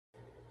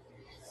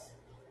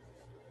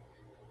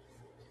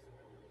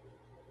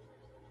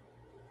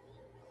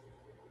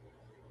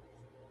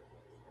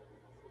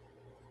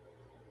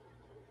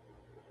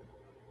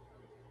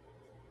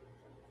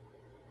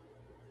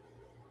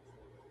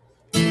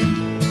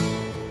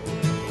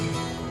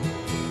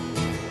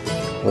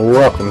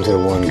Welcome to the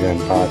One Gun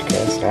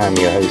Podcast. I'm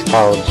your host,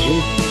 Paul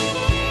G.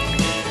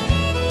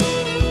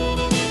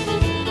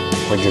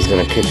 We're just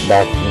going to kick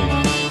back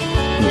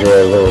and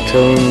enjoy a little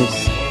tunes.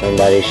 If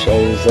anybody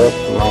shows up,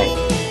 we might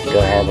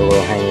go have a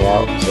little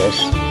hangout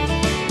session.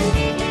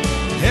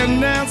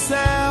 Heading down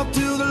south to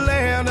the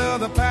land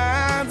of the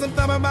pines. I'm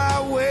thumbing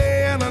my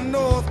way into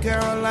North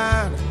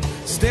Carolina.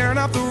 Staring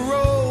up the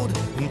road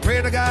and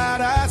pray to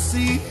God I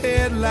see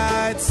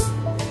headlights.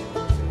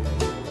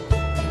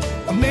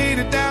 I made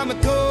it down the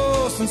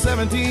coast in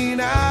 17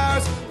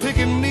 hours,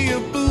 picking me a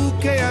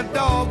bouquet of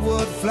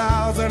dogwood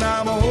flowers. And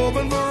I'm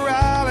hoping for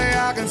Raleigh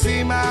I can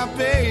see my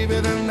baby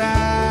tonight.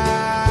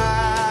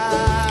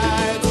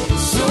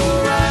 So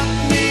rock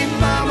me,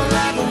 mama,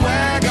 like a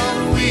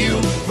wagon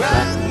wheel.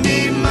 Rock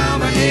me,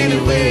 mama,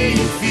 any way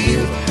you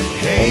feel.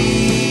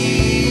 Hey,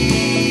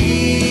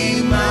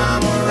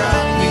 mama,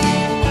 rock me.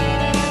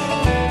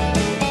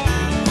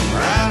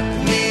 Rock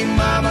me,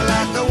 mama,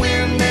 like the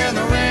wind and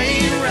the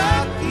rain.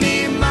 Rock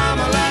me,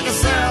 mama, like a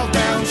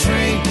southbound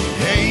train.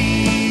 Hey,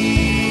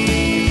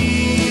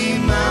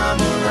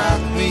 mama,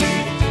 rock me.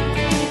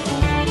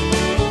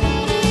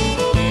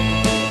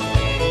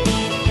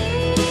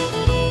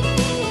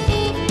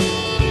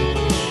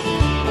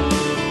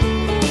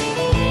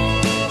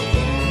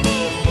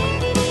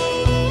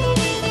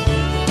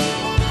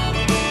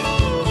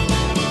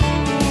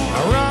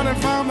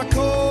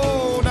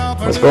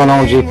 What's going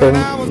on, Jeeper?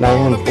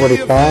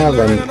 945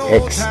 and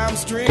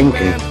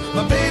Extinction.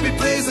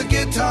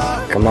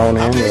 Come on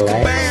in,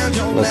 relax,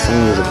 listen to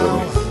music with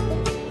me.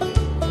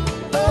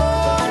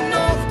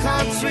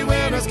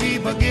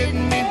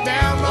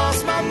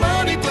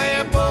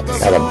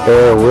 Gotta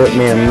bear with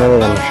me a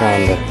minute, I'm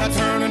trying to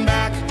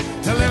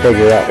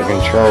figure out the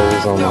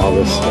controls on all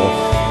this stuff.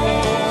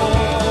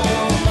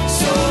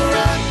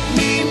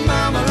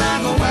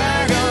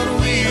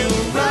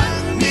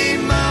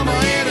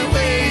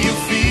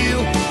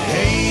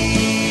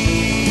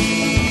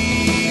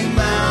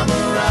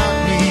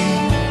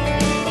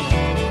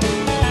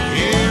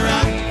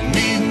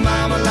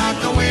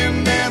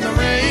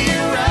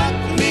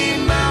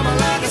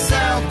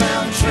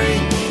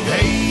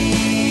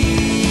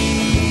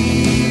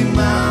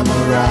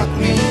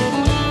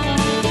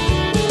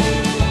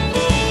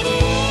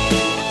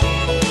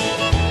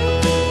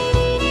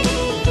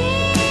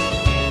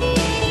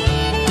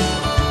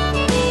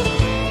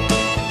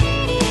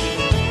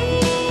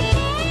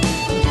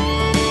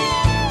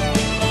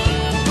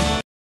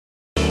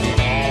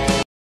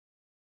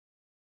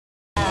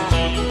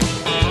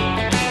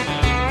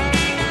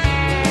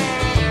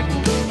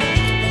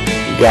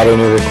 Got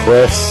any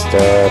requests,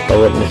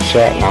 throw it in the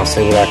chat and I'll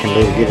see what I can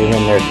do to get it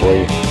in there for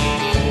you.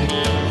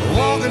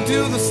 Walking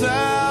to the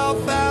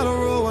south out of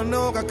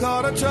Roanoke, I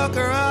caught a trucker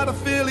out of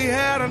Philly,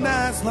 had a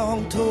nice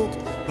long toke.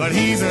 But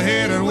he's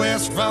headed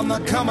west from the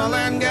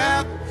Cumberland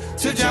Gap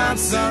to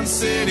Johnson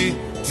City,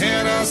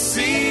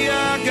 Tennessee.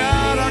 I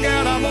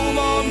gotta move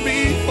on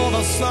before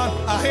the sun.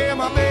 I hear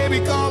my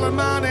baby calling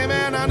my name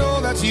and I know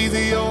that she's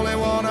the only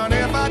one. And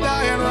if I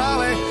die in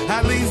Raleigh,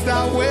 at least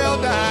I will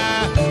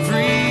die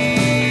free.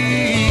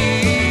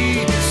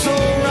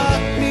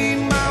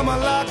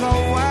 Like a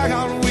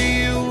wagon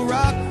wheel,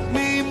 rock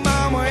me,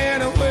 mama,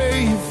 any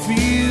way you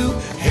feel.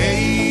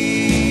 Hey,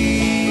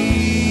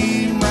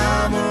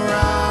 mama,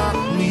 rock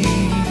me.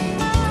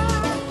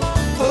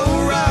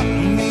 Oh, rock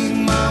me,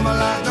 mama,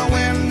 like the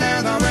wind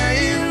and the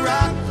rain.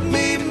 Rock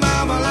me,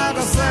 mama, like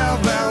a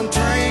southbound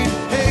train.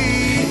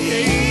 Hey,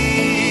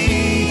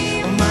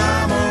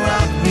 mama,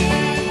 rock me.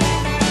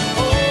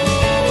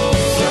 Oh,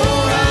 so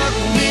rock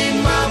me,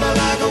 mama,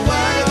 like a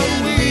wagon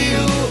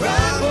wheel.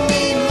 Rock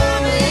me,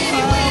 mama,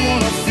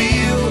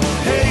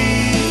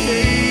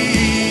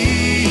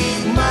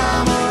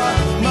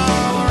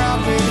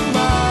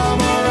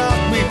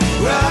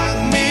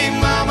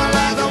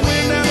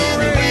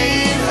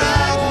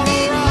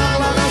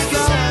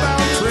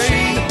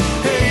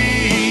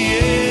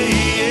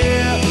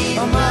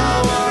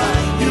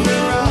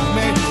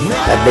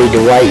 That'd be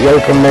Dwight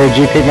Yoakam there,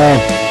 GP man.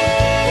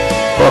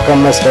 Welcome,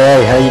 Mr. A.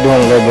 How you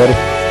doing today, buddy?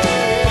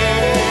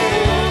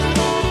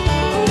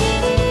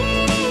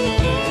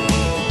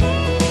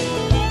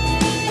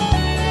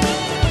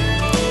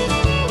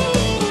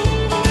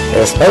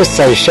 It's supposed to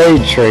say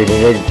Shade Tree.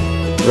 Did it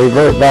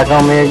revert back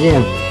on me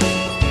again?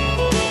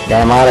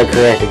 Damn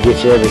autocorrect to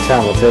get you every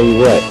time, I'll tell you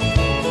what.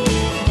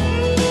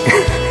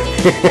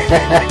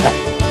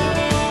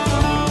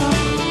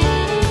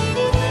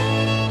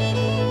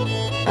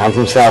 I'm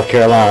from South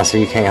Carolina, so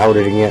you can't hold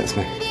it against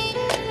me.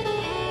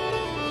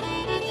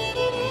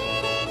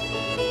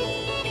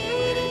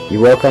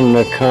 You're welcome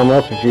to come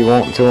up if you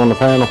want to on the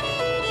panel.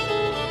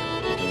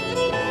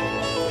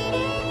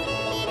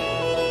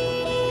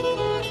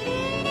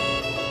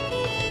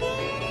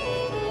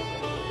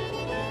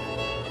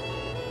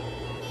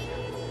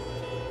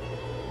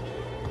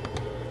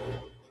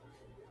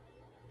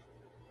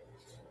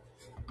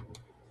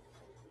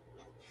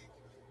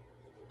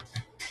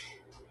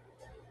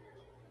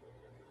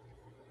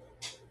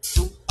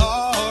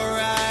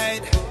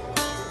 Alright,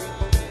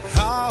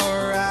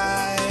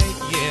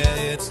 yeah.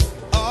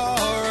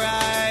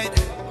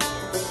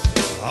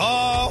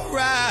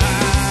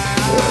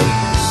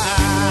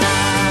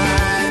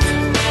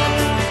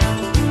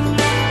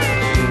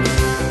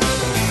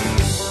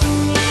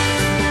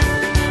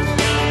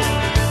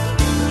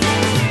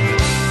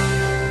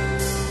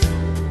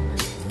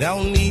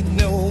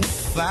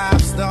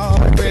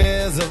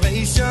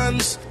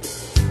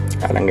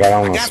 I done got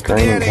on the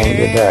screen and can't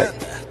get back.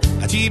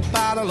 A cheap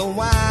bottle of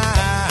wine.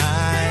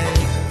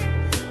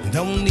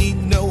 Don't need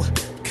no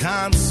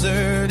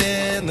concert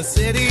in the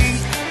city.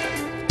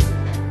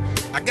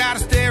 I got a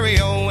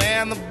stereo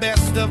and the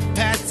best of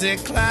Patsy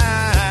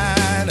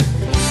Cline.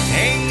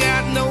 Ain't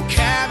got no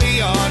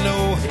caviar,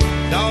 no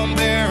Dom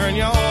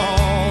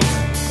Perignon.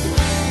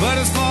 But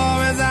as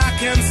far as I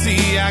can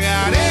see, I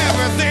got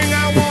everything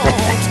I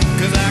want.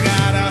 Cause I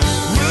got a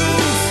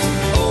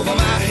roof over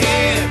my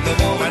head, the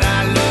woman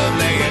I love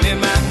laying in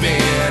my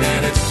bed,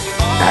 and it's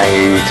all I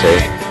hear you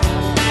too.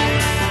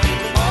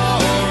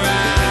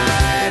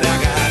 alright. I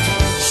got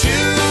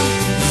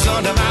shoes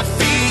under my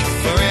feet,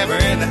 forever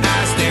in the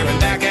eye staring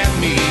back at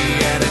me,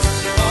 and it's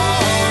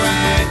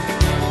alright.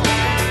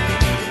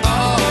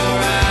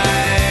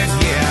 Alright,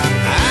 yeah.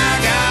 I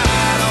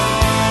got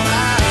all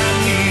I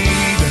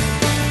need,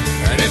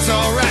 and it's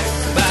alright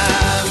by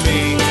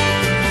me.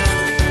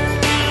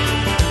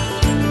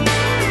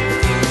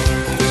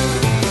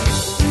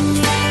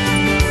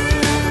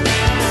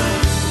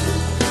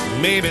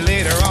 Maybe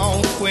later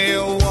on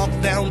we'll walk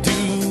down to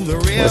the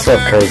river. What's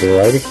up, crazy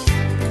lady?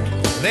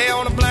 Lay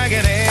on a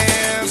blanket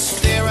and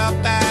stare up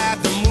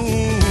at the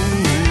moon.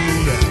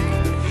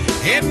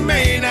 It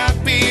may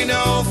not be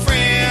no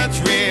French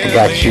Riviera, I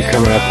got you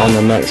coming up on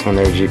the next one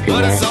there, GP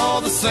but man. it's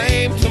all the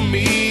same to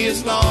me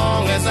as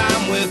long as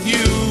I'm with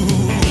you.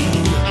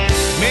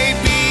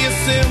 Maybe a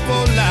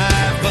simple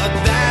life, but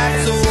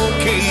that's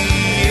okay,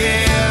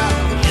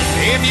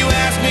 yeah. If you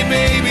ask me,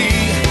 baby,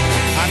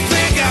 I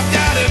think I've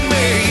got it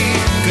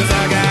made. Cause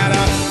I got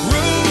a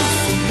roof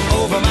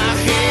over my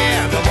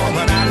head, the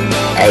woman I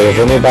love. Hey, if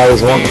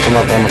anybody's wanting to come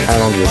up on the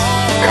phone, just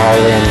call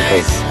in,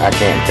 because I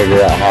can't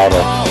figure out how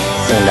to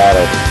send out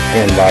an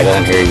invite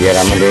on here yet.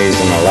 I'm going to be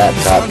using my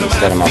laptop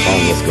instead of my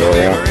phone this go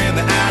around.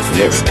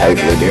 It's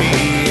totally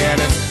different.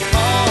 And it's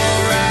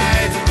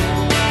alright,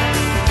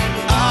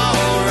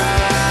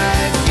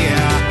 alright,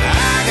 yeah.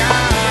 I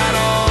got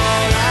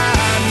all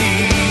I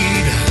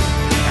need,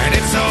 and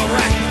it's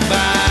alright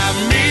by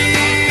me.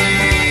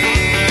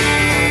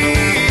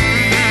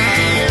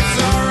 It's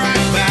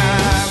alright by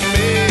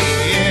me,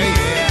 yeah,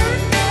 yeah.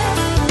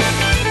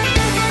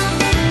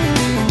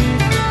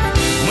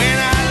 When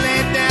I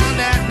lay down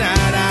that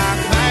night, I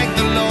thank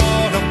the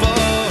Lord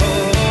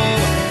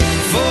above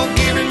for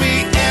giving me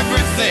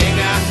everything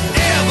I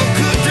ever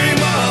could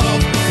dream of.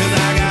 Cause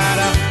I got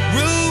a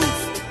roof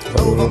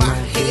over my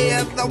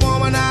head, the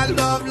woman I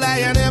love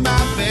laying in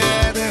my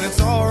bed, and it's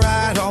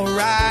alright,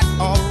 alright,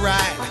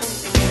 alright,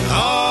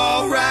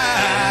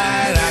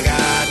 alright. I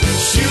got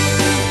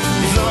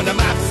shoes under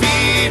my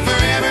feet,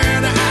 forever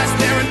in the eye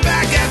staring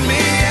back at me,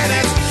 and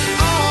it's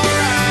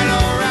alright,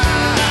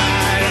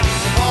 alright,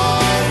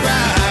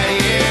 alright,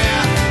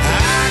 yeah.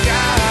 I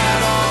got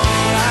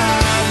all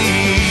I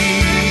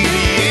need,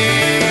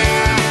 yeah.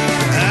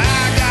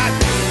 I got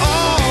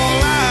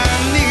all I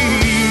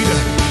need,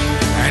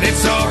 and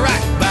it's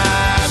alright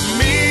by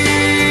me.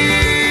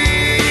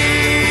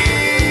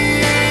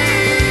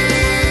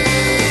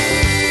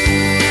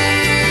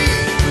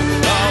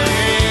 Oh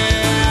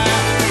yeah,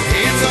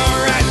 it's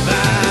alright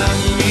by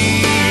me,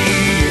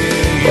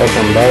 yeah.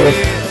 Welcome, brother.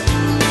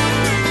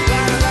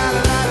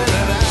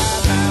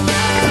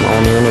 Come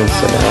on in and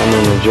sit down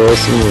and enjoy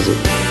some music.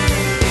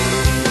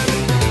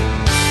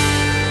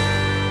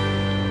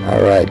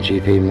 Alright,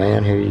 GP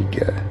man, here you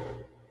go.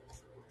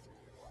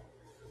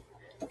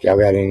 If y'all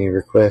got any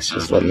requests,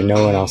 just let me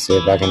know and I'll see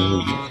if I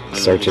can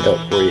search it up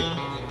for you.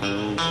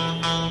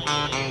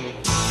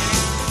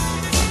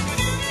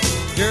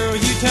 Girl,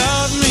 you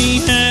taught me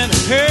how to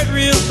hurt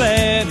real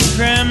bad and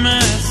cry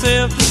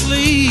myself to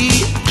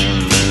sleep.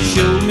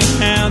 Showed me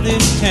how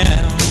this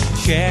town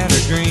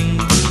shattered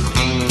dreams.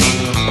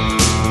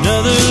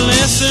 Another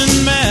lesson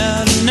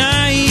about a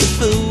naive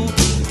fool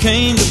who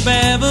came to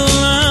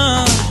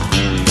Babylon.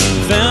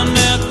 Found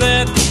out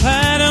that the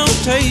pie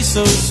don't taste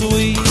so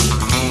sweet.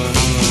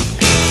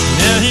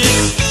 Now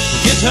his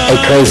guitar.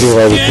 Hey, crazy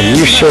lady, can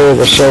you share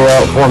the show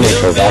out for me?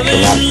 Because I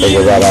cannot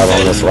figure that out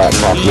on this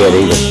laptop yet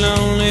either.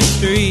 Lonely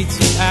streets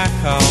that I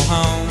call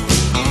home.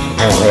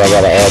 Apparently I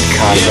gotta add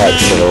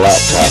contacts to the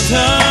laptop.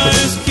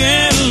 Guitars,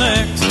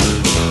 Cadillacs,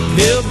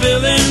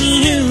 hillbilly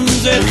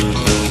music,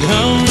 the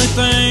only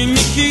thing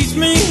that keeps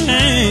me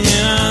hanging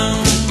on.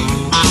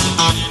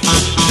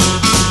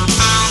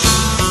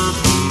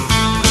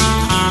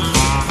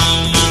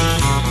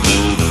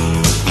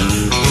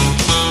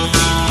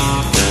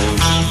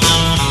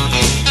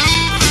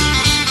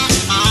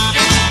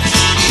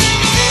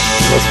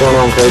 What's going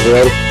on, crazy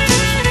lady?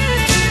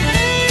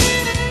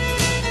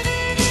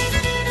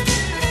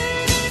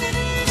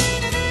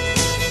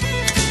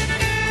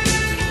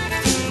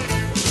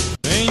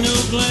 Ain't no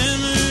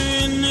glamour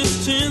in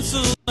this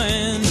tinsel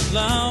land of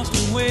lost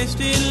and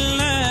wasted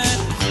lives.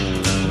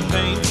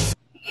 Paint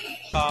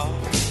oh,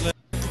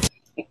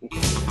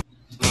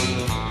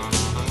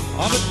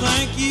 but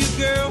thank you,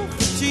 girl,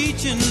 for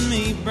teaching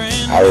me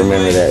brand. I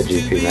remember that,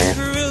 GP man.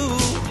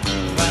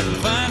 If I can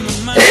find my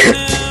mind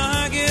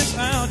now, I guess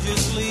I'll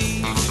just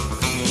leave.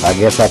 I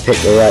guess I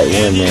picked the right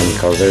one then,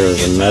 because there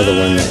was another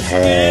one that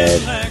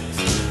had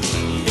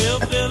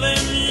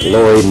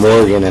Lori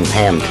Morgan and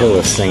Pam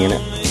Tillis singing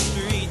it.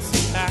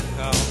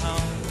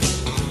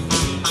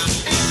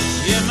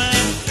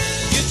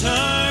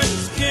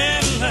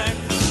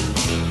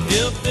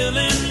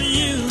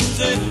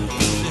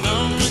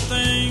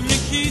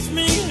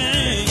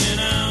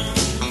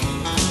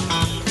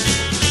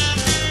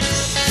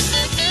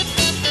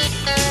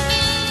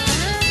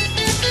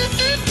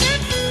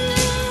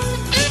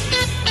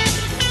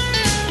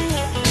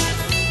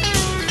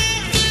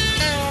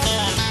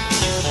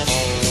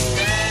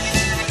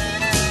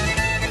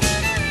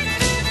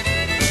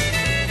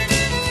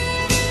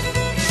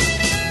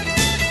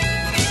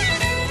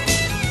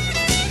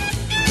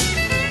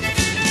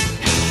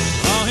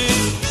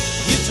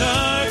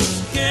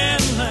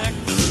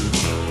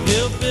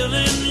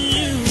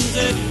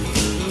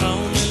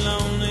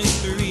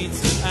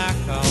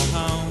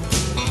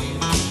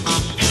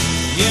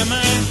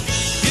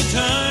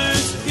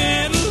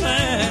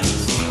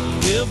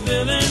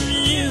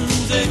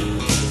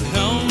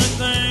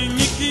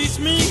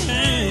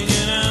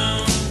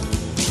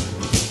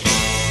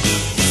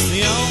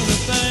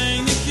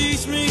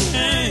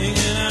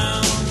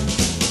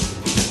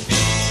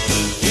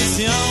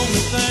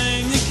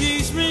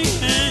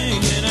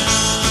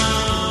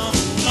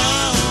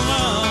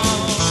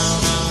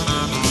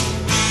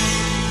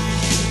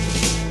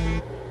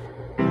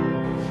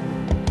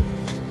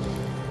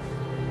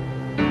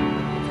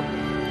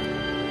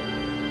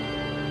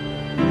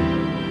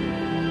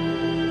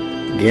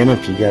 Again,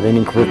 if you got any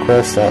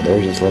requests out there,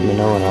 just let me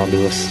know and I'll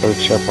do a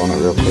search up on it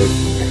real quick.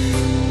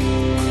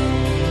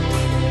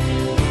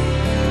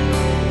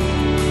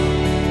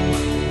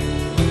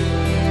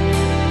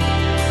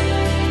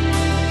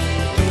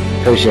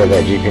 Appreciate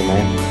that, GP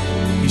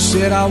man. He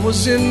said I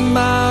was in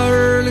my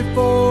early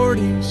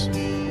 40s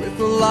with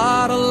a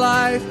lot of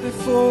life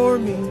before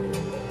me,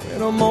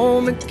 and a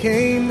moment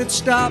came that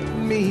stopped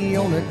me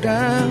on a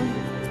dime.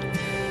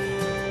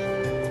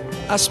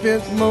 I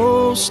spent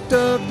most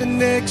of the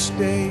next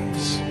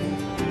days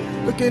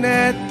looking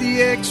at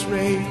the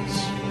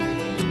x-rays,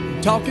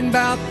 talking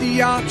about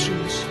the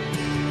options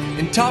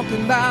and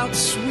talking about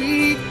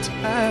sweet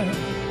time.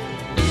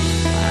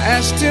 I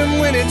asked him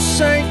when it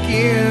sank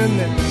in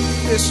that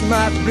this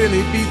might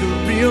really be the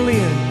real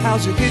end.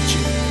 How's it hit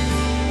you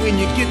when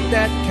you get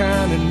that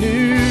kind of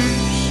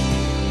news?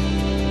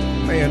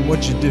 Man,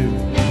 what'd you do?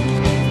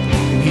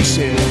 And he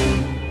said,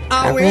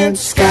 I went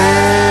skydiving,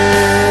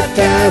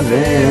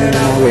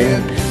 I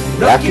went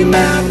Rocky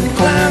Mountain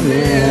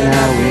climbing,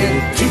 I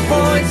went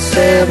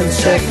 2.7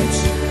 seconds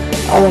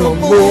on a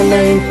bull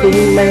named Fu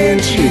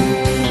Manchu.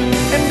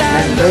 And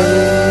I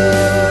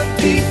loved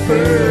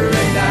deeper,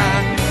 and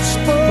I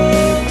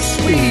spoke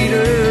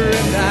sweeter,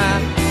 and I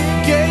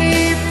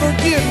gave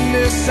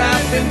forgiveness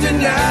I've been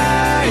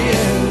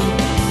denying.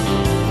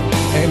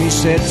 And he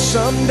said,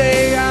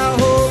 someday I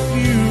hope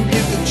you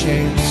get the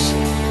chance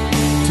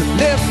to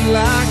live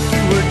like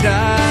you were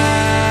dying.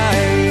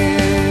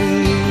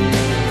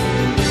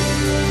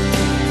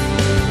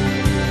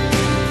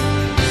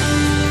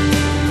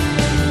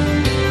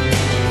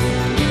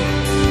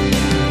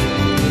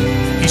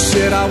 He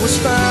said I was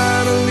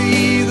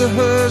finally the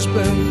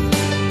husband,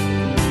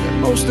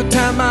 and most of the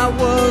time I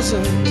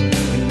wasn't.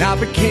 And I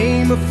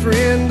became a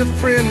friend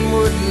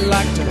would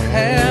like to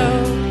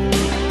have.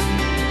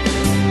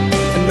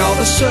 And all of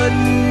a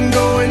sudden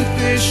going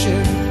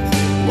fishing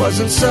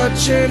wasn't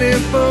such an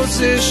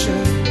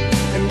imposition.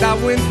 And I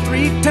went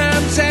 3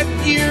 times that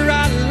year,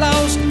 I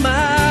lost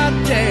my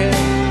dad.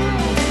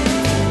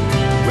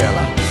 Well,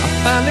 I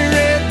finally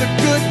read the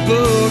good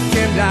book,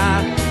 and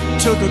I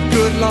took a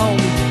good long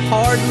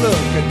hard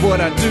look at what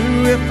I'd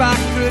do if I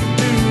could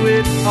do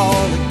it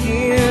all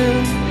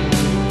again.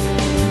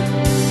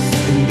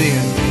 And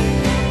then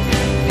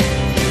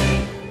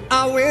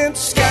I went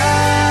skydiving,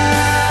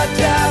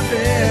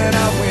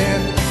 I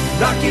went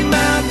Rocky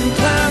Mountain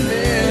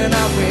climbing,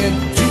 I went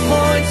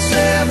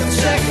 2.7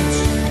 seconds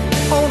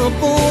on a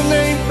bull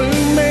named Fu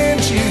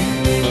Manchu.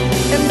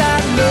 And I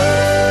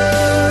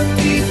loved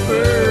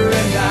deeper,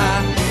 and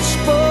I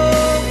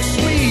spoke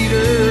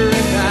sweeter,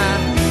 and I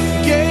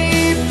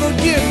gave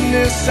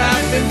forgiveness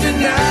I've been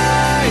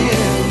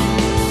denying.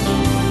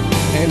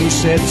 And he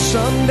said,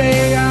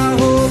 someday I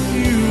hope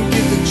you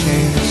get the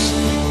chance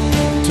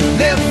to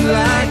live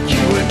like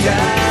you were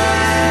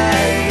dying.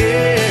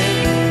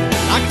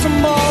 Like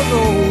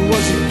tomorrow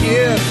was a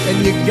gift, and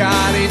you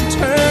got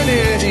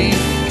eternity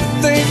to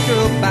think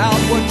about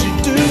what you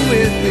do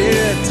with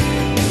it.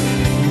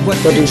 What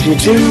did you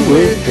do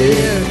with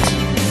it?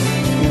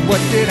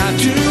 What did I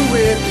do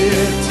with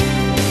it?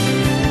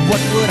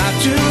 What would I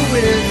do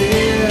with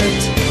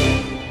it?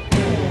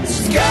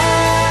 Skydiving,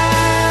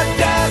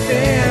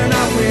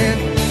 I went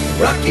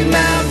Rocky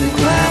Mountain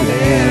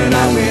climbing,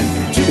 I went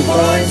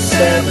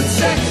 2.7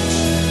 seconds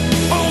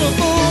on a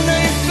bull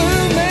named Fu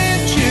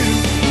Manchu.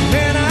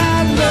 And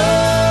I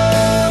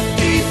loved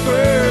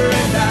deeper,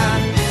 and I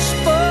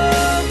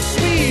spoke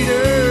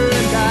sweeter,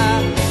 and I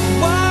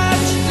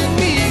watched an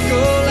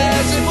eagle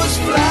as it was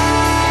flying.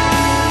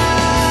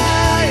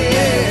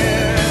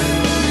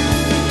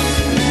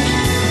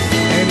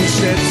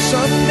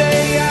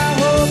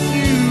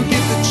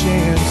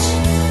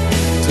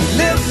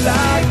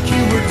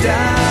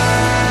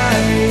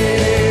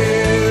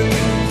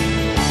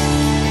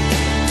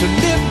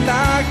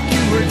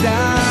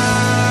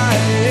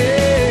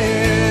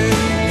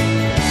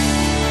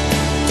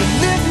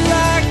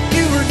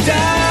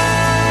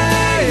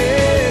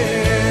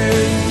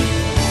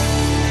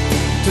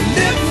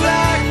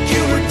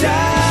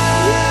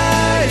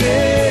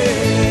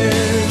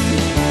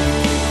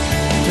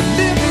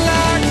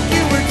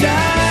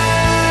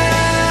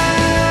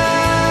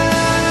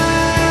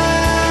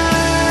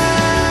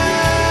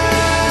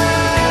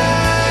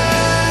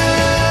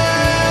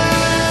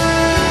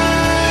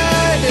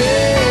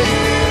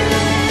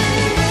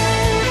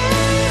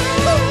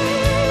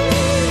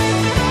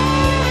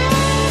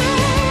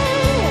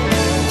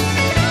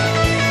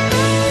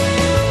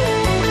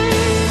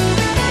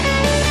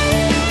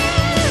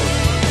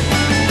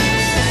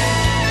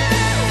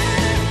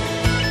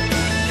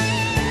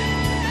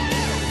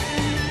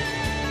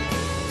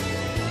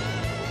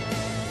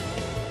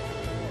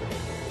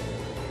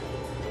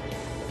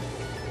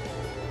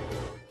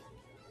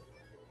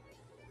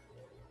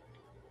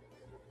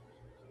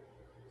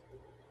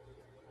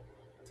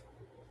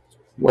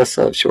 What's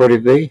up, Shorty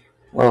V?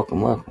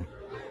 Welcome, welcome.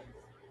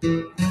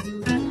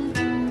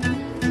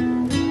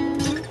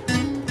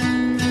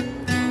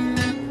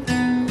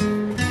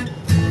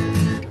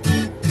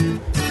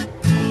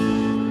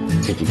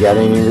 If you got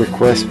any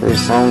requests for a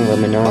song, let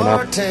me know and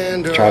I'll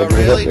try to get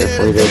it up there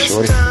for you there,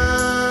 Shorty.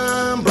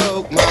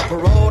 Broke my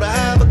parole to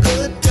have a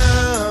good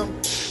time.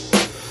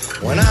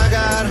 When I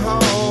got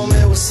home,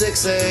 it was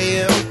 6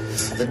 a.m.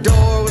 The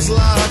door was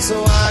locked,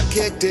 so I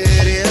kicked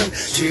it in.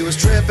 She was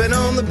tripping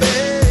on the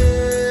bills.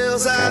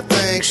 I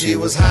think she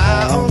was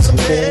high on some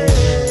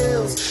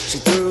pills. She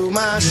threw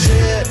my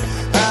shit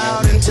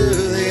out into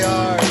the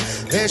yard.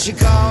 Then she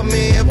called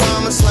me a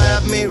bum and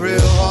slapped me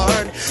real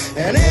hard.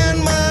 And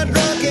in my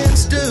drunken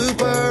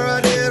stupor,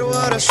 I did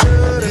what I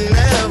should have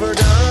never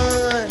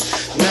done.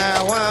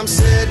 Now I'm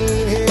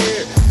sitting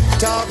here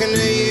talking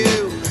to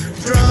you,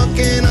 drunk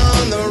and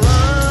on the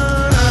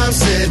run. I'm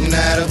sitting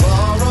at a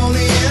bar on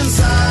the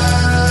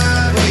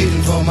inside,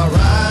 waiting for my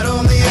ride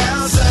on the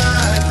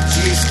outside.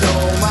 She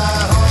stole my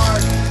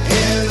heart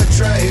in the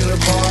trailer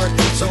park,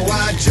 so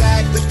I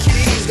jacked the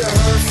keys to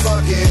her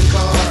fucking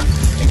car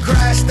and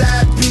crashed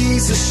that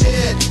piece of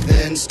shit,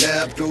 then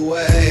stepped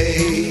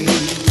away.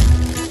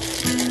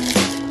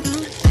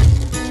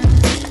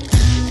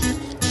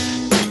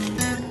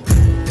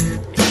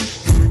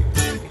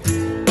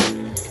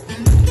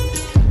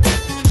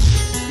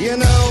 You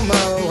know,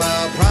 Mo,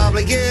 I'll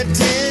probably get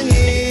 10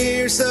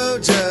 years, so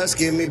just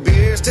give me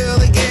beers till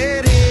they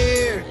get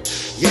here.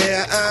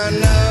 Yeah, I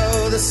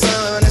know the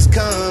sun is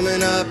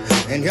coming up,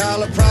 and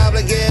y'all are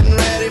probably getting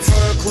ready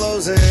for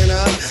closing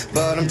up.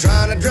 But I'm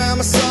trying to drown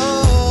my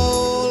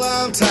soul.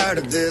 I'm tired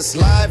of this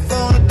life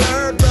on a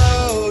dirt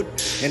road,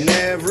 and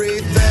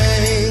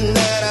everything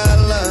that I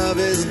love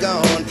is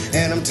gone.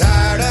 And I'm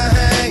tired of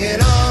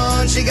hanging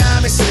on. She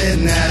got me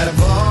sitting at a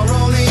bar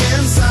on the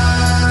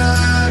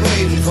inside,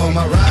 waiting for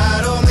my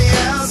ride on the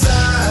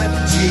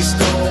outside. She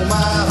stole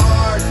my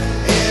heart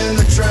in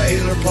the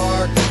trailer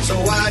park, so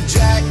I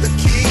jacked the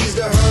keys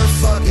to her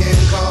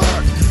fucking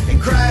car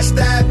and crashed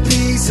that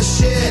piece of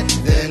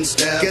shit, then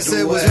stepped Guess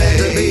away. It was meant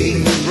to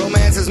be.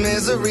 Romance is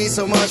misery,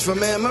 so much for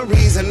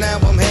memories, and now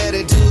I'm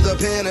headed to the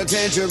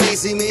penitentiary.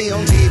 See me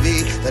on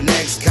TV, the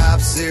next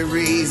cop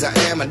series. I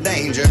am a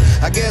danger.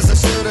 I guess I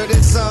should've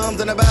did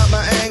something about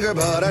my anger,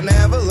 but I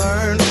never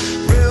learned.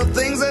 Real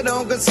things that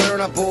don't concern.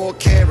 I pour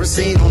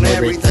kerosene on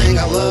everything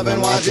I love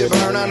and watch it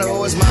burn. I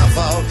know it's my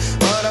fault,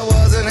 but I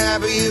wasn't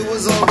happy it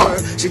was over.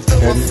 She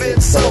threw a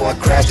fit, so I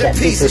crashed that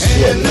piece of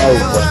shit. And now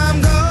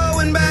I'm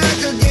going back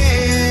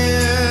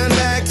again,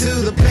 back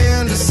to the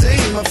pen to see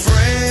my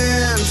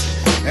friends.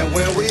 And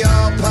when we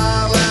all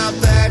pile out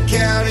that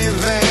county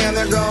van,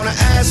 they're gonna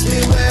ask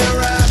me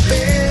where I've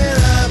been.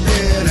 I've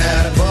been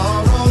at a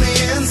bar on the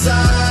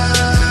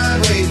inside,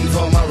 waiting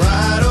for my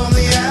ride on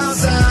the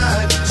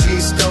outside.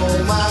 She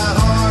stole my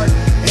heart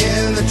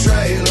in the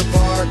trailer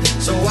park,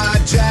 so I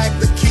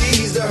jacked the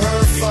keys to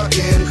her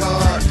fucking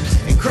car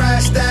and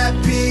crashed that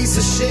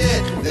piece of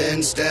shit,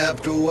 then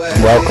stepped away.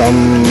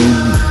 Welcome,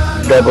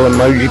 double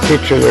emoji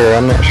picture there.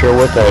 I'm not sure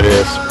what that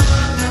is.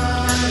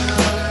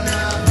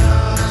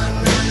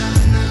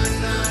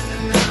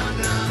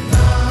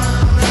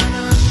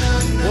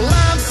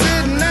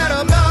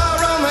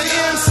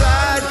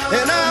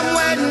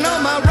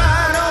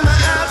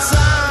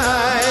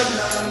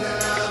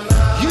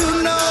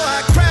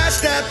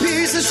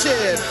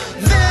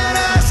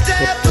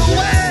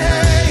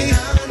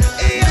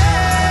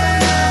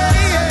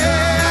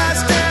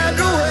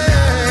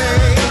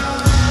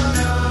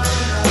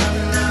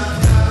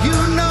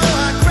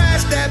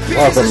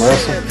 Welcome,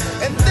 Melissa.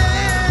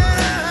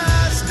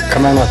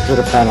 Come on up to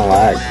the panel.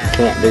 I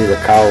can't do the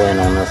call-in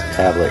on this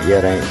tablet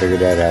yet. I ain't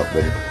figured that out,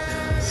 but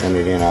send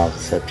it in. I'll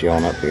accept you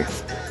on up here.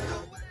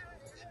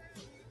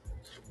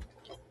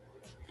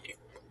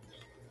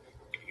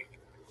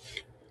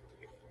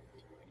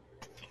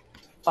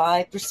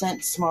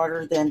 %5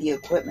 smarter than the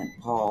equipment,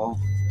 Paul.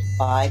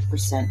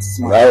 5%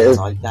 smarter. Right, that's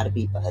all you gotta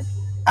be, bud.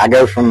 I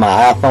go from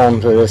my iPhone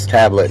to this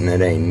tablet, and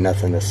it ain't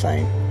nothing the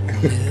same.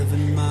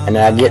 And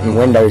I get in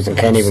Windows and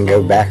can't even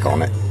go back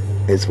on it.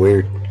 It's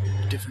weird.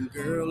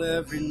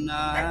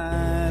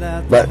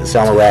 But it's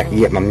on a rack. You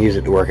get my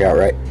music to work out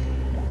right.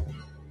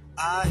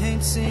 I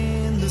ain't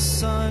seen the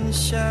sun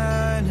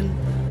shining.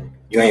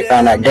 You ain't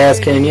found that gas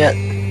can yet?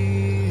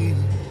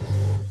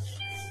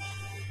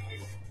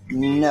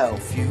 No.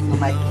 I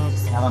might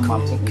just have my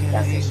mom take me to the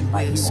gas station and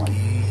buy you one.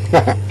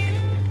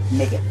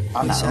 Make it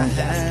on my own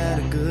gas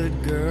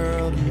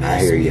can. I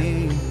hear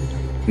you.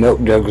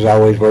 Milk jugs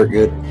always work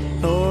good.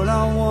 Lord,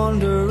 I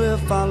wonder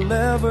if I'll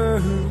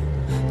ever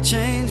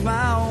change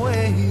my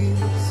ways.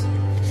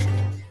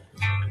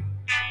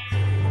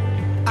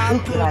 I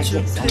put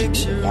your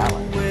picture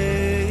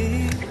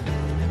away,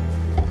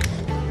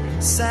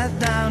 sat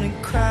down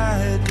and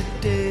cried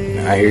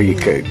today. I hear you,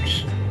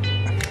 Coach.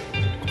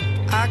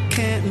 I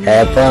can't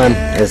have fun.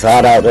 It's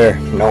hot out there.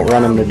 Don't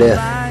run them to death.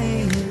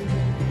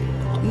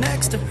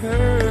 Next to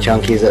her,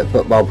 Chunky's at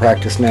football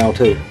practice now,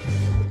 too.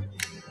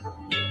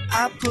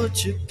 I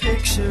put your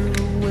picture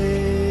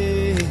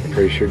away.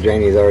 Pretty sure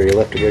Janie's already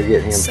left to go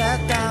get him.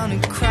 Sat down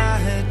and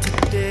cried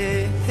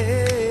today.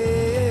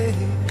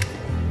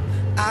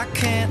 I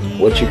can't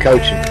What you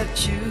coaching? look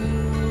at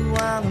you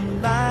while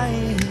I'm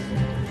lying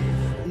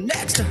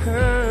next to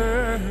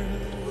her.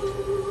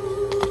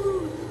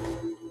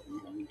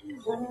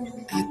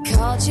 I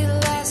called you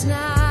last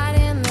night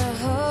in the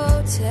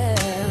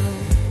hotel.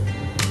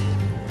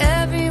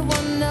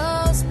 Everyone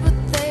knows, but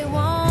they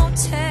won't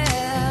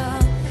tell.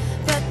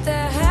 But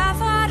their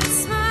half-hearted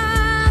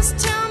smiles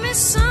tell me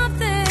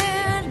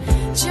something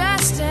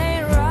just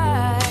ain't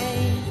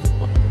right.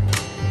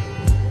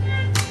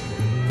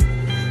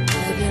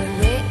 I've been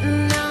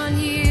waiting on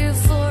you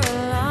for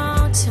a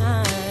long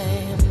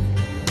time,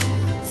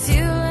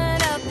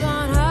 fueling up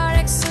on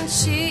heartaches and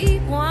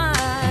cheap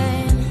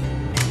wine.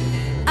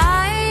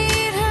 I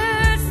ain't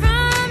heard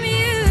from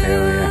you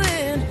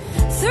in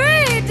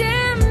 3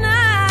 damn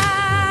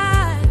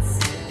nights.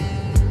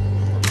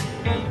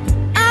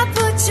 I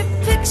put your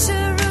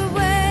picture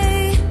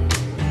away.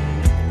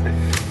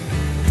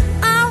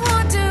 I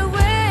wonder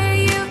where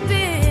you've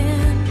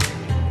been.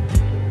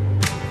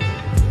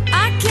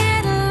 I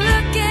can't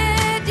look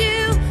at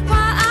you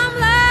while I'm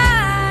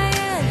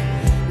lying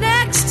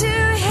next to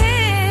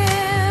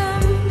him.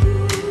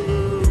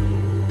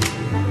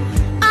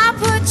 I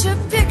put your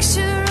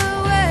picture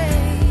away.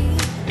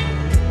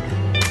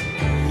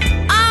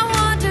 I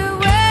wonder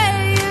where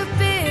you've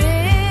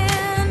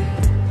been.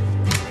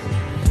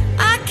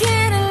 I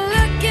can't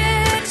look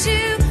at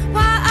you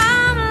while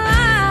I'm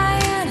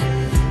lying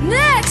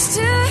next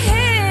to him.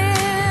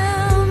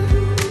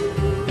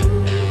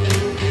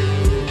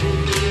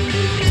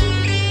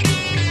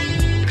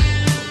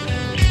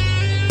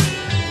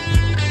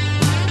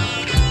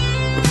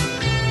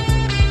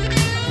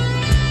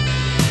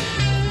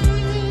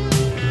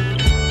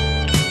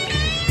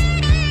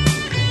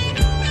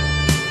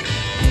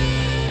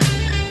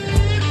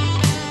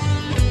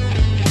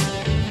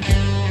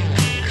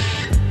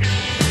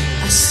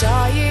 I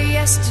saw you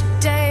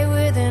yesterday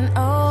with an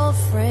old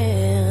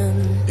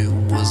friend. It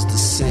was the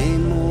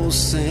same old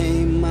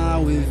same.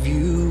 How have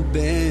you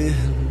been?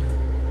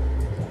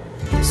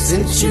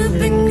 Since you've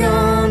been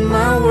gone,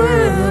 my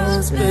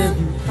world's been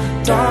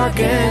dark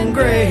and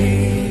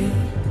gray.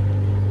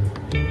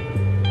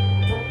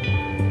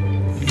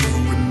 You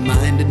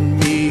reminded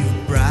me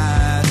of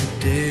brighter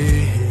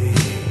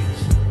days.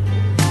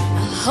 I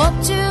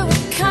hoped you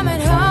were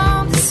coming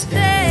home to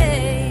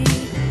stay.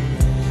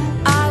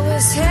 I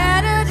was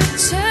headed to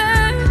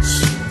church.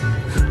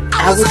 I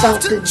was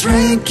out to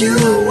drink you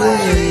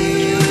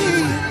away.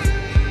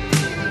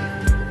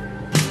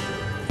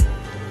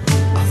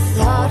 I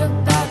thought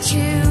about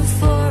you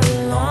for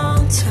a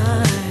long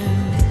time.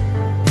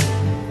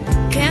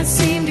 Can't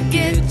seem to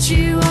get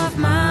you off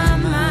my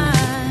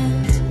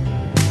mind.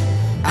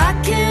 I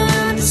can't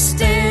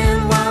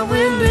understand why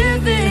we're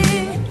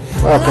living.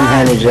 Welcome,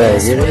 Honey J.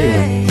 Good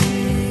evening.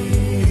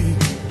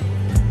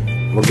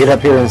 Well, get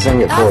up here and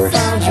sing it for us.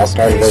 I'll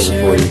start it over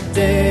for you.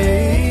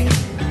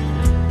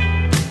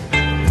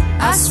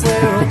 I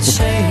swear I'll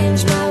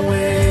change my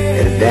way.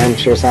 It damn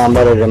sure sound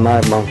better than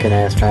my bunking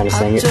ass trying to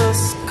sing I it.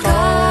 just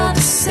called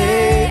to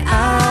say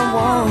I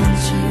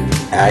want you.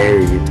 I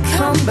hear you.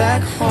 Come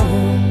back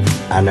home.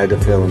 I know the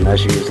feeling.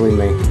 That's usually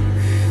me.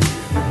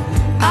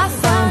 I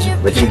found you.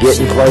 But you're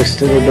getting close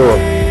to the door.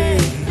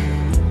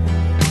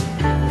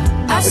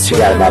 But you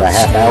got about a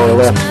half hour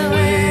left.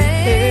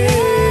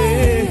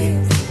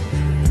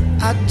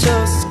 I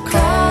just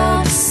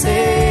called to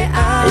say If I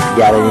you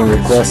got any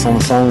requests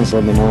on songs,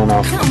 let me know and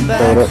I'll throw it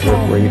up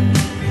there for you.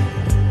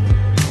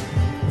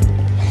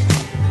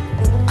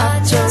 I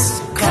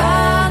just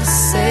called to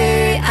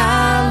say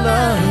I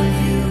love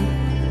you.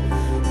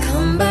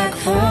 Come back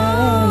home.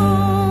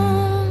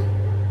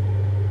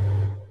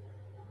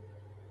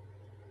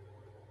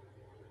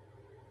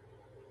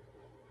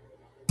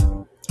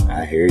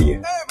 I hear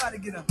you. Everybody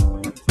get up.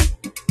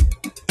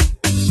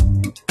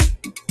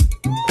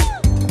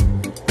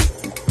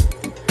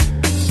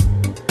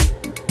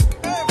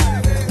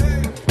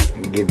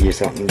 Give you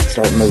something to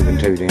start moving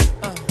to then.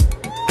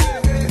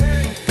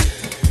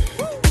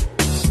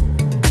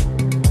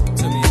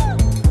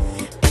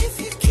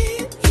 If you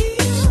can't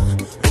hear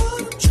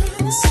what I'm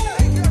trying to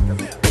say,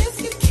 if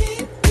you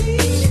can't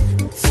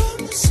read from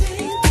the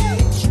same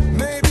page,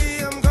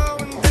 maybe I'm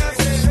going deaf,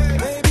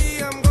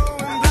 maybe I'm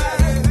going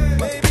blind,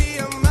 maybe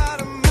I'm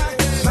out of my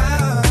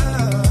mind.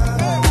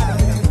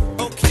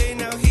 Okay,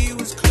 now he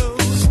was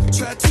close,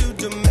 tried to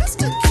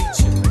domesticate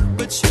you,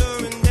 but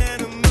you're an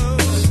animal,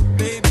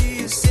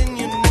 baby, it's in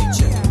your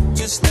nature.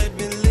 Just let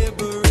me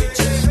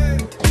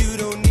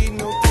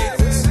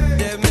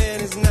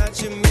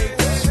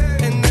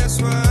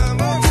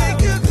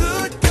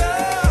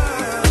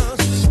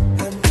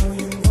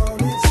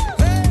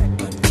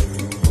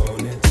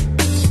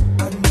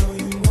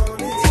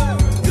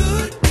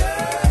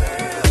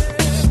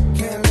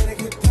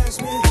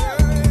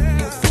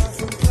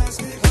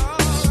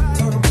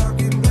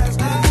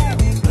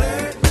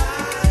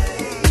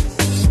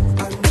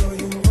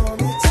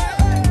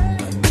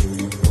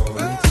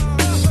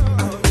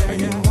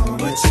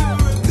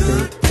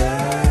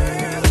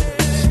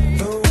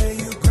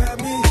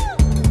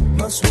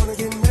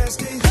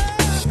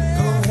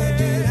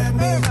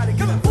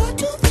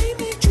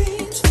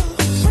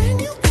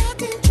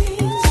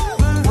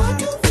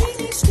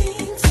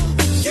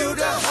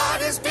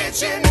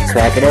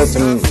Crack it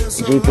open,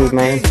 GP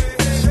man.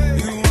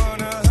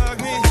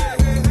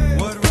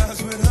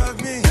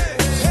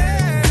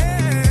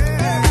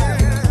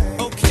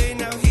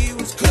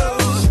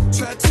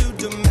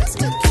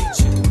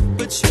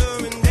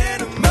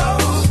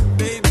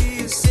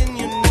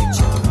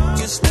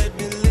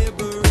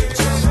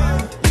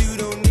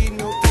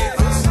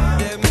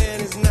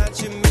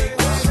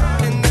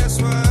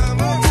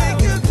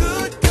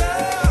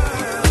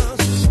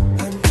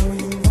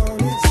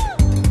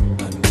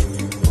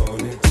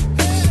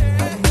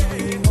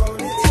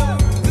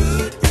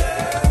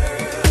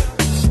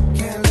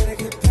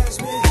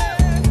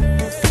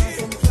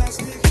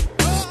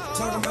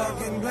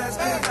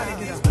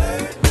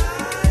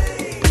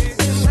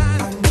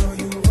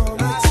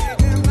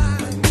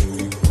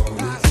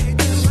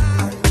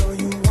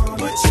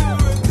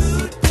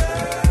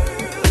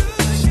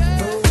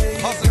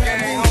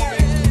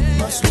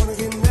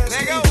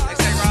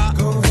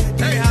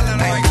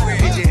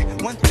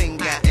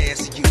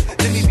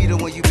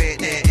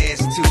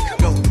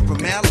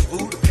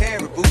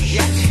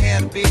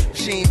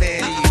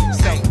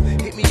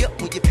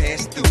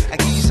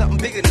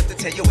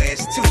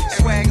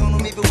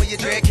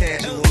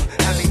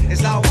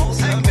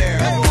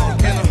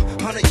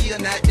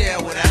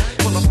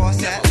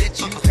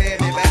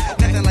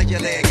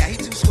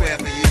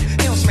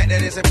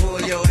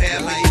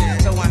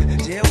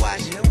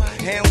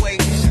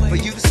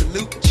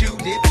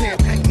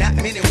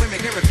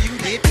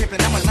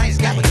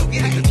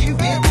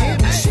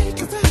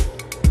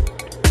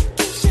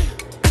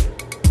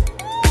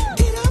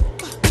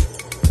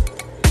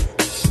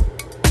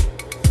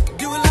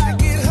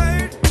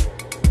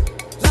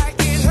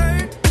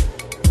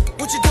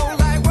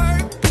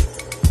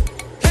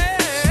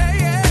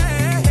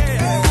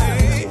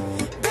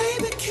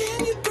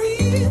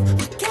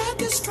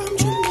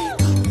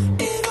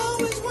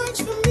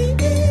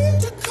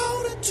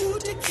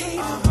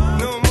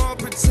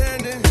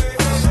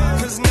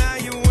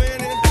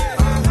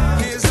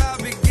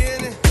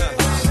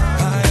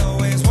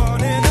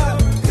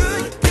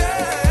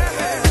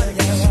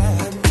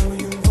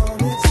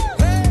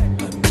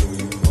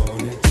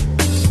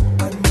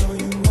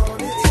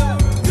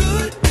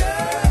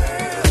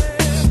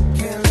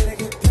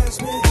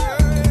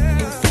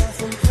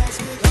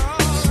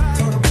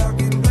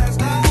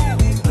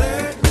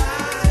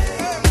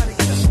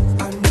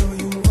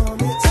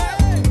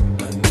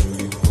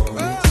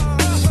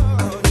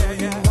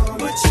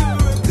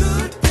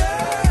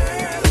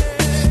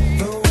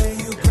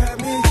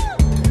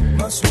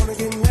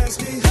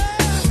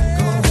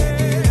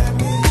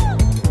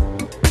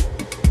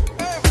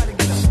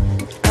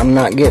 I'm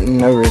not getting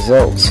no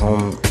results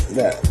on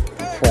that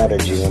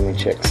Prodigy. Let me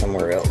check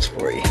somewhere else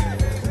for you.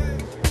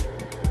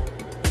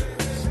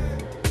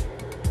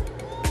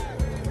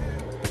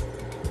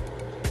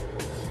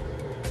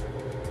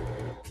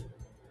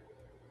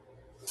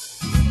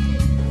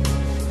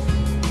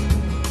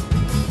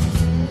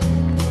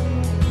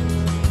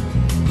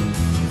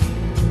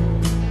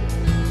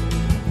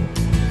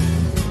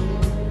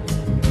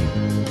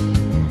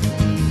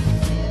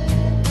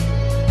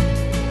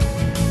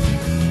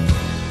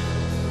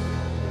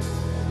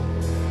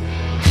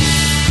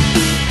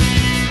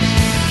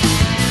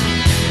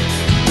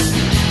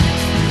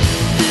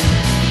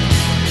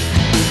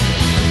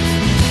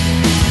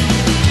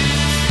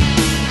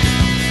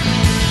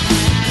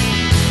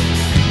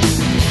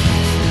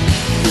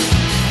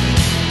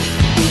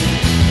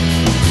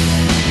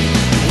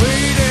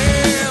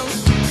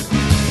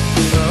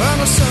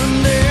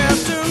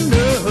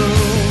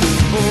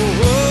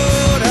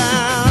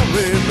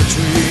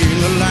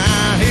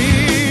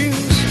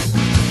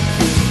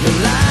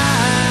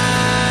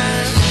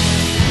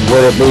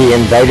 Would it be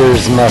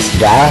Invaders Must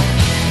Die?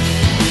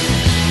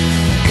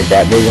 Could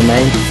that be the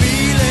name?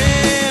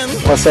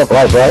 What's up,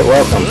 Light Bright?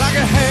 Welcome.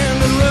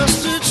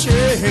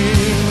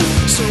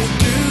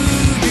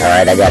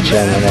 Alright, I got you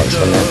on the next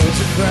one then.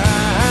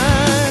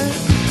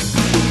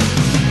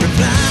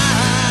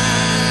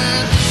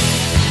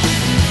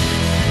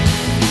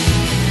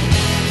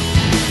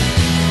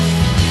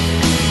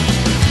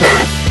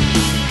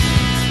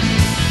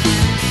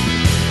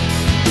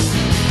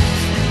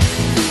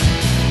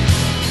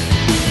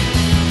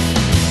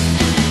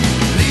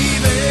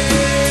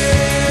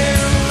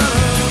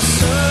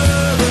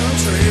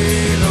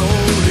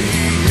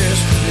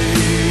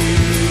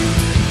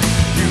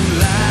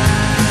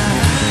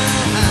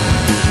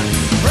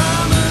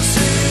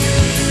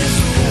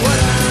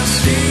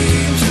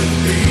 Seems to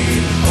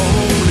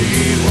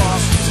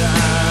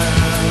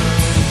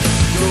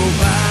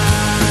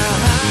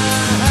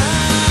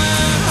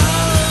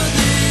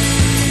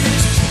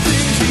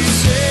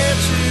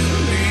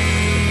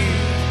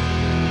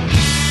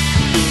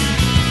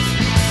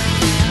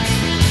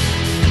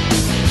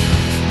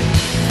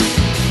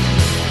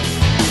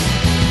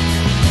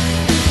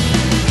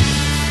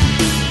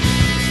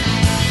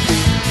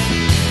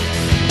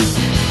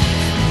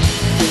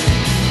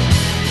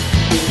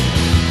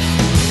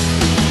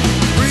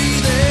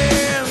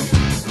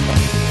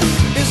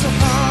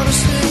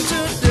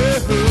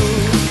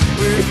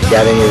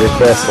got any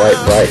requests, like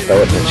throw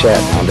it in the chat.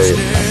 I'll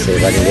see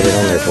if I can get it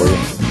on there for you.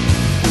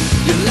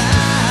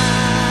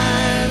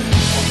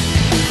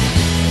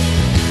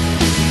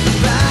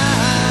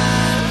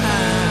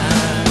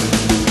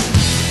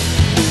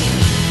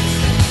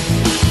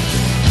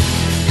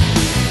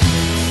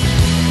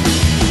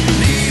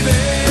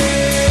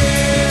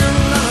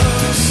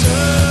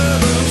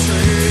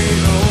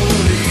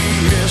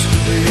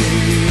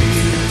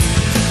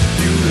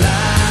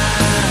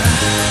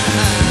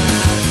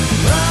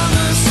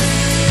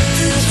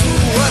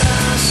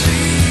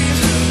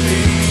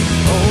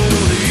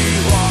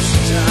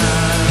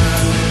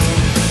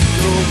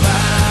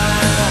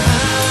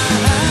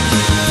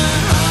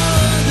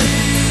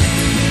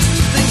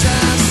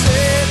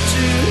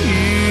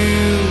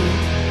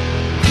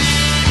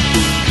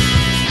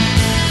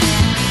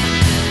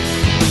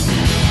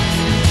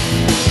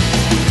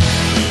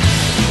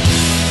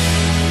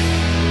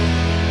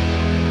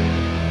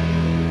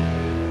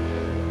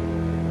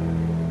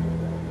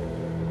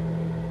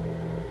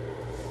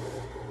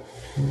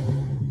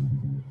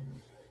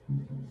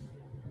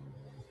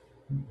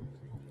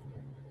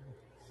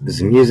 Does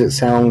the music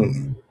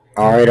sound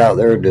alright out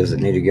there? Does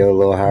it need to go a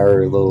little higher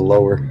or a little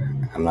lower?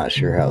 I'm not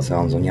sure how it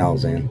sounds on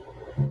y'all's end.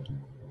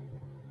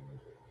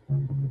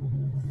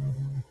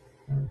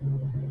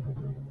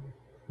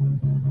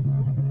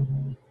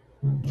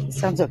 It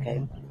sounds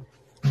okay.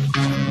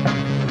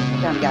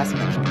 I'm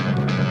gasping.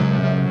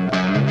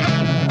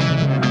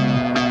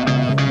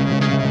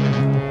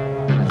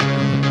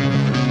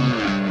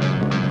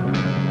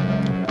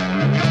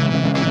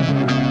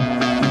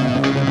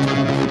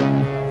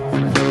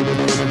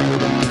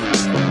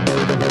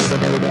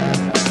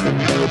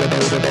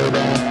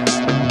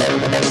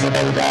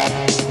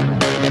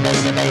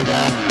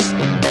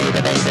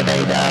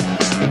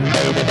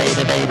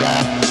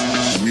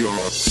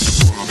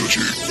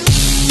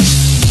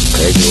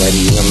 Crazy lady,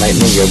 you gonna make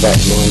me go back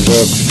to doing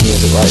drug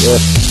music like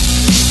this?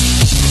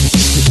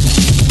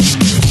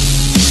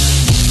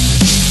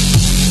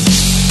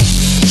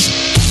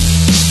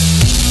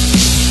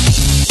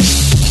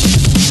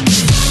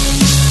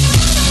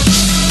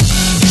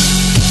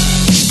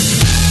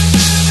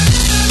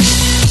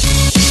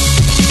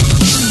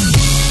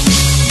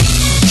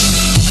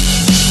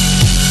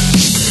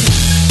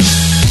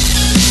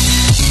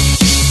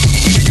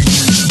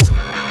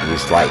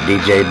 Like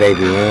DJ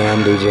Baby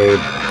M, DJ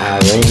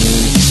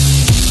Irene.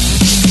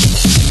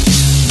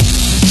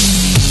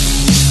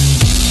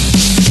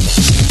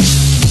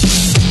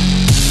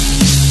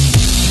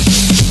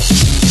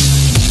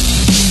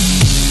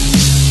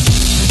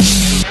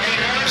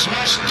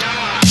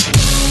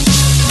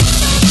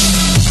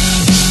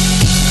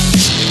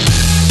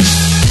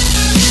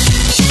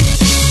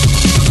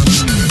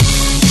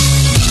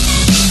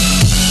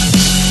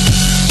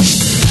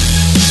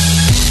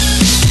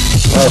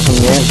 Welcome,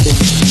 Nancy.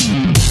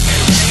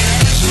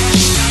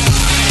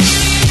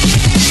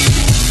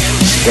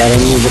 Got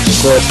any music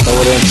requests, throw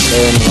it in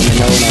there and let me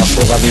know, and I'll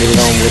see if I can get it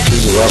on with you.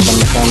 You're welcome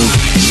to come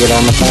get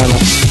on the panel.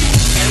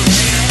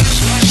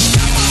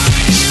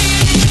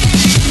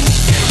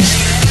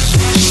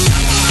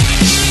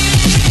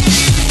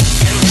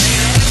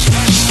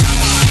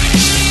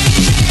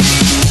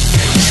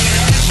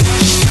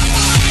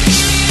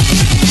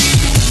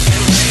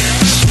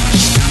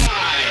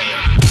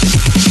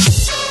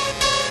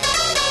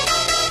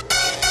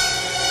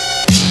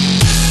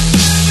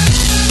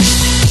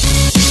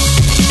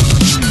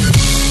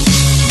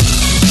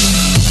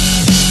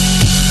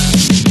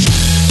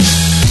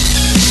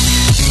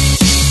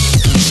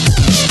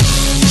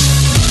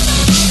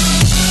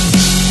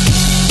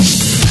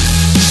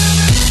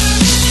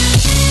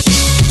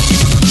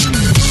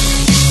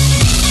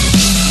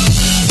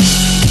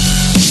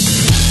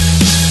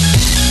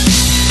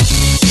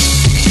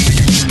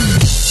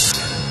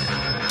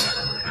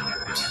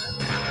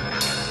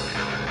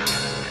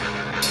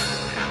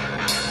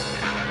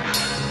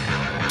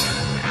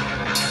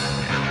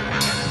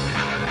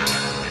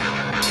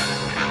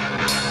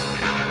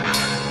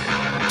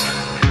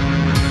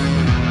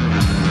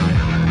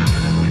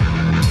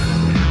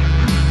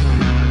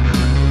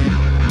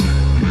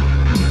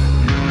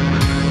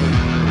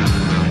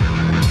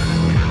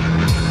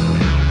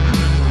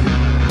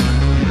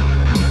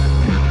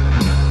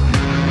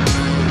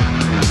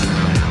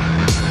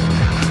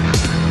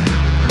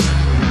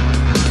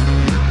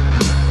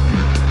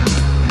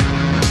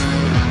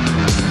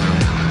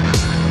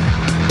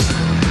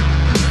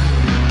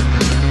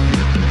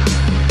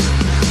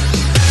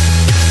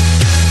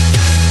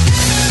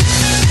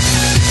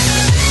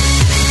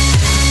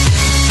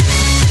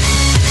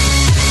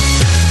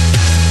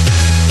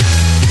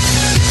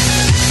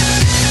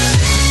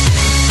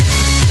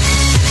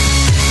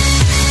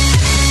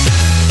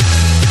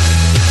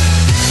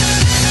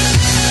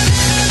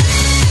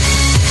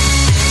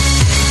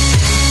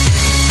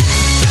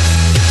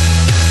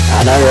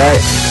 I know,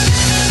 right?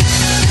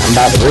 I'm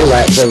about to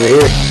relapse over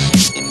here.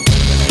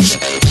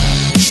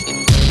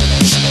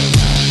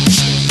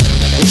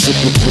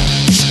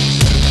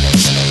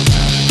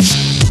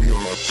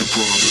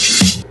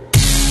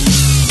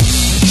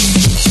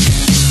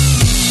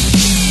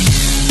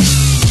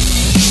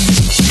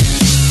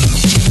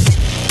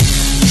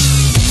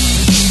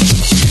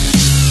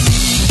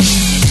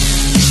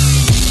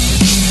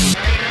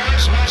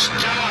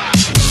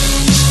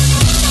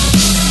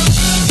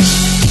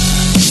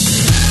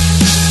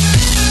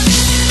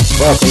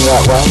 Welcome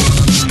that way.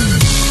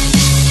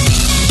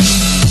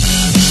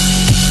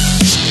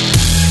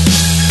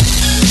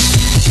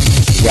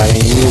 You got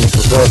any music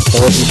requests to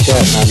listen to?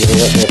 And I'll get it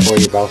up there for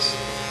you, boss.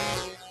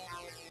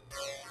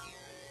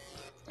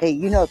 Hey,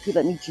 you know, if you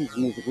let me choose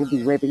music, we'll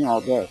be rapping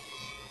all day.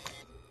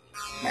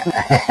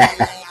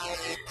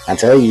 I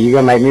tell you, you're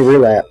gonna make me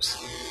relapse.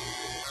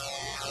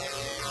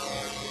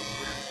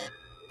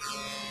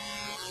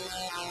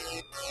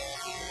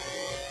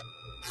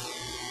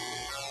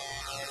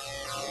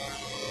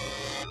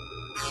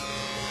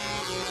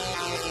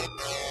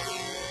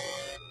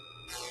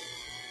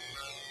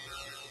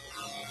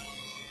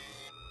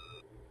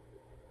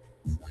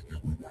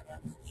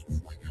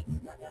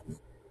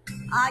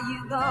 Are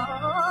you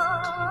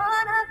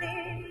gonna be?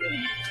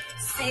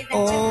 Say that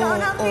you're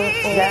gonna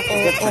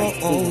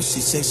be. She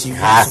said she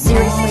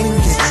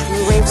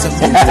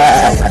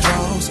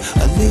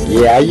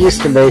Yeah, I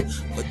used to be.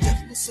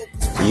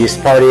 I used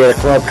to party at a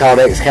club called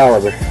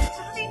Excalibur.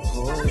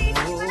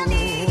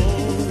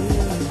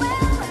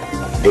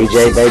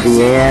 DJ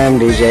Baby M,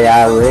 DJ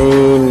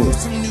Irene,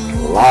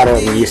 a lot of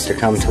them used to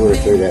come tour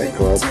through that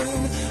club.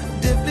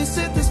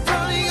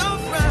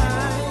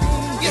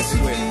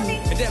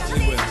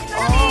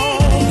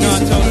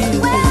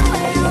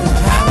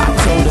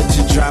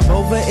 Drop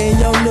over in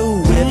your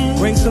new whip.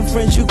 Bring some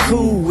friends you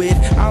cool with.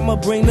 I'ma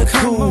bring the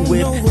cool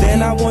whip.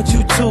 Then I want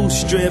you to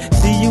strip.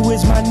 See you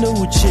is my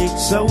new chick,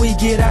 so we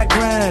get our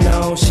grind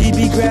on. She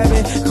be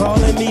grabbing,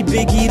 calling me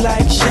Biggie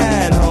like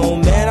Shine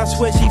Home. Man, I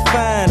swear she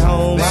fine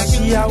home. Why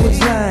she always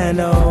lying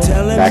on?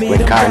 Telling Back me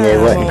when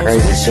Kanye wasn't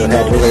crazy, still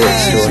had the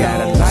lyrics to it.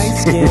 Got a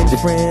light-skinned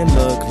friend,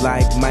 look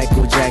like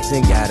Michael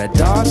Jackson. Got a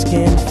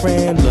dark-skinned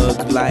friend,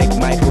 look like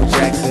Michael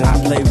Jackson.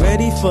 I play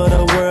ready for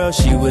the world,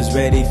 she was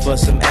ready for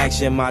some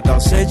action. My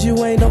dog said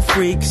you ain't no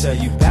freak, so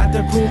you got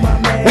to prove my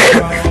man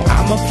wrong.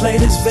 I'ma play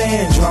this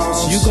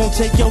Vandross, you gon'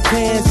 take your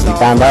pants off. You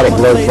found out it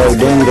glowed so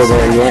dim to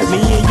there yet. Me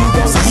and you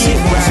gon' get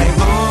right.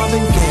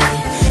 Marvin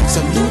Gaye,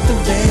 salute the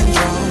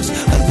Vandross,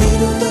 a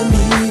little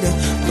Anita,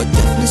 but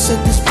definitely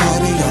set this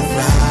party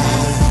alright.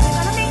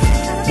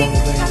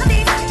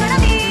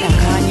 Now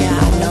Kanye,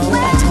 I know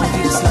I told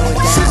you to slow it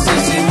down.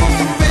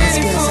 Let's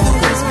get us all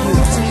this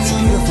beautiful. It's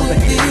beautiful,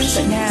 baby.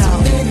 But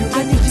now,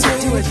 I need you to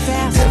do it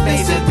faster,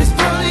 baby. Baby,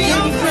 please.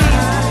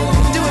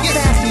 Do it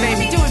faster,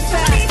 baby. Do it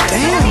faster.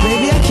 Damn,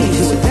 baby, I can't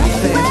do it that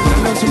fast, but I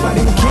know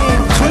somebody who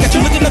can.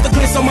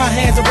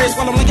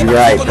 You're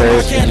right,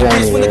 Chris. Jamie, man.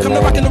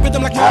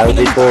 I would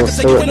be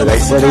forced to it, but they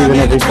said even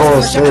if he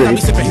pulls through,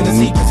 it's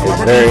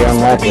very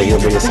unlikely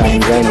he'll be the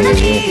same Jamie as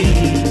you.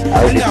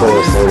 I would be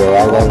forced to, though.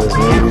 I love his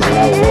movies and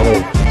I love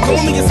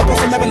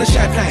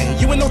listening to him.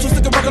 You ain't no two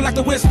sticker working like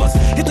the whispers.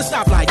 Hit the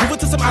stoplight, give it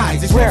to some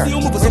eyes. It's where you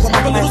move us, so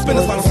I'm a little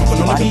spinners while I'm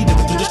smoking on my beat.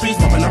 Through the streets,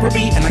 bumping up a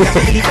beat, and I got to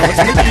be going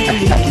to the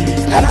beat.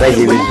 I think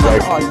he was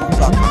like,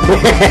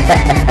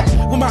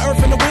 with my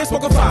earth and the wind,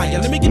 smoke a fire.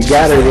 Let me get you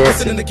got it, yeah.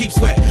 Listening to keep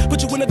sweat.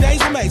 Put you in a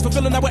daze remains,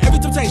 fulfilling out with every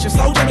temptation.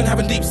 Slow jamming,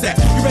 having deep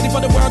sex. You ready for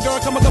the world, girl?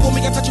 Come and go with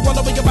me. I touch you all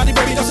over your body,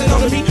 baby. Don't sit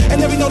on me.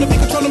 And every note to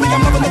be controlling me. I'm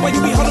loving the way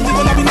you be holding me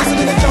when I be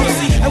listening to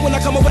jealousy. And when I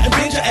come over and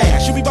bend your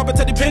ass, you be bumping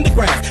to the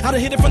pentagram. I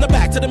done hit it from the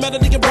back to the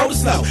melody and roll it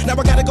slow. Now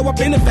I gotta go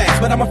up in it fast,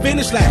 but I'ma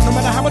finish last. No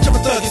matter how much of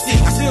a thug you see,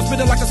 I still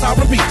spitting like a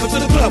sovereign beat. Come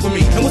to the club with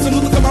me. And when some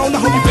new come on, I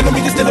hope you feeling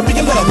me instead of being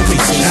in love with me.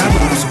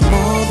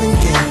 Marvin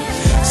Gaye,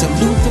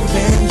 salute the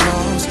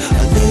Vandross,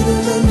 a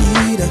little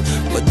Anita,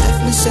 but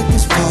definitely set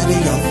this party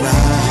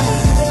alright.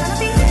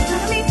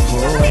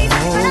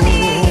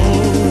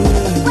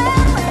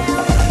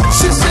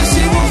 She said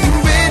she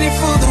wasn't ready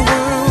for the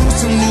world,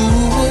 some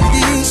new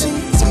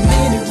additions, some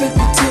many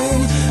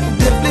repetitions.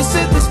 Definitely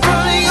set this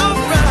party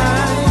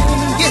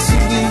alright. Yes,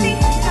 it will.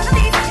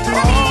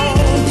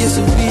 Yes,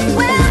 it will.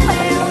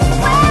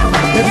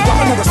 Baby, go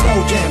another slow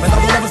jam, and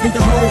all the lovers need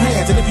to hold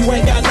hands. And if you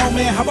ain't got no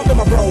man, how about in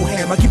my bro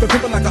ham? I keep it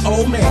pimpin' like an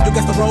old man. You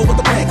got to roll with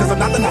the plan, cause I'm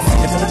not the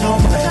nothing. It's in the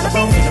tone, but I hit the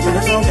bone, in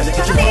the zone, gotta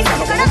get you home,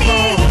 I'm a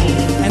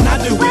and I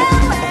do it.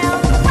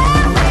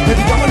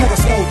 Baby, go another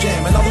slow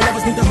jam, and all the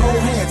lovers need to hold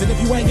hands. And if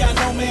you ain't got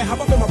no man, how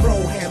about in my bro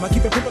ham? I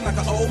keep it pimpin' like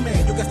an old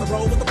man. You got to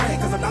roll with the plan,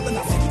 cause I'm not the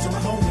nothing. To my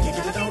home, you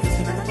get it on,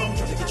 disconnect the phone,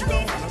 try to get you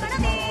going, I'm a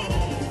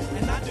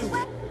and I do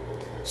it.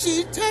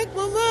 She take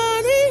my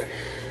money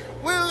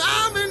when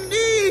I'm in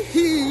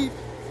need.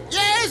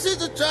 Yes,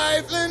 it's a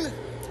trifling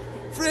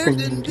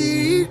friend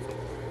indeed.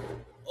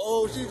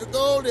 Oh, she's a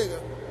gold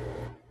digger,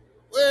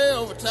 way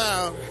over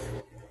town.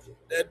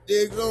 That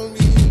digs on me.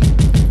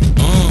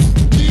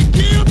 She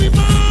killed me,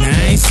 mom. Now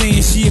I ain't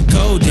saying she a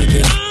gold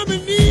digger, but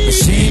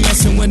she ain't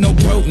messing with no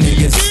broke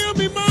niggas.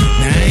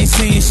 Now I ain't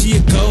saying she a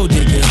gold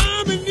digger,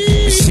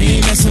 but she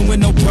ain't messing with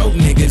no broke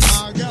niggas.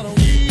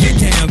 Get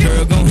down,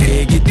 girl, gon'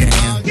 ahead, get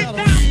down.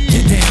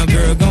 Get down,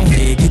 girl, gon'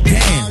 ahead, get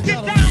down.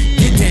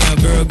 Get down,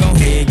 girl, gon'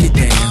 ahead, get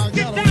down.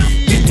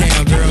 Get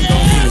down, girl,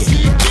 gon' ahead.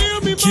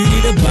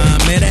 Cutie the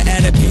bomb, met her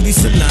at a beauty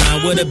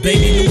salon with a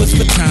baby Louis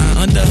Vuitton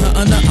under her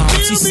underarm.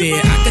 She said,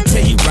 I could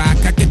tell you rock,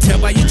 I could tell tell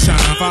by your charm.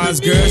 Far as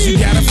girls, you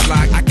got a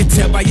flock. I can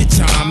tell by your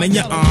charm and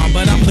your arm,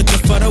 but I'm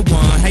looking for the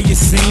one. Have you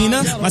seen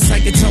her? My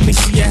psychic told me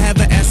she have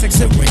an ass like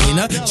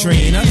Serena,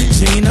 Trina,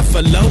 Gina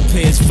for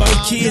Lopez, 4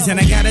 kids, and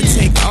I gotta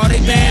take all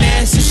they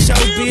badass to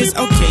showbiz.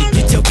 Okay,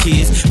 get your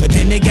kids, but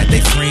then they got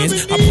their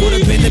friends. I pulled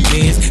up in the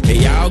Benz, they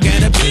all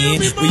got a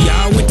bin. We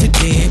all went to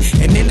den,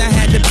 and then I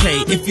had to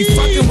pay. If you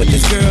fucking with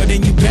this girl,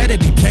 then you better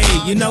be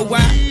paid. You know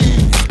why?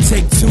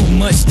 Take too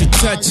much to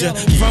touch her.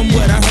 From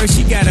what I heard,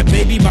 she got a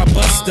baby by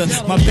Buster.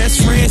 My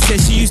best friend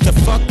said she used to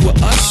fuck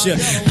with Usher.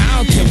 I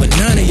don't care what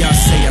none of y'all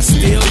say, I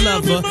still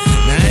love her.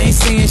 Now I ain't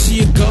saying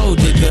she a gold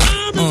digger,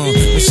 but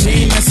she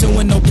ain't messing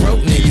with no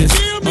broke niggas.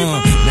 Now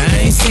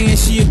I ain't saying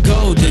she a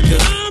gold digger,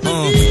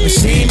 but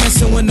she ain't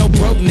messing with no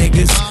broke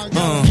niggas.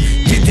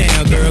 Get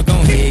down, girl,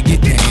 gon' head,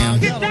 get down.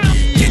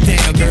 Get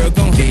down, girl,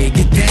 gon' head,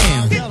 get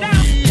down.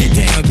 Get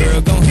down, girl,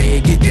 gon'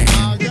 head, get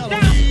down.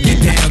 Get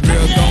down,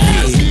 girl, gon'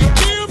 head.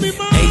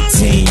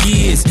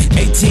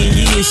 18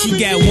 years, she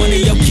got one of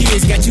your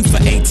kids, got you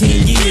for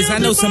 18 years. I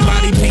know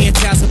somebody paying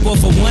child support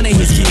for one of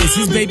his kids.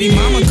 His baby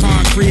mama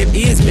car crib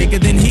is bigger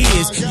than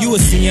his. You will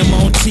see him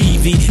on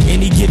TV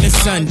any given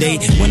Sunday.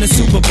 Win a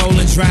Super Bowl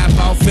and drive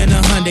off in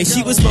a Hyundai.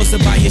 She was supposed to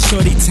buy your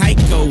shorty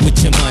Tyco with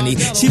your money.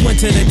 She went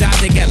to the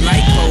doctor, got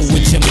lipo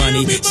with your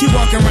money. She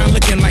walk around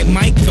looking like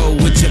Michael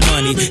with your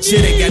money.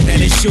 Shoulda got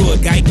that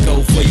insured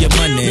Geico for your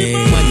money.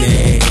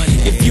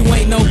 If you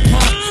ain't no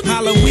punk,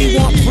 holla, we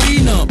want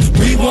prenup.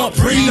 We want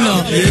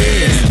prenup,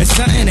 yeah. It's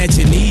something that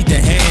you need to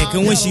have.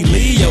 Cause when she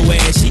leave your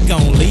ass, she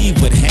gon'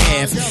 leave with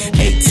half.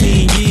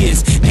 18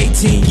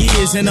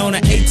 years, and on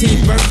her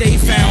 18th birthday,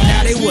 found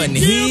out it wasn't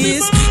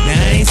his. Now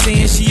I ain't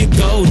saying she a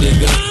gold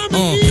digger,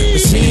 but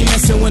she ain't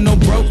messing with no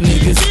broke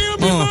niggas.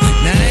 Now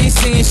I ain't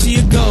saying she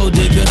a gold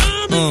digger,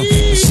 but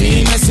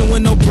she ain't messing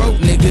with no broke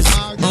niggas.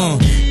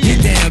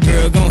 Get down,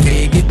 girl, gon'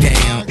 head, get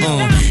down.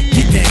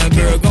 Get down,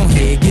 girl, gon'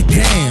 head, get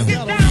down.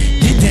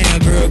 Get down,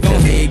 girl,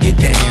 gon' head, get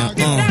down.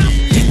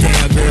 Get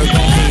down, girl,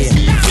 gon' head.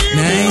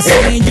 Now I ain't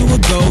saying you a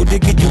gold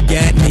digger, you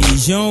got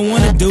knees. You don't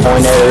wanna do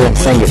it,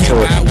 sing it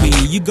to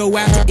it. You go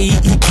out to eat,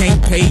 he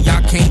can't pay,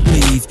 y'all can't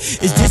leave.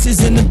 His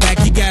dishes in the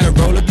back, you gotta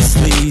roll up your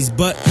sleeves.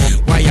 But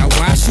while y'all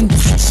washing,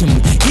 watch him.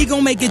 He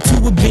gon' make it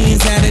to a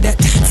beans out of that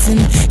toxin.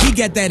 He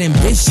got that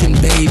ambition,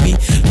 baby.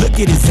 Look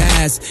at his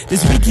eyes.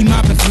 This week he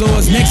mopping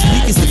floors, next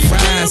week is the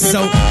fries.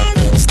 So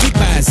stick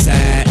by his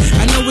side.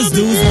 I know his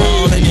dudes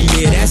ballin', and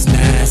yeah, that's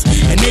nice.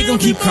 And they gon'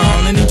 keep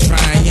calling and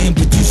trying,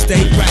 but you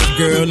stay right,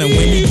 girl. And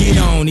when he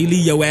get on, he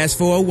leave your ass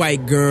for a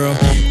white girl.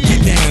 Get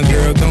down,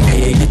 girl, gon'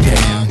 head, get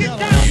down.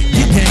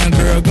 Get down,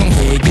 girl, gon'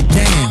 head, get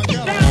down.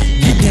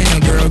 Get down,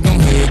 girl, gon'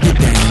 head, get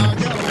down.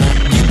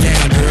 Get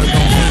down, girl,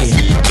 gon'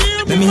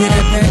 head. Let me hear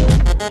that back.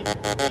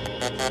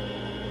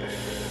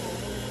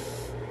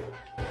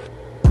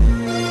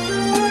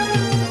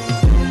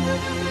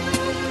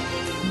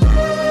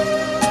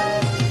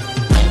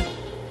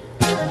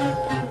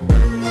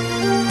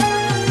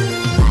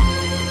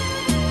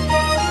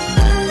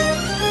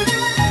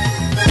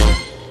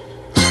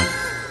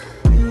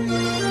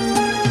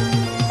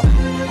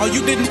 Oh,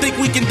 you didn't think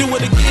we can do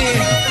it again?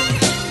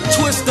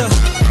 Twister,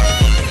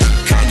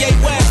 Kanye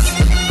West,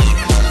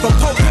 from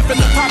Pope Pippin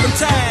to poppin'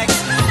 tags,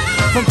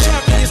 from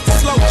champions to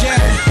slow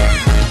jamming.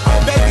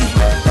 Oh, baby,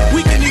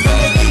 we can even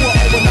make you an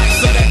overnight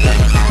set. Know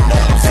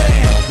what I'm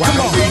saying?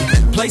 Come on, we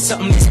play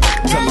something these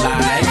to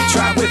like.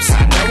 Try whips,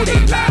 I know they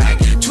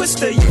like.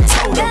 Twister, you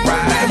told her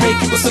right.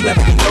 Make you a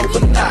celebrity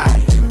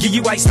overnight. Give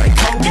you ice like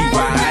Kobe,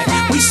 right?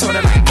 We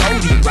sorta like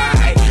Goldie,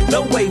 right?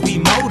 The way we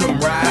mold them,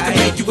 right?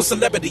 Make you a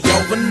celebrity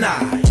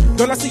overnight.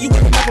 Girl, I see you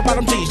with a map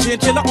bottom jeans,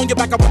 chinchilla on your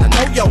back, I wanna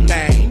know your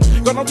name.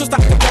 Girl, I'm just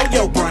out to blow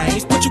your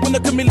brains, put you in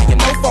the chameleon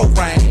no-fo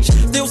range.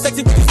 Still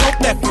sexy when you smoke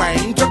that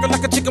flame, jerking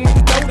like a chicken when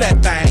you throw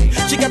that thing.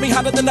 She got me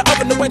hotter than the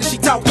oven, the way that she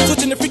talk,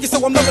 switching the freaky, so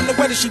I'm loving the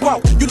way that she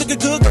walk. You looking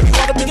good, girl, you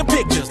ought to be in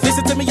pictures.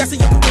 Listen to me, I see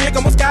your career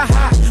going sky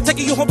high,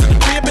 taking you home to the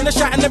crib in the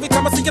shot, and every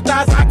time I see your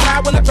thighs, I cry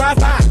when I drive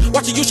by.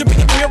 Watching you should be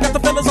a thrill, got the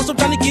fellas on some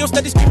Johnny Gill,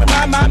 steady screaming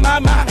my.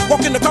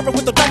 Walking the carpet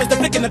with the diamonds, the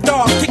flick in the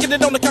dog, kicking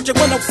it on the couch at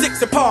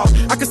 106 and Park.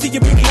 I can see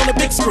your beauty on the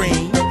big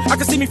screen. I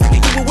can see me freaking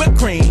you with whipped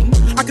cream.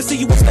 I can see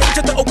you on stage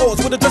at the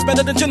awards with a dress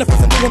better than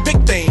Jennifer's and doing big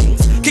things.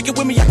 Kick it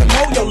with me, I can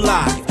know your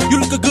life. You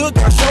look good,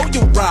 girl, show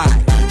you right.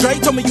 Dre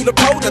told me you the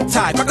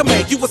prototype. I can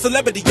make you a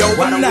celebrity overnight.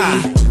 Why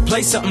don't we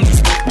play something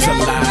these to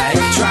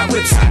like? Try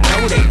whips, I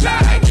know they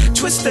like.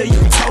 Twister, you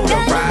told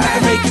her right. I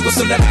can make you a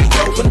celebrity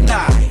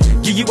overnight.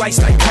 Give you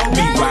ice like Kobe,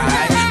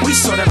 right? We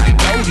sorta like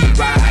Goldie,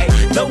 right?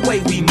 The way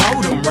we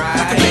mold them, right?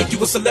 I can make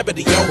you a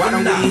celebrity overnight. Why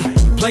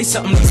don't we play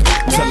something these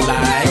to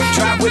like?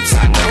 Try whips,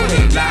 I know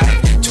they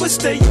like.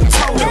 Twister, you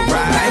told her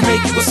right. I can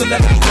make you a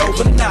celebrity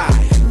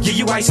overnight. Give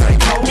you ice like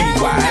Kobe,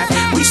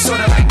 right? We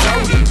sorta like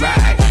Goldie,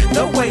 right?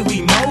 The way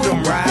we mold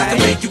them, right? I can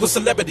make you a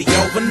celebrity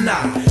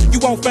overnight. You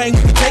want fame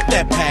when you take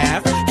that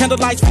path.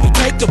 Candlelights when you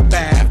take a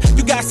bath.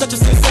 You got such a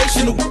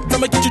sensational.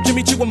 I'ma get you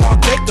Jimmy Choo and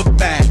Mark Jacob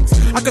bags.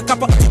 I could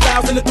cop a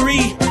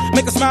 2003.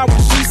 Make her smile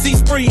when she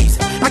sees freeze.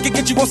 I could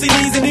get you on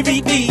CDs and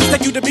DVDs.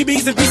 Take you to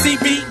BBs and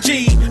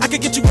BCBG. I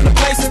could get you in the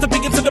places to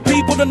begin to the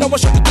people to know what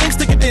show the things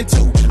to get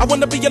into. I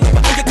wanna be your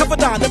lover and your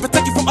confidant, and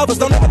protect you from others.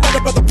 Don't ever let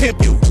a brother pimp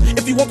you.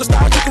 If you want the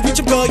style, you can reach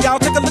him, girl. Y'all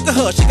take a look at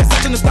her. She got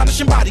such an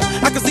astonishing body.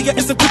 I can see her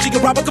in some Gucci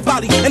and Robert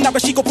Cavalli. And now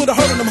she gon' put a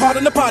hurt on them hard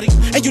in the party.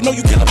 And you know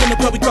you kill her in the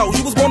club we go.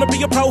 You was born to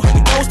be a pro, how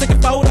you pose, taking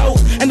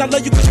photos. And I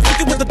love you cause you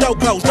freaking with the dope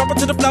clothes. Drop it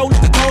to the flow,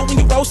 look at cold when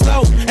you roll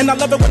slow. And I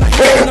love it when I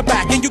hit you in the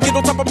back. And you get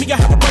on top of me, I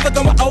have a brother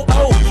going oh.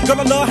 Girl,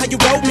 I love how you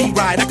roll me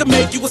right. I can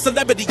make you a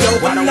celebrity, yo,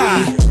 why don't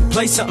we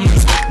play something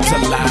these to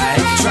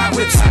like? Try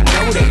whips, I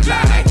know they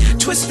lie.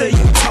 Twister,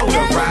 you told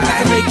her right.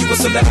 I can make you a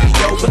celebrity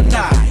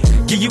overnight.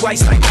 Give you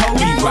ice like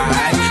Kobe,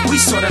 right? We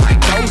sorta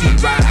like Goldie,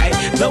 right?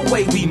 The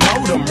way we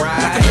mold them, right?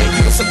 I can make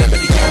you a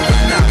celebrity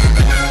overnight.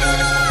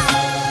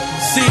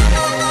 See,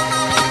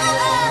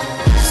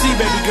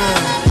 baby girl.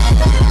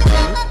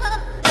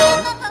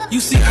 You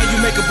see how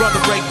you make a brother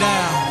break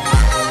down.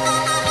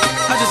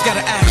 I just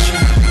gotta ask you,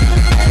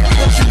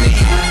 what you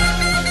need?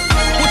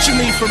 What you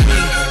need from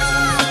me?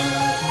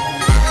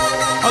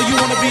 Oh, you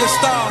wanna be a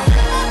star?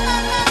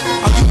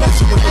 Oh, you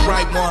messing with the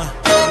right one.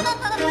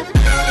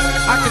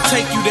 I can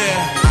take you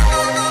there.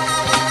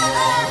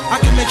 I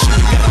can make sure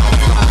you get all the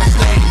fine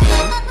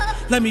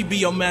things. Let me be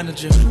your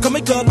manager. Come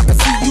here, girl, I can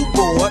see you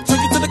bored.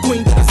 Take you to the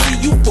queen that I see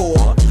you for.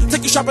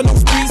 Take you shopping on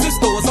sprees and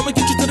stores. I'ma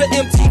get you to the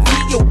MTV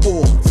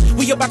awards.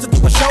 We about to do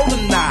a show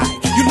tonight.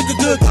 You lookin'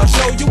 good, I'll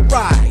show you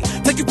right.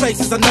 Take you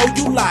places I know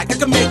you like. I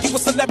can make you a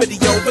celebrity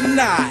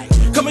overnight.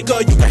 Come here,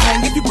 girl, you can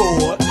hang if you're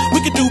bored. We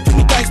can do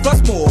plenty things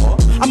plus more.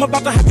 I'm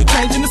about to have you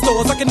change in the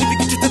stores. I can even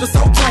get you to the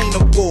Soul Train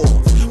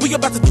awards. We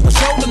about to do a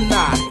show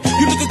tonight.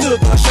 You lookin' good,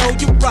 I'll show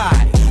you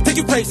right. Take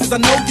you places I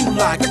know you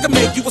like. I can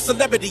make you a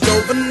celebrity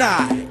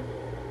overnight.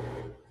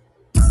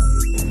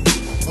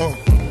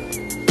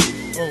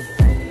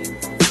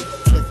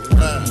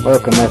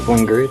 Welcome,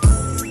 F1 Grid.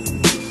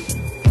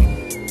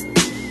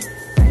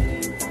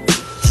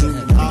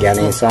 Got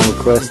any song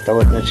requests, throw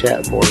it in the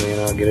chat for me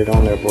and I'll get it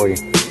on there for you.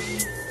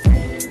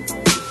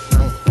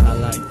 I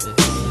like this.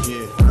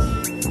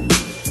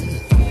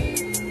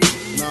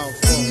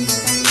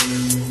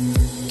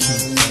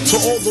 To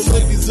all the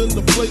ladies in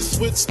the place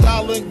with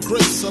style and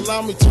grace,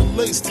 allow me to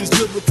lace these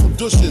lyrical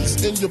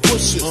douches in your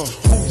bushes.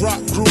 Who rock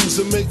grooves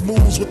and make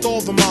moves with all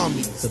the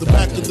mommies. The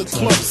back of the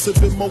club,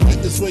 sipping more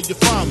is where you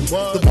find me.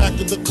 The back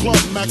of the club,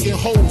 macking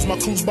holes, my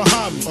crew's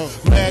behind me.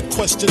 Mad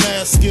question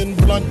asking,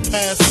 blunt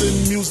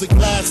passing, music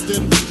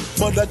lasting.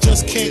 But I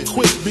just can't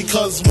quit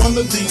because one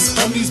of these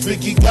honeys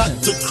Biggie got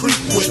to creep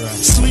with,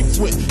 sleep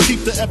with,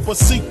 keep the ep a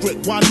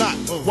secret. Why not?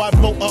 Why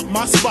blow up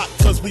my spot?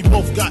 Cause we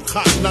both got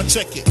hot. Now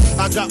check it.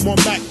 I got more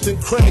Mac than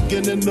Craig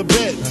and in the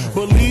bed.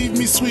 Believe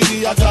me,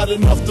 sweetie, I got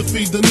enough to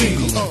feed the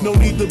needy. No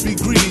need to be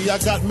greedy. I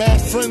got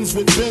mad friends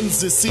with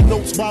Benzes. See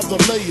notes by the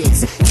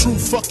layers. True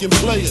fucking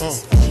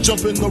players.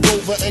 Jump in the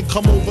Rover and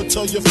come over.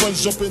 Tell your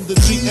friends jump in the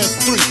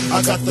GS3.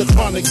 I got the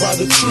chronic by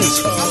the tree.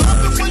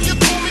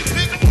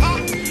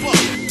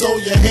 Throw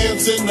your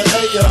hands in the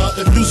air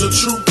if you's a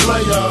true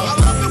player.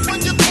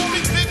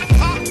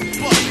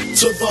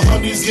 To the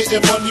honeys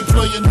getting money,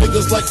 playing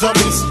niggas like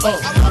dummies.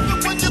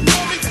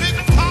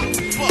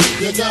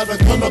 You got a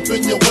gun up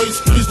in your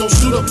waist, please don't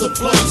shoot up the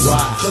place.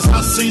 Cause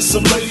I see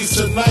some ladies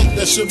tonight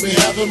that should be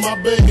having my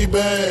baby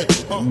bag.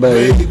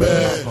 Baby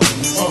bag.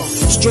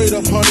 Straight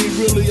up, honey,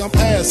 really, I'm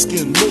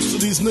asking. Most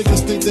of these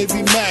niggas think they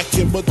be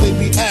macking, but they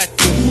be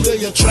acting. Who they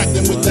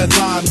attracting with that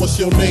line? What's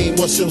your name?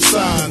 What's your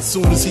sign?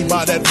 Soon as he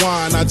buy that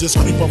wine, I just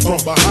creep up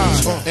from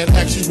behind and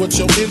ask you what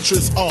your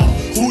interests are.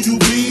 Who you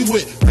be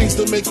with? Things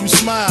to make you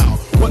smile.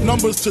 What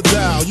numbers to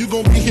dial? You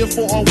gon' be here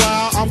for a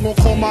while. I'm gon'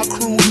 call my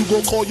crew. You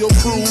gon' call your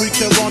crew. We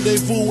can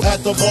rendezvous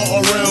at the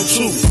bar around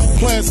 2.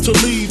 Plans to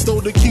leave,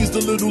 throw the keys to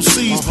little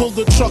C's. Pull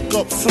the truck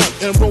up front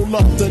and roll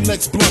up the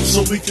next blunt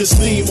so we can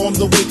steam on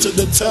the way to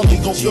the telly.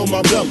 Gon' fill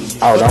my belly.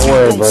 Oh, don't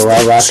worry, bro.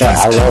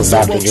 I love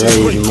Dr. Dre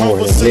even more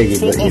than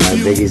Biggie, but you know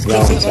Biggie's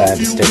gone, so I had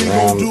to stick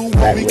around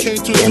back with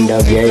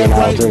NWA and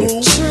all too.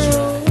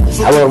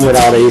 I love them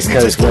with all the East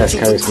Coast, West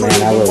Coast, man.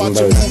 I love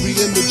them both.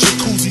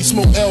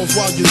 Smoke L's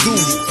while you do it.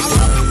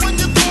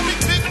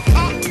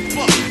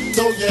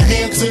 Throw your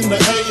hands in the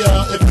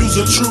air if you's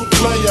a true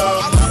player.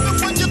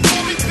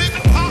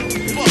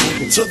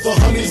 To the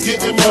honeys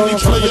getting money,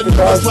 playing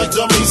niggas like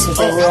dummies.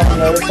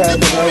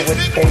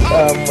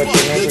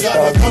 They got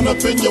a gun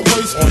up in your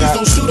waist, please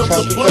don't shoot up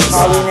the place.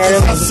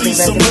 I see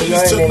some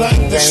ladies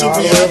tonight that should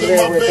be having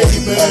my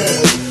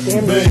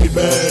baby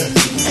bag.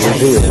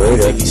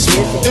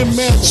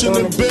 Imagine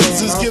and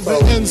Benzes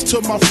giving ends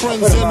to my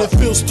friends and it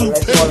feels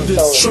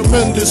stupendous.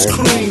 Tremendous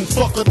cream,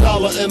 fuck $1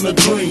 and a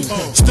dream.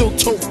 Still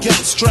tote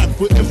gas strapped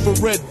with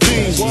infrared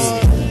beams.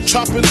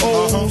 Chopping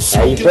O's,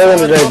 how you feeling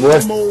today, boy?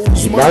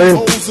 You burning?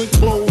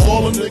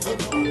 All a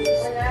nigga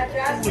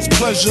it's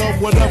pleasure,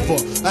 whatever.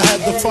 I had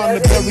to find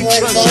the buried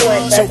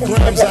treasure, so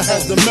grams I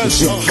had to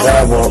measure.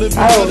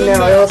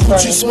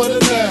 Gucci sweater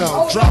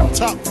now, drop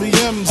top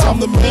BMs. I'm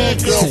the man,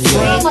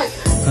 girlfriend.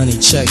 Honey,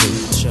 check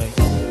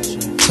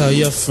it. Tell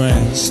your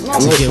friends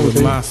to get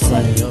with my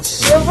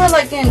friends. We're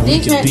like in We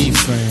could decent. be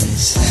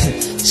friends.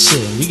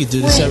 Shit, we could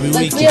do this every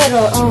Like we weekend. had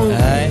a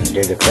Alright?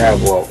 Did the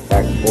crab walk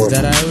back and Is forth.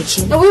 that alright with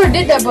you? No, we already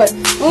did that, but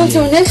when we was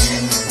doing this,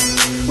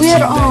 we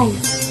had our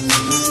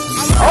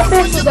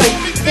first was like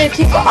they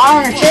keep the eye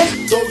on our chest,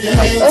 and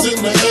like up,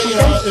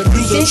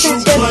 see some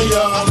shit,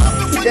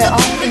 keep that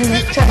off, and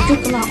then try to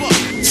juke them out.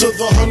 To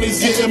the honeys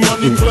getting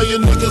money,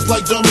 playing niggas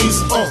like dummies.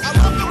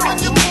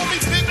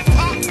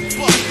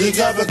 You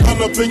got the gun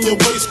up in your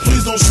waist,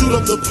 please don't shoot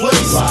up the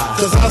place.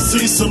 Cause I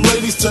see some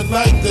ladies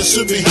tonight that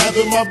should be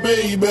having my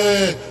baby.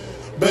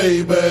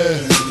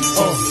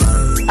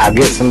 I'll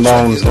get some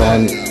bones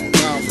done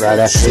right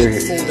after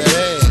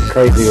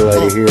Crazy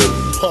Lady here.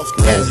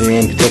 Can't see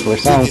any particular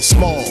song.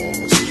 Small,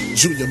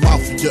 Junior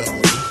Mafia,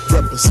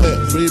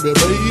 represent, baby.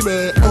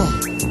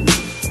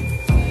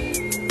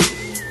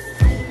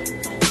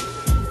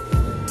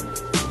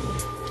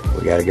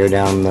 We gotta go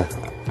down the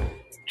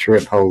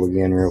trip hole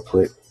again real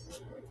quick.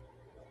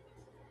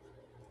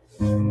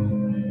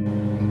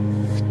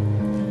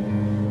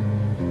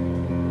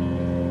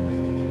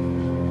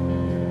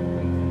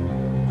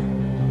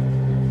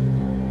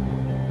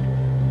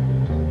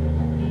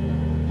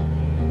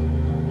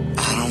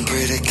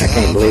 I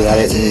can't believe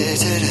I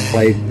didn't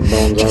play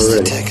Bones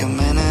already. Take a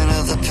minute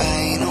of the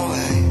pain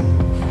away,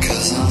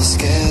 'cause I'm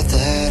scared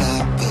that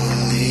I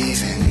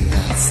believe in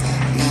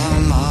nothing. Now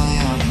am I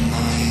on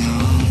my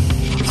own?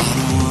 I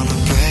don't wanna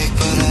break,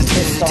 but I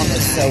This song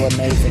is so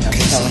amazing, I'm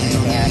telling you,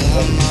 man.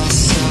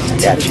 I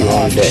got you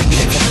on deck.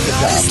 Good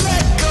job.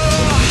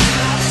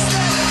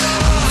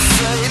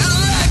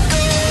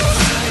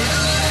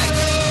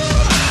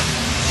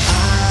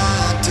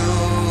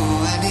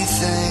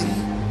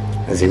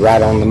 Is he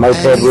right on the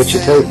moped with you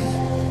too?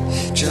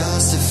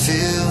 Just to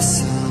feel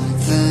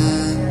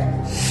something,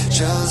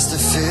 just to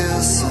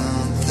feel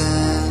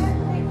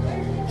something.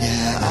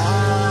 Yeah,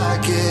 I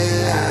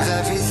give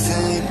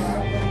everything,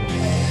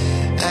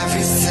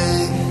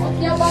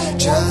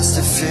 just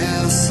to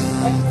feel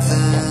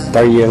something.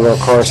 Throw you a little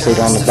car seat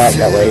on the back,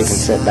 that way you can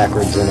sit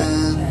backwards in it.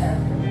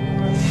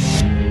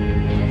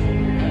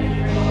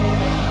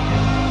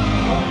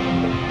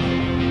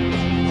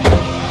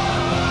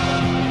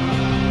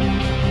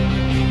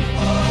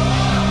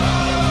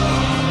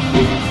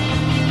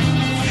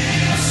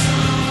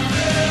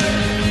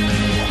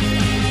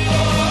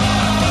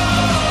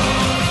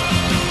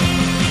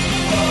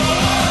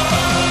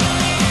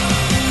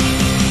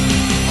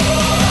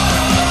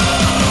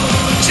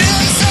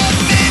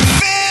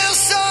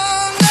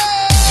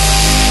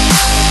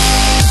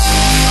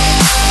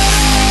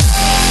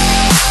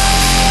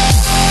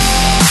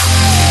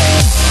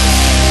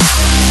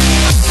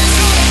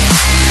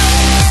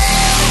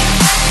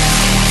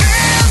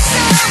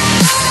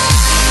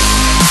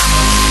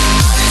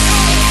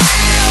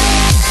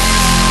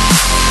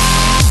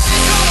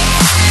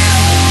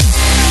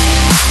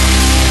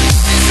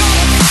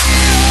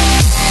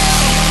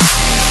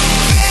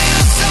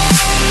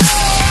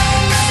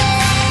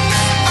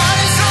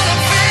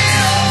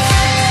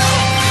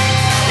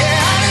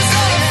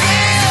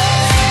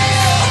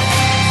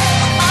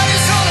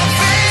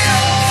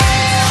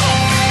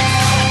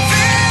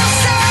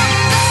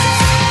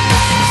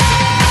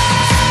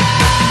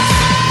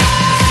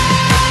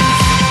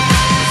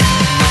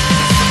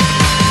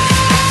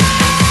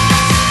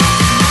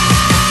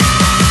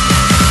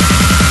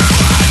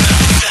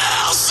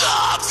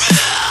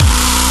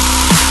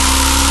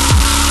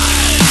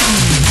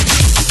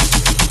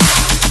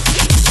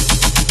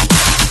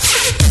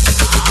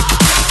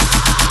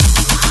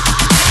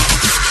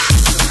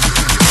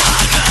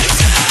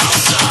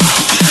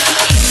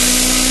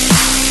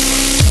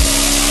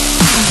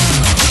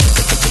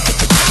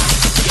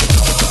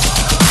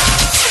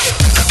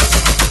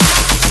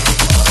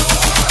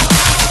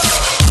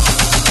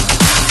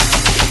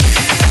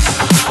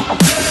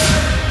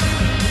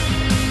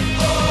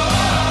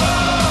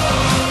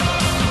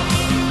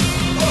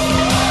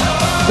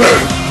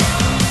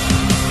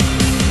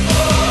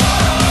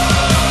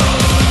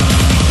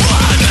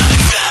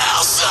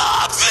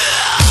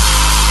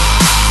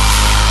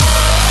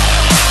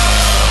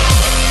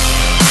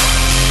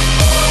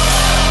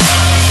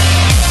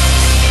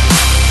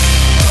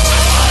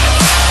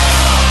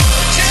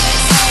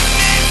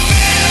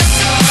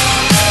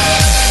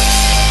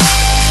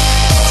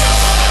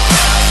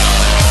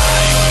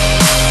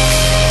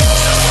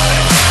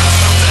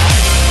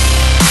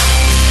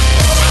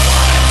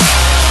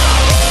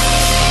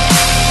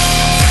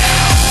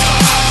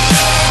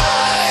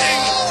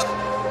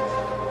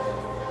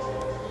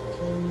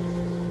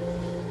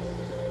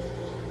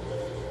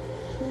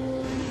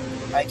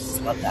 I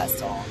just love that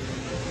song.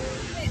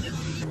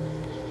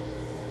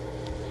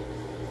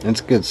 It's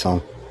a good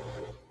song.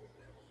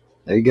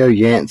 There you go,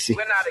 Yancey.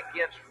 We're not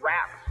against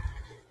rap.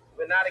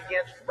 We're not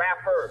against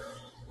rappers.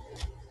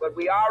 But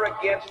we are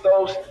against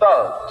those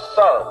thugs.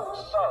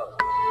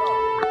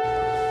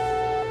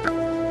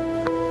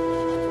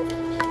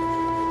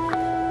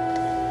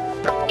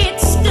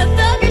 It's the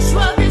thuggish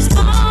rubbers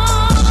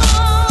ball.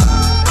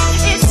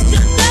 It's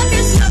the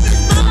thuggish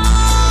rubbers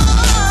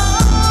ball.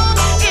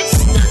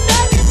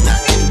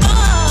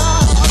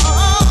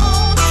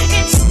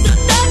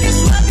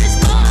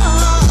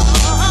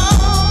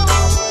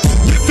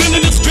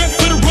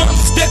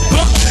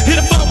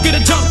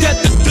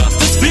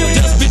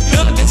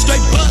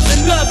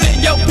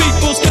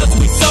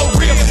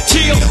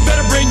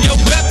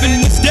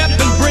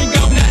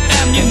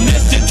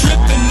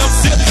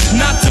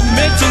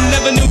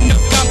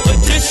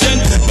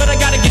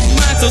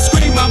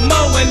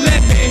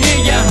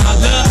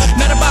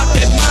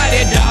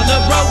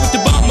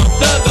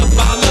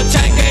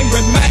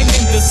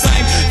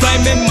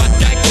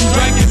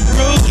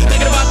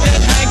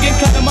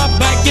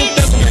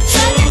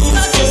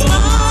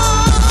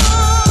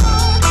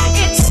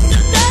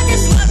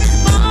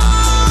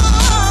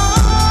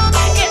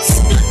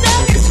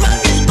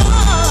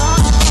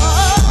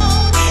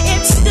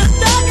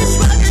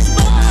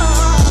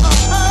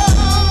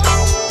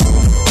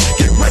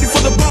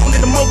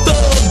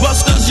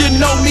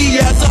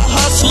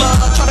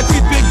 hustler. Try to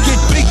creep and get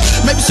beat,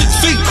 maybe 6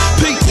 feet.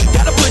 Pete,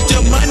 gotta put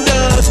them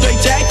under.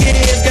 Straight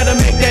jackets, gotta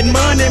make that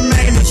money,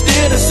 man. It's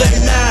still the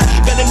same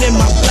now. Better than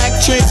my black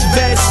trench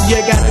vest.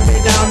 Yeah, gotta be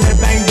down there,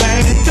 bang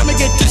bang. Come and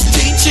get this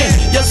teaching.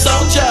 Your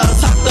soldiers,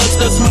 hot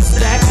dusters, my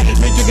stack.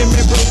 Me drinking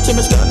me brew to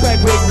my skull crack,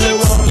 big blue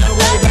all the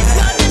way back.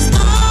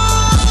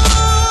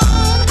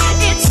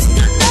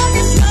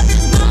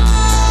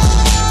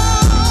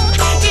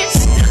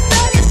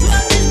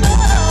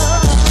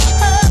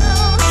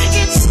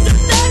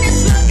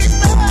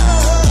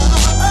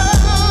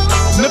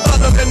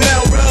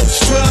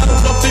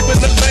 Don't sleep in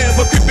the van,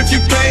 but creep if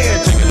you can.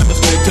 Take it up the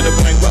straight to the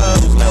brain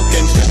road.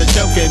 Smoking, instead of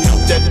joking,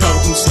 off that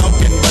potent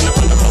smoking, running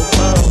from the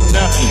popo.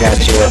 Now,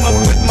 I'm up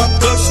with my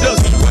hustlers,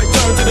 right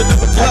turn to the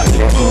double clock.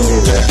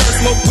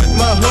 Smoke with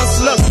my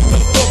hustlers,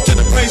 up to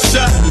the brain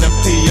shot. Left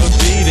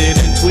POD it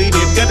and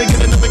tweeted. Gotta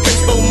get another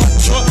case for my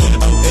truck.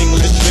 Oh,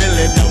 English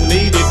really don't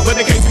need it, but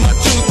in case my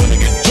juice when I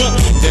get drunk.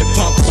 That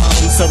pump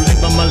bomb, so lit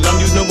by my lung,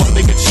 you know I'm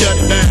gonna get shut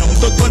down.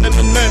 Thug running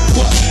the net,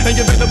 what? And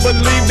you better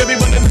believe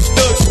everyone in the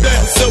stood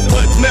down. So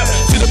what now?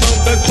 See the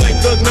bone that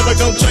clank, thug never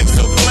gon' drink,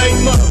 so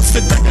flame up.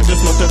 Sit back and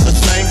just look at the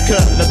same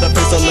cut. Let the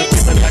face on the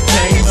piece and I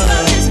came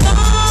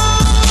up.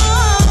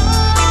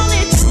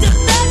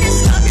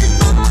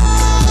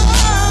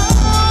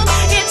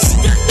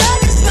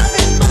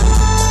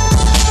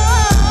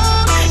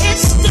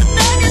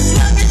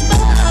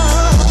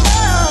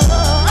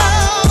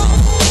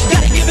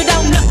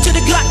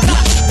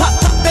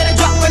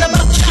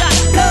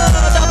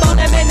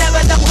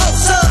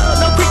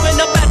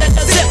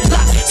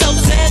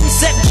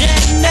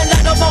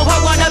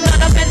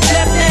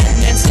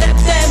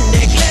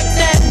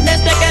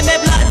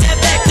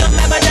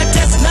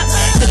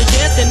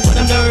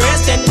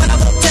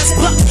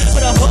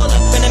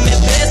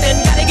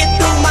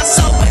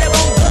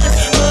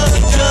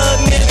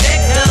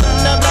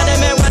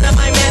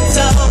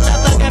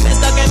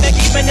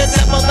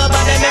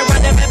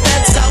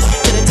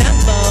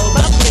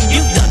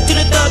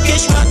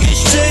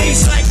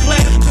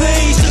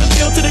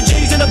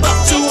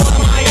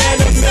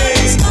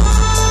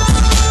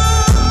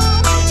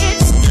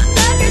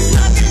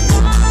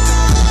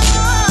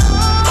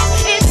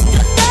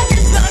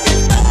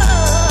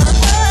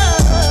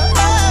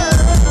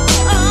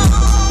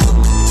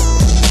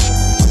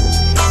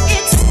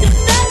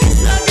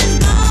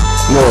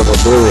 More of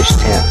a bluish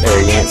tint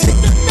there, Yancy.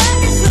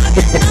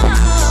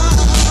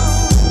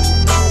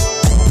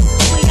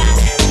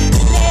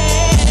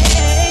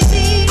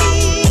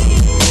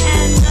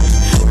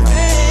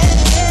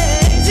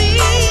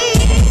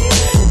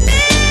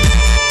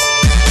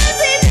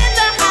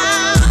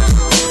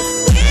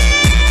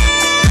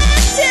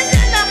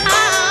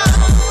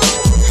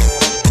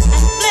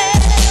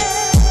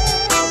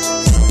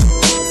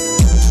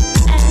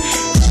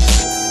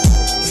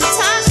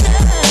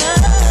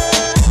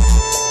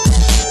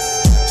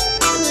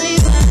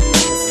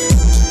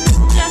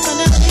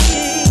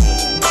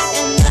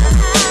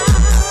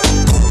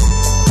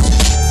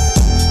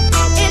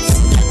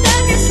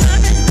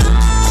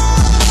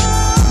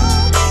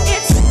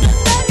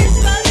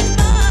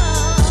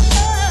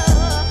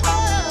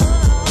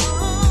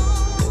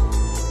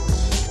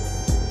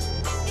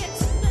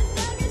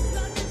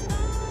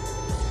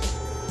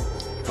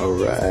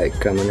 Alright,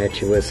 coming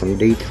at you with some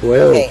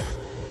D12. Okay.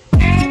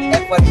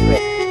 That's what's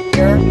with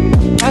here.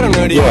 I don't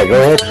know, dude. Yeah, go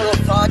ahead.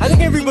 I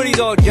think everybody's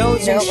all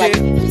jealous and like,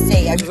 shit. you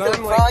say, are you Because feeling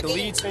I'm like the froggy?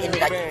 lead singer And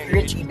of like, the band.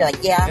 Rich, you'd be like,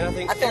 yeah,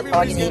 I feel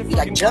froggy. And he'd be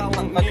like, jump,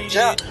 motherfucker,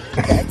 jump.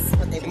 That's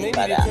what they And mean they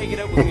by need to that. take it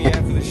up with me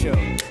after the show.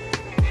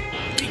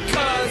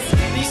 Because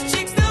these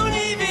chicks don't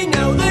even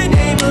know the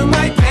name of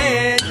my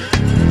band.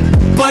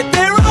 But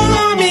they're all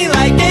on me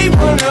like they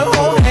wanna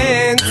hold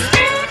hands.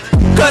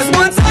 Cause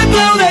once I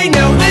blow, they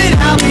know that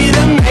I'll be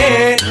the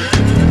man.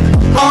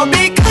 All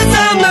because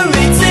I'm the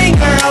lead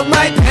singer of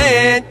my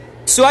band.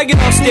 So I get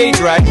off stage,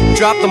 right,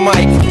 drop the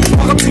mic,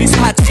 walk up to these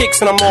hot chicks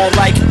and I'm all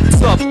like,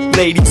 what's up,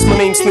 ladies, my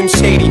name's Slim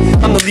Shady,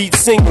 I'm the lead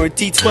singer at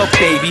D12,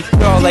 baby.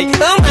 They're all like,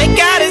 oh my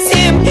god, it's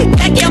him,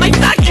 heck yeah, my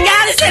fucking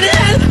god, it's him.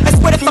 I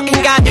swear to fucking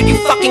god, dude, you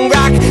fucking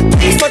rock.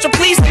 Please, Marshall,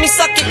 please let me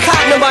suck your cock.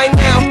 No, by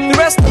now, the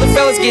rest of the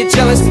fellas get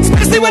jealous,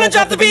 especially when I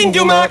drop the beat and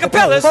do my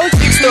acapellas. All the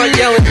chicks start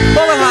yelling,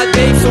 all the hot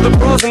babes, so the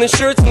bras and the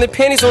shirts and the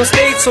panties on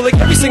stage. So like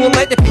every single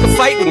night they pick a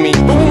fight with me.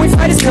 But when we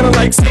fight it's kinda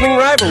like sibling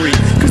rivalry,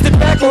 cause they're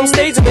back on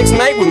stage the next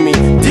night with me.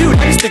 Dude,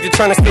 I just think they're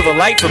trying to steal the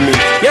light from me.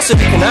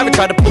 Yesterday Canava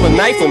tried to pull a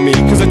knife on me,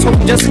 cause I told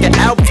Jessica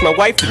Albert's my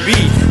wife to be.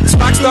 This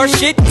rock star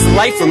shit is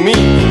life for me,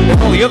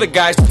 and all the other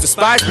guys just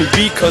despise me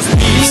because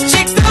these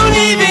chicks don't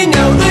even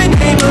know the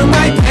name of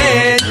my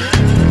band.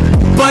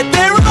 But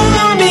they're all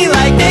on me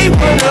like they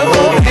wanna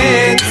hold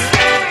hands.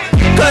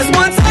 Cause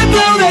once I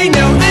blow they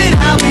know that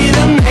I'll be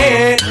the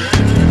man.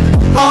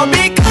 All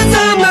because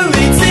I'm the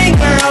lead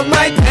singer of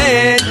my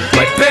band.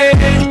 My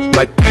band,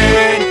 my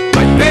band,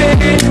 my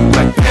band,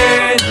 my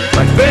band,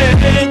 my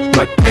band,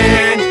 my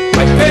band,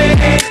 my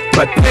band,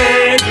 my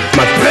band,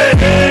 my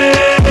band.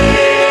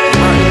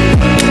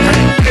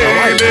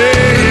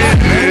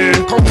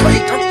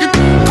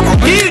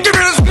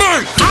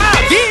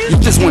 You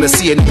just wanna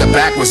see a nigga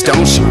backwards,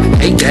 don't you?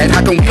 Hey dad,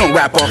 how come we don't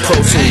rap our Pro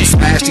Tools?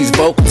 Smash these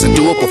vocals and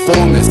do a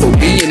performance. For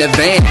me in a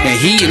van and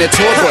he in a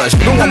tour bus.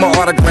 You don't want my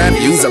autograph,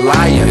 you's a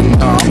liar.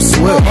 I'm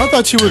swell. I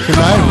thought you were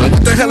conniving.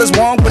 What the hell is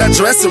wrong with that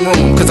dressing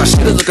room? Cause I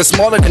should've looking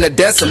smaller than a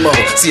decimal.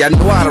 See, I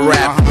know how to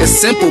rap, it's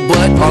simple,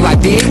 but all I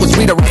did was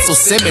read a Russell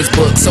Simmons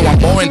book. So I'm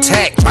more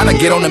intact, trying to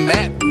get on the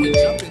map.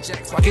 Jumping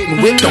jacks while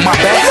getting whipped on my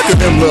back. Look at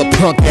them little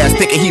punk ass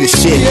thinking he the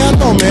shit. Yeah, I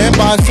know, man.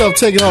 By himself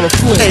taking all the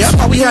flips. Hey, I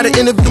thought we had an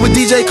interview with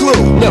DJ Clue.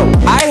 No,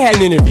 I had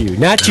an interview,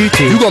 not you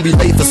two. You gonna be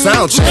late for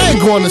sound check. I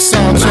ain't going to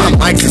sound check.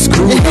 My mics is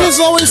screwed And up. his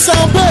always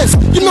sound best.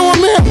 You know what,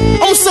 man?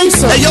 I'm gonna say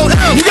something. Hey, yo,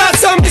 You got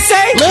something to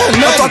say?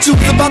 Man, I thought you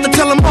was about to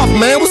tell him off,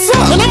 man. What's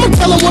up? And I'm gonna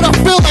tell him what I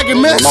feel like,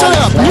 and man, shut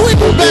up. You ain't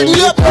gonna back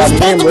me up. You're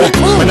supposed to be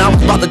cool. Man, I'm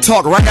about to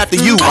talk right after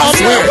you. I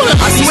swear.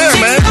 I swear,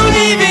 man. Don't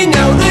even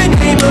know the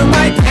name of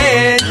my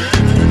band,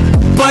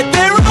 but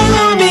they're all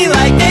on me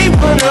like they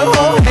wanna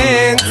hold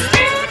hands.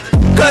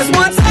 Cause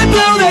once I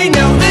blow, they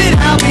know that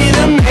I'll be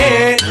the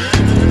man.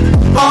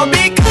 All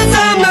because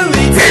I'm the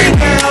lead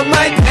singer of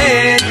my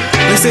band.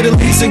 They say the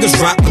lead singers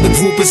rock, but the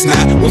group is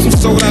not. Went from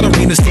sold out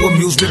arenas to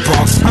amusement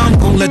parks. I'm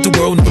gonna let the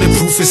world know that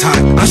proof is hot.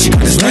 I should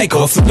got this mic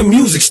off when the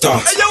music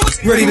starts.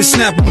 Ready to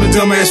snap on a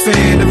dumbass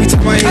fan every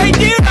time I hear. Hey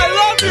dude, I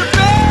love your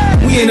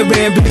band. We ain't a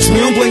band, bitch. We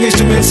don't play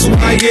instruments. So when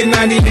I get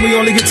 90, we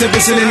only get 10%.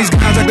 And these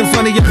guys acting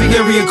funny, you think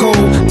area code.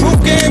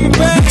 Proof game and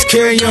back. Let's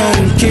carry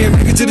on. Can't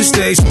make it to the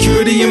stage.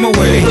 Security in my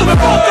way.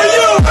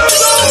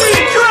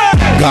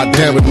 God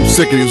damn it, I'm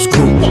sick of this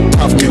group.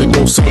 Time for me to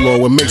go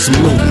solo and make some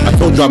loot. I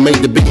told you I made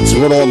the beats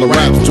and wrote all the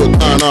raps to a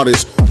con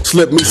artist.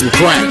 Slip me some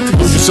crack.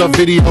 Lose yourself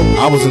video,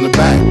 I was in the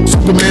back.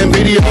 Superman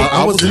video,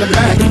 I was in the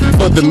back.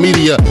 For the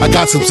media, I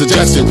got some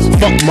suggestions.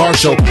 Fuck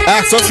Marshall,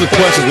 ask us some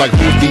questions like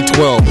who's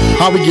D12,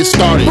 how we get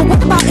started. But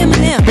what about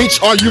Eminem?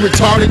 Bitch, are you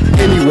retarded?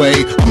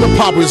 Anyway, I'm the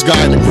poppiest guy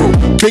in the group.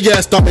 Big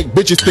ass stomach,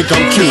 bitches think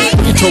I'm cute.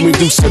 You told me to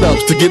do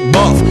sit-ups to get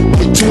buff.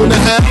 Hit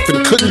 2.5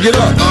 and couldn't get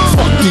up.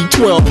 Fuck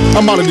D12,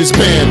 I'm out of this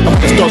band. I'm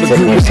gonna start a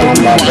group with some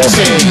Girl,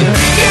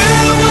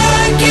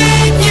 why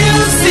can't you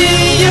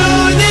see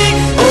you're the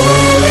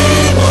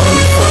only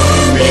one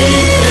for me?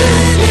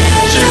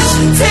 Just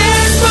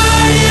tears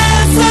my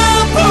ass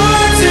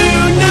apart to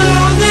know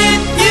that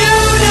you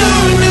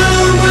don't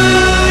know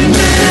my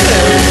name.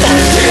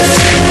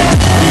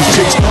 These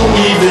chicks don't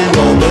even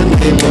know the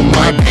name of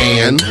my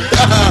band.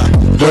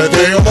 But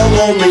they all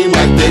on me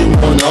like they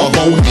wanna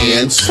hold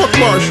hands. Fuck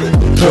Marshall.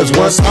 Cause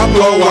once I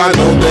blow, I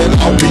know that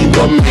I'll be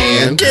the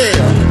man. Yeah.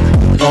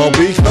 All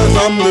because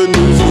I'm the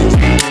news.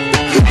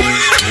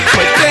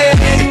 My band,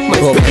 my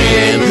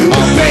band,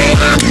 my band,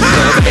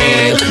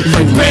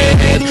 my band,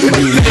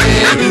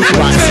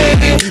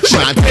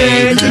 my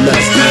band,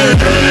 let's go.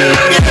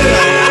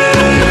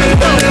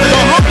 The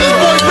hardest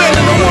boy band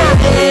in the world.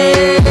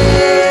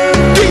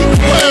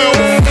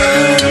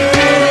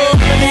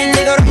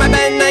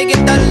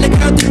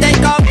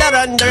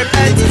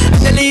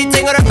 The lead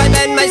singer of my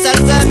band, my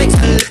salsa makes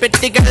all the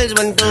pretty girls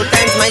want to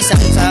dance my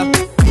salsa.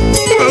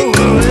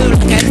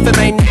 Look out for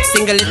my next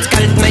single, it's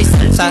called my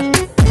salsa.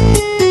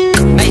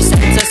 My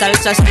salsa,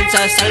 salsa,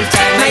 salsa,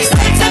 salsa. My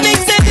salsa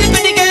makes all the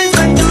pretty girls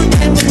want to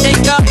dance and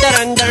take off their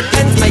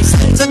underpants. My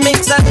salsa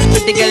makes all the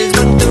pretty girls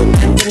want to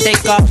dance and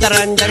take off their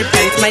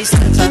underpants. My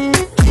salsa.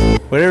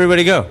 Where'd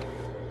everybody go?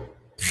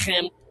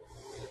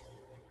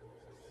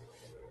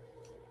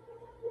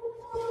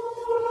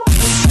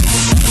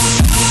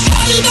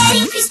 Hey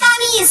daddy, please buy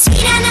me a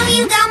sweet. I know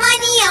you got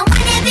money. I want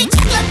that big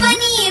chocolate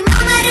bunny and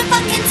mama to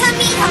fucking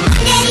tummy. Come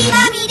on, daddy,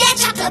 buy me that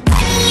chocolate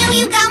bunny. Oh,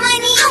 you got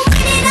money. I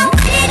want it, I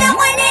want it, I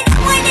want it,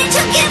 I want it.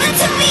 You give it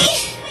to me.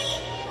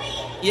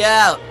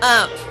 Yo,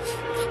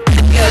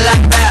 baby girl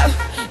like rap,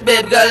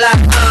 baby girl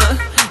like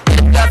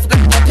baby girl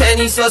forgot that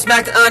penny, so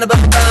smack it on the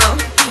bum.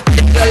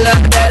 Baby girl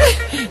like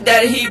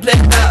daddy he play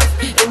rough,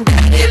 and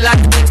daddy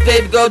like things,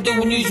 baby girl do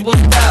unusual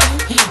stuff.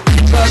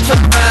 Baby girl turn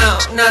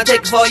around, now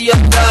take it for your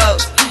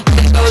clothes.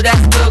 Baby girl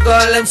that's good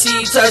girl, let me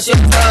see you touch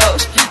your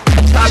toes.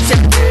 Pop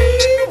check,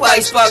 why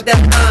you spark that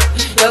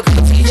yo,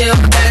 come see him,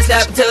 dance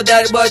that until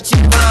daddy what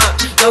you want.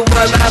 Don't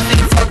worry about me,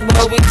 fuck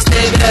more, we can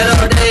stay bed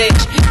all day.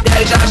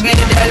 Daddy got me,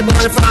 daddy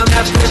born from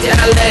Africa to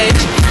LA.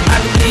 I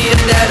can be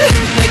the daddy,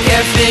 make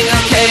everything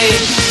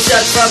okay. Shut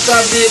the fuck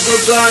up, big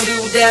good gon' do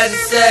what daddy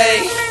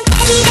say.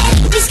 Daddy,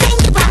 daddy, please can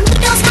you buy me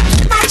those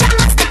fucking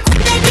pajamas? The cool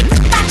baby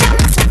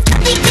pajamas with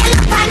the big yellow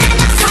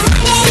bananas. Come on,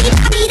 daddy,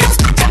 buy me those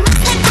pajamas,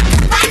 the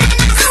fucking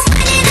bananas. I want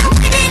it, I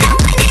want it, I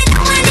want it,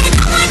 I want it,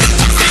 I want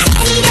it.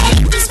 Daddy,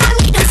 daddy, please buy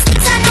me those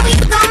things. I know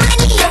you got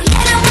money. Yo,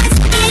 yeah, the ones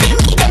getting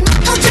me, they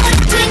Michael Jordan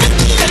 23.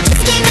 They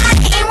just came out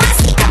of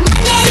NYC. Come on,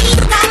 daddy,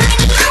 you got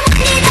money. I want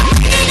it, I want it, I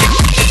want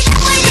it, I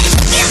want it. You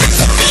give it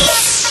to me.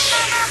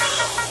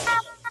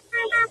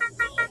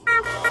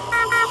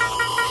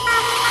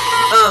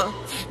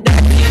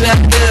 Daddy he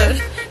rap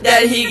good,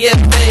 daddy he get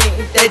paid.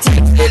 They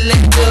take it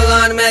little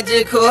on a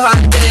magical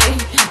hot day.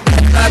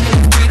 Daddy rock in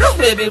the street, oh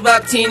baby,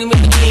 rock teeny with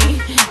me.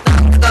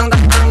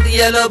 The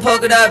yellow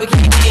polka dot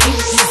bikini.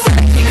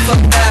 Kick the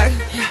fuck back,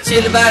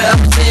 chill about the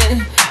opposite.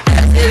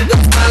 That's it, go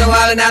smile a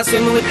while and now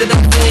swimming with the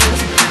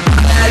dolphins.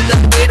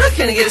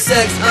 Can I get a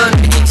sex on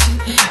the beach?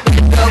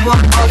 Come on,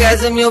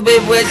 orgasm, your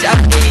baby, which I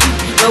need.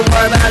 Don't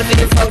worry about it,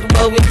 being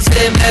fuckable, we can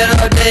stay in bed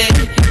all day.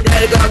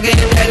 Daddy got game,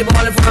 daddy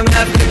born from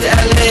Africa to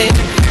LA.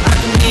 I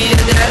can be a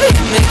daddy,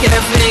 make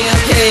everything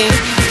okay.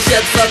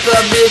 Shut the fuck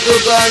up, bitch, go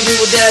go and do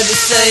what daddy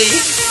say.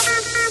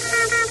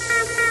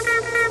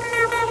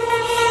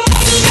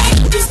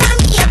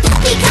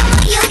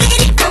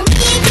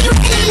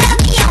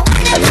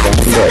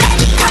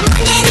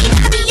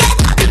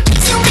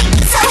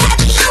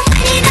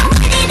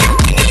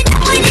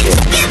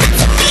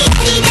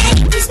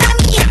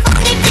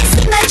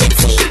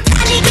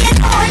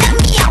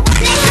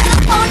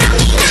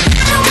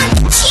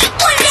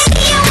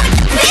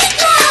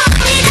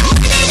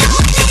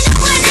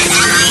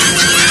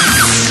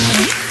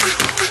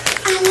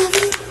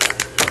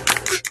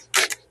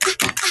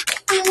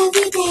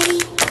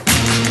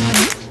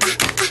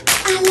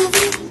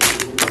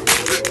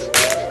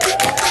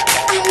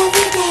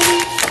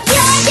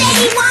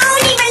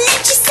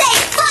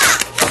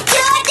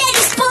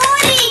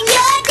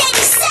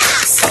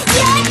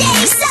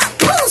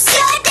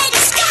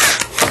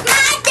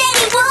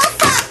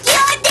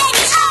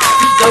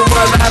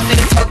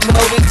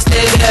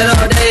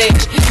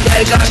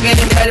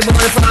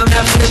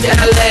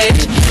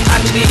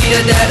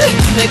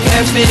 Make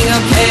everything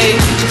okay.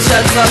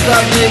 Shut the fuck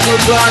up,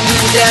 nigga, go on, do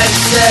what daddy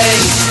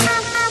say.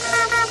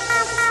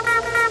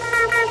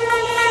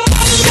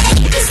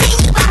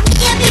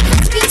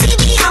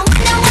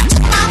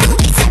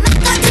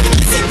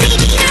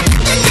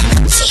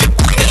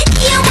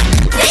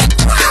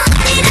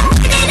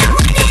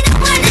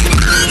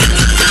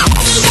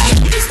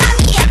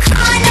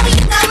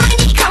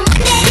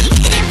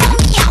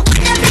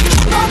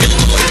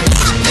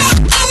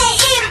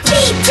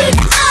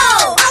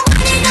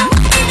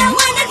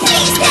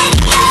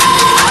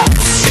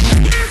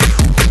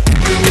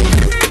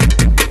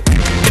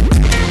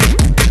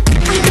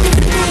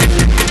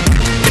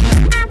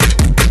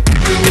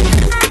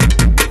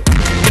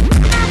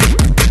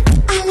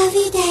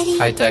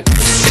 High tech.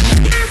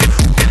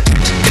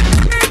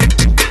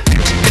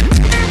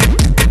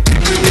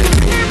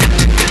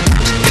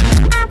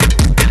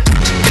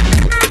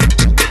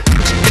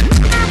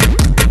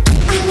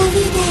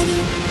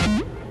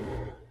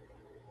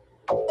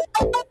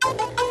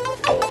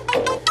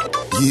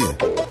 Yeah.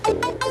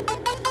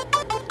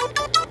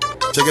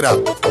 Check it out.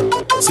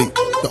 See,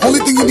 the only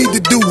thing you need to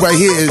do right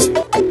here is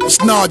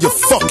just nod your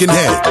fucking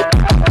head.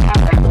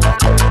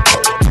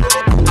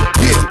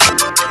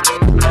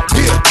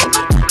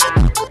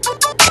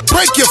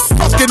 Break your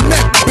fucking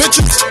neck,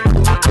 bitches.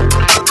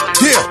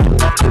 Yeah.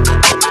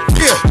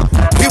 Yeah.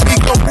 Here we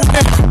go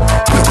now.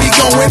 Here we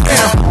going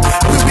now.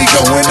 Here we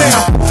going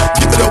now.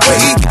 Give it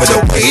away, give it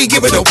away,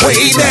 give it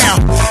away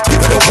now. Give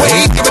it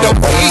away, give it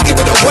away, give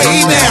it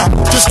away now.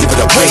 Just give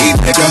it away,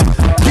 nigga.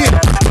 Yeah.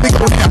 Here we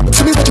go now.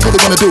 Tell me what you really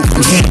wanna do.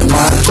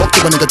 Talk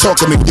to a nigga, talk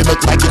to me. You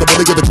look like you can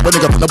really give it to a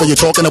nigga. The way you're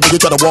talking, the way you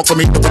try to walk for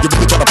me, the way you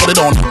really try to put it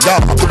on.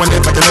 God, I'm doing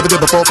it like I never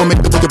did before for me.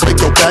 The way you break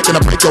your back and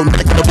I break your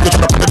neck, and the way you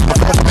try to put it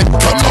before for me.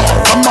 Come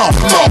on, come on,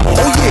 come on.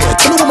 Oh yeah,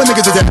 tell me what my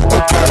niggas is at.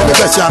 Tell me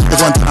best y'all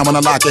niggas one time when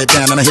I lock it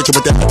down and I hit you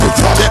with that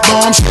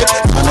bomb shit.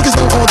 Y'all niggas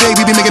know all day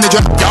we be making it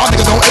drop. Y'all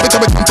niggas know every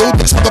time we come through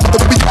this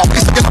motherfucker we be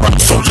always sticking around.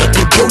 So let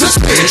me blow this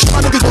bitch.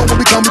 Y'all niggas know when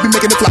we come we be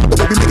making it flop, but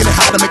we be making it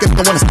hot and make it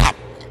don't wanna stop.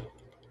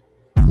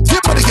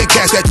 Everybody get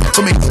cash that check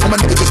for me. All my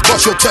niggas just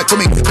bust your check for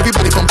me.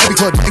 Everybody from every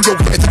hood, bang your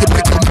head to your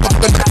break your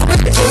motherfucking neck for me.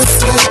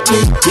 Just let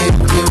me give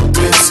you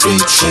real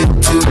street shit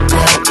to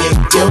get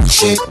your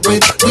shit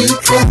with. We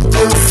cut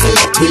your shit,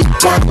 we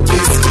want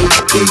this heat,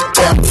 keep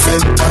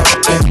bouncing up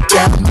and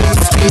down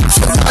these streets.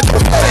 So I go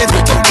ahead,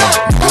 break your back,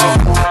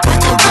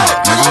 break your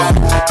back,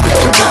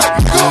 break your back,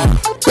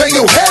 bang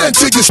your head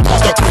until you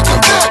start to break your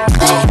back,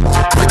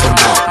 break your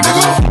back,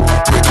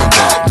 break your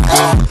back,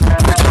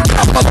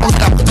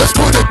 let's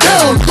put it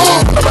down, go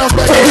around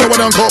back. You know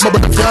what I'm called, my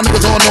brother. Y'all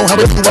niggas all know how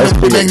we do it.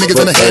 We bang niggas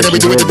in the head and we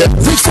do it to death.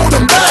 Reach for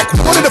them back.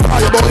 One of the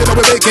fireball, you know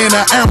we're making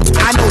an ounce.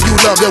 I know you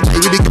love the way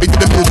we be giving you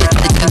the music.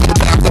 We can't do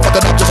that. Fuck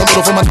it up just a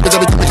little for my niggas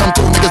every time we come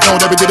through. Niggas know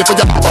that we did it for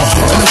y'all.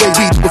 And the way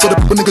we do it for the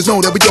people, niggas know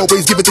that we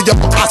always give it to y'all.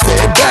 I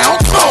said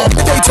bounce.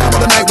 The daytime or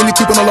the night when you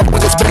creeping all up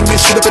with us, bang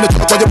this shit up in the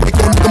truck while you break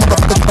your nigga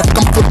motherfuckers.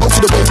 Come through most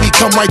of the way we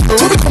come right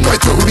through. We come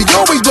right through. We be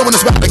always blowing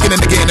this back again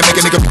and again to make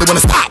a nigga really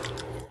wanna stop.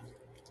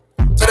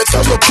 Better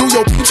tell your crew,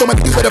 your peeps, so my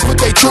niggas better put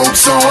their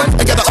troops on.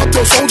 And gotta up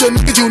your soldier,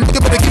 niggas, you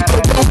niggas better keep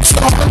your boots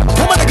on.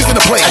 Put my niggas in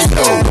the place,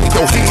 yo, with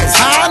your hands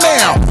high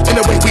now.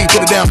 And the way we put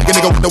it down, make a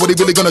nigga wonder what he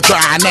really gonna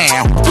try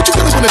now. What you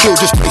really wanna do,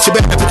 just place your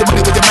bet and put your money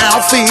where your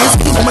mouth is.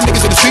 All my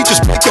niggas in the street,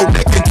 just break your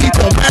neck and keep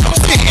on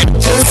bouncing.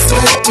 Just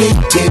let me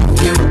give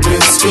you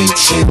real street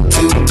shit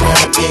to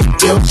get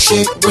your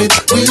shit with.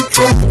 We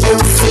cut your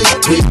shit,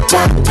 we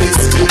want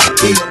this heat,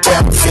 keep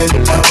bouncing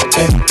up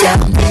and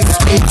down these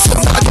streets. So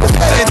I go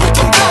ahead, break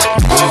your back.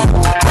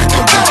 Break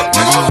your back,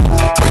 nigga.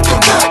 Break your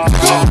back,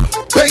 nigga.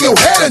 Bang your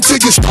head until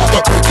you start to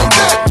break your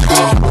back,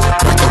 nigga.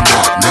 Break your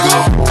back, nigga.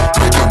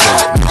 Break your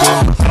back, nigga.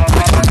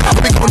 Break your back,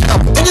 nigga.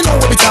 And you know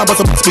every time I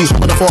some speech, I'm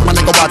gonna fall my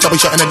nigga. watch, I'll be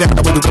shutting it down.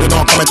 The way we put it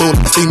on, coming through.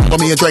 See me for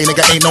me and Dre,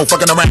 nigga, ain't no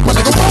fucking around. My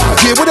nigga,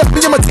 yeah, what up?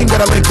 Me and my team got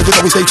a link, cause you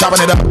know we stay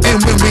chopping it up.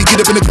 And when we get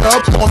up in the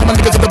club, all of my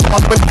niggas at the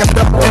bar, we get it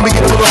up. And we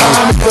get a little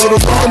high, we get a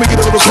little strong, we get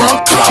a little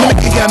drunk. Let me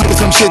give y'all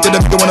niggas some shit that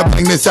if you wanna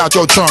bring this out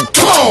your trunk.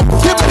 Come on,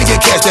 get ready to get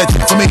cash that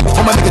check for me.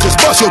 All my niggas just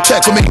bust your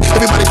check for me.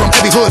 Everybody from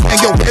every hood, and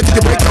yo, head to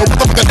your break, yo,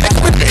 motherfucker, neck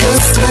with me.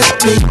 Just let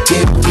me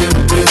give you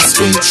real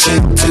street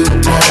shit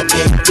tonight.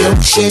 Get your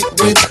shit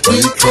with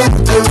we cut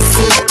your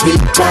feet. We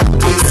rock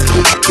this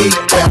heat, keep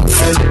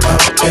bouncing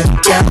up and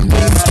down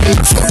these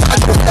streets. I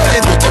go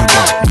ahead with the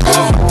rock,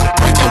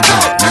 break your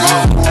rock, nigga,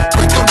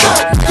 break your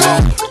rock, nigga.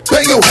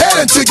 Bang your head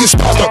until you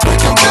start to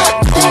break your rock,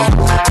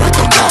 break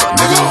your rock,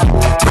 nigga,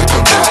 break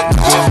your rock,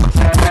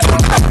 break your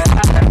rock.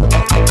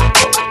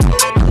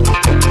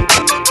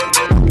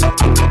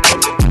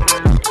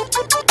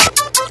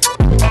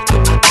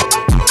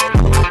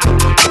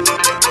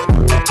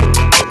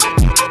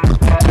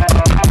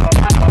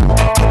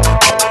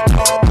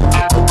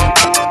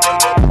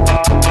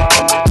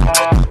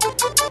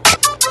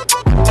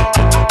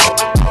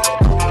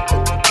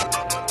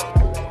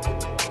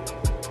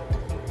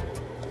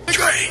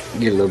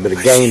 Get a little bit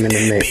of game in the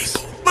mix.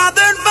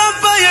 Modern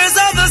vampires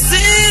of the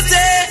city,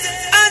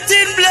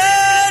 hunting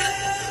blood,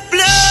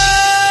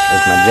 blood.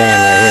 That's my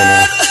jam right here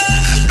now.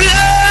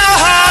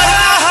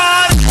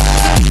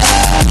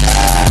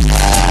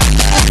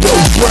 Yo,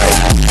 Dre.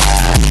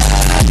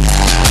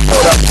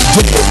 What up,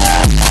 Dre?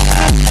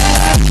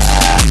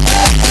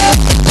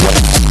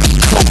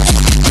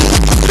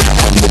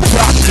 I'm the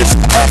doctor's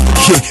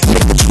advocate.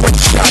 Nigga, 20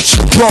 shots.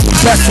 Brought me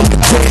back from the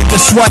dead.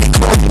 That's why they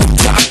call me the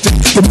doctor.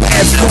 The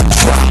man's gonna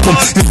drop him.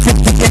 And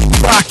 50 ain't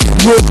rockin'.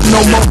 Look, no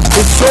more.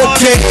 It's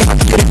okay. I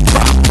get it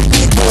poppin'.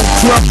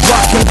 Drunk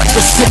rockin' like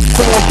a sick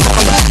form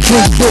parlor.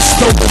 Drink this,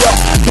 throw it up.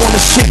 On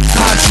the shit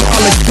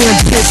hydraulic. Then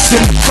piss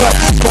in the cup.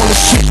 On the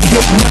shit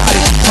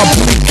hypnotic. I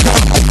bleed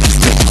comic.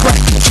 Stick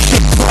crack.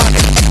 Shit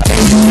chronic.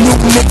 And you new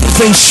niggas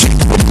ain't shit.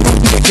 But new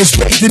niggas.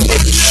 They the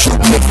niggas. Shoot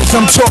niggas.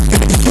 I'm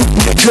talking to you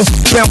niggas.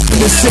 Bouncing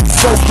the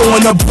 6-4.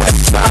 Throwing up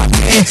West Side,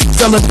 man.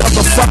 Sell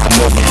another 5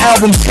 million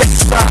albums.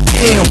 Yes, I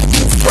am.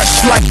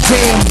 Fresh like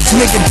damn. This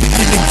nigga did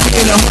it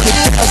again.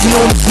 100,000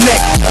 on his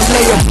neck. I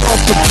lay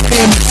above the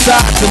pan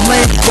beside the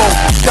Lambo.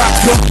 Got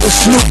gun with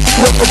Snoop.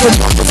 Look at the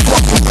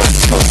motherfucking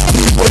West Coast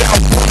beat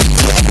without one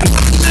play.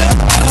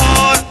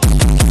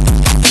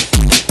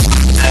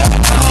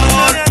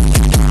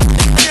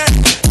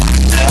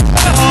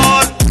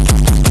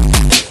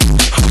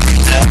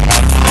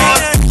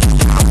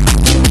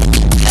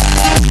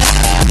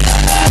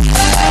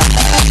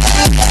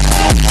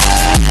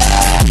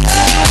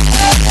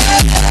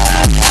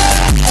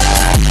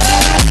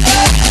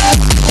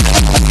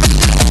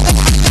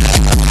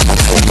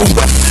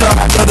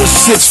 Another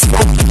 6-4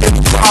 and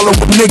follow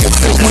a nigga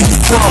think where you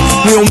from.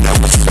 We don't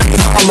never say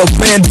holla.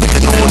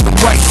 Bandana on the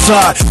right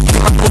side,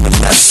 gun on the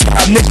left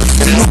side. Niggas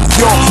in New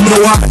York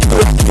know I do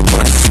it the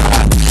west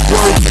side.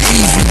 Words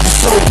easy,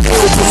 so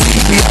ill,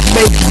 believe me, I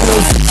make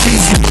real for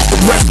cheesy. But the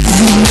rest of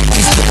you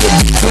niggas better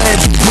be glad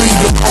you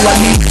breathing. All I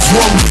need is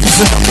one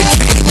reason, I'm the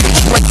king.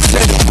 Drake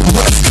said it, the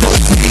West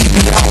Coast need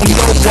me. I don't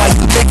know why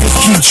you niggas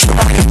keep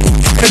trying me.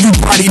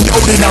 Everybody know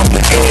that I'm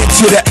the heir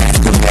to the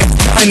aftermath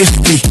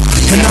dynasty.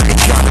 And I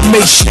ain't gotta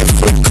make shit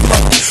for the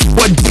club.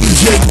 What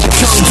DJ can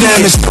come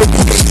down and still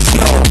be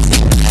slow?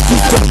 You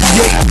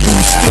 38, you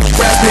still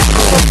rapping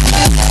up.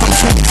 I'm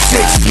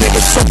 26,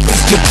 nigga, so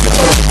it's the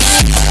club.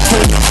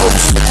 Turn the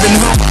host up and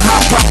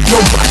hop out,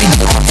 nobody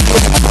wants for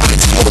the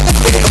bodies for the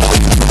fair. All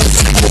you wanna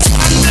say is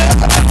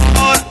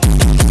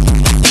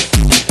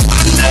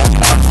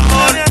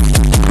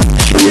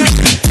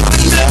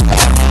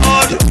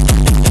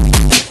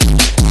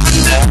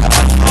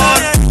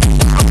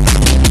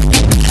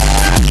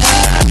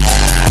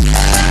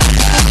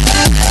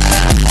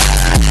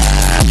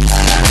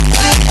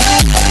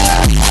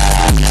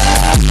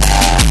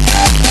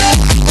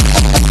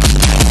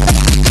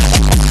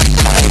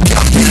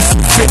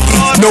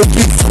no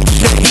beef from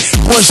Jay.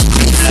 Once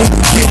beef when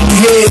you getting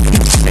head in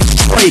the six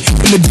tray.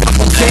 In the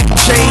double game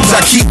chains,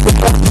 I keep it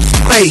on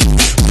display.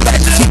 Black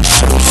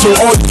t-shirt, so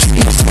all you see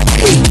is the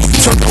A.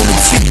 Turn on the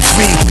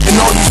TV, and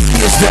all you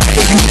see is the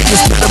A. You niggas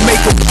better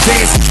make up a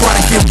dance and try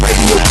to get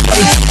radio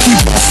play.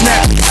 Keep on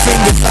snapping your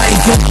fingers, I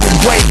ain't going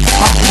away.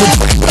 I'm with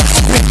what I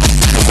spit,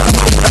 cause I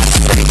know what I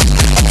say.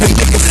 The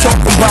niggas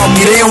talk about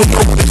me, they don't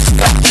know what it's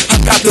got.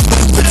 I got the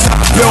boot, the top,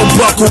 bell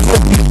buckle,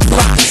 open the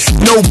block.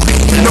 No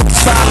beat, no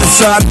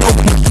silencer, I know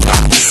the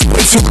block.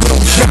 Wait till Lil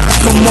John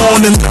come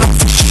on and let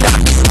him shot.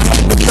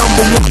 I'm the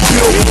 #1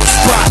 billboard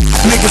spot.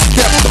 Niggas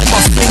stepped on my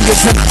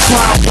fingers and I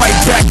climbed right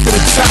back to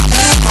the top.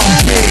 I'm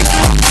big,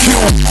 I'm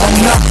cute, I'm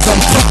not, I'm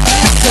pop.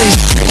 This ain't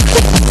shit,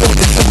 but I'm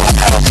building till my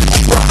album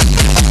drop.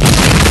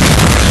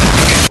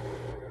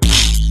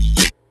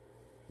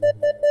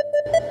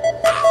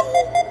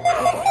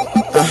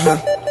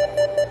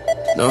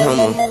 No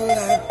homo.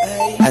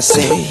 I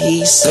said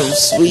he's so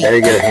sweet. There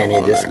you go,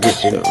 Henny. Just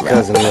get your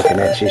cousin looking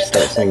at you.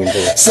 Start singing to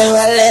it. So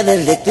I let her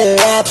lick the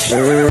rap. She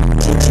lick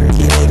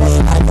me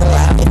like a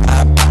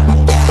lollipop.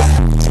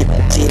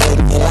 She lick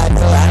me like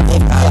a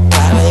lollipop.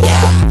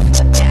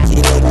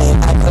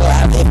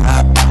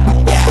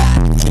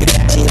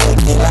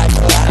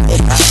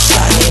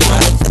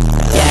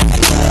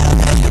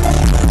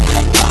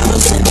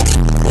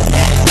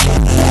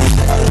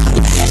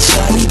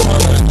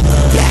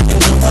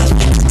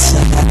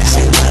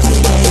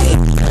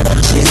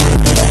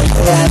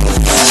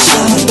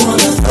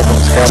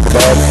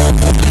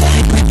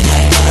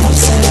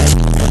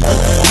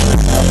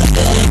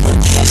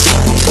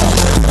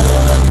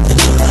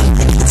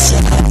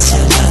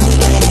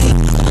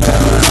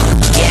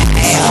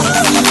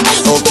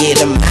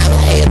 get a mama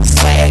head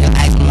swag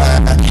like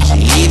mine.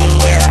 She even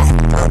wear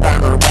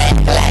her back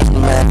like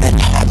mine.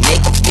 I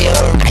make it feel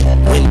right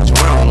when it's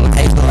wrong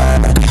like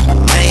mine.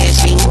 Man,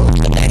 she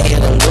got a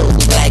head of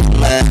lose like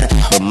mine.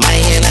 But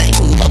man, I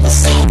ain't never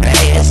seen her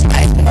ass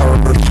like her.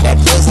 That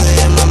pussy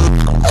in my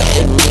mouth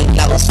had me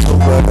lost for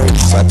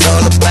words. So I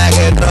told her back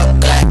it up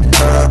like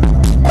her.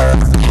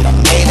 I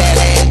made that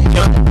ass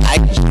jump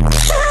like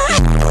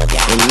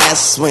and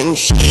that's when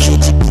she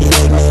hit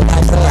me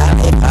like a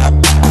lollipop.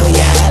 Oh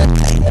yeah, I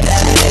like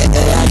that.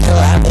 Like a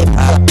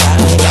lollipop.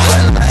 Oh yeah,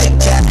 I like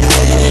that.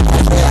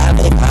 Like a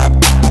lollipop.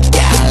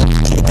 Yeah, I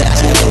like that.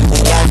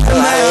 Like a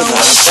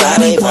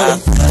lollipop.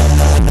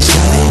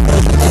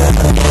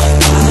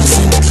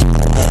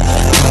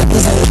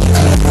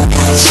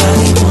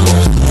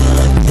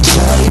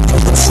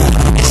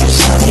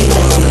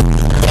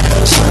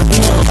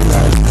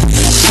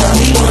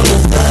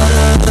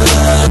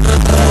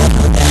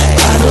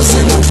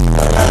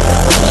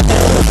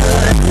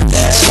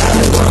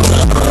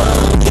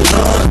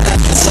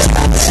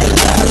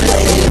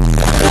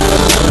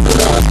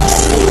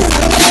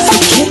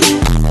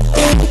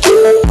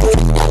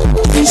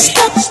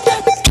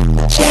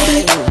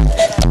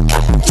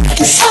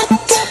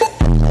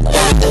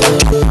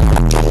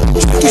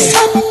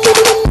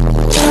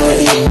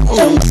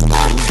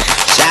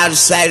 Shout to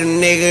say the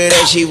nigga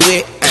that she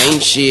with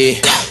ain't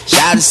shit.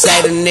 Shout to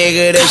say the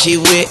nigga that she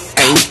with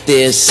ain't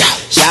this.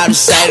 Shout to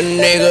say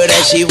the nigga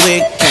that she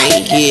with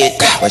can't hit.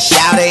 But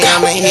shout it,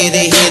 I'ma hit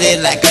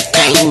it like I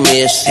can't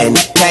miss. And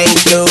you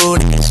can't do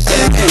this,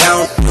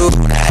 don't do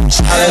that.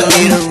 I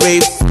need a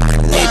reef,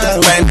 need to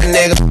bring the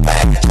nigga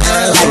back.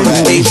 I'm a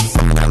beef,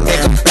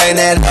 nigga bring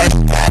that ass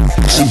back.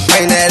 She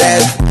bring that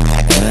ass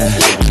back.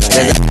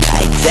 Nigga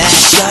like that.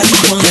 Shawty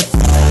wanna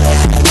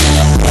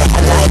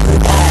I like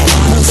that.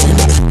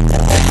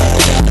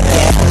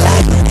 Yeah, I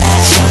like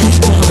that. Shawty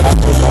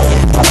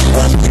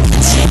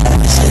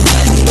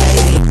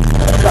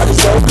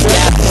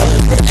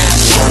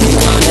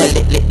wanna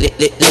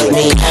let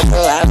me have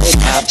a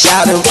lollipop.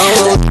 Shawty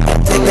wanna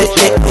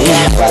let me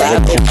have a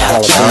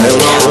lollipop. Shawty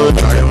wanna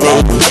let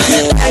me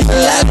have a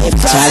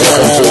lollipop. Shawty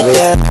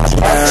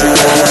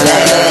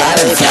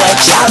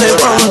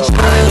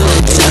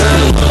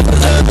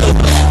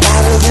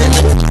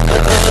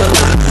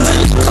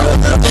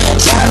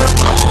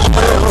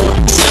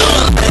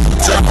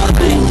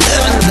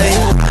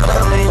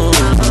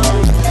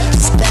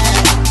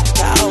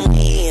Call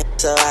me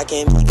so I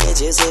can make it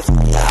juicy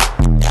for you.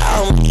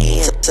 Call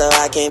me so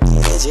I can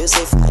make it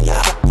juicy for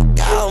you.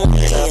 Call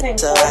me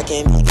so I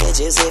can make it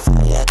juicy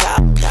for you.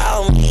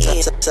 Call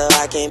me so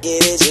I can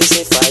get it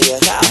juicy for you.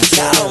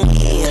 Call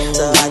me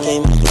so I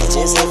can make it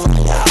juicy for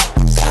you.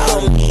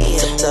 Call me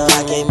so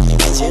I can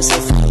make it juicy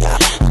for you.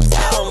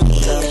 Call me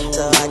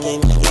so I can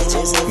make it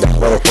juicy for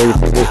you.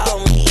 Call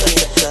me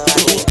so I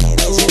can make it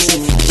juicy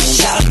for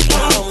you.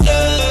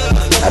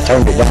 I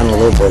turned it down a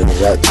little bit. Is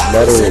that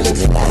better or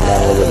is it come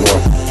down a little bit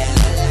more?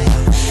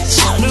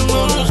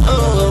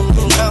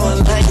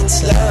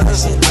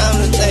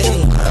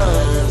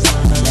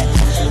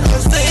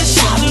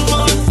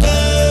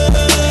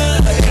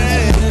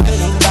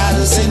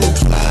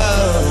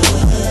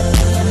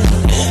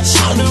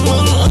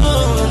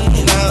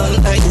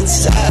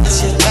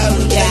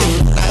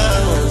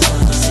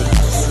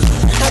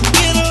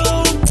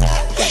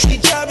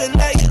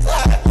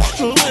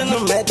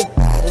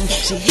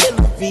 She hit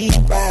my feet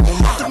right in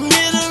the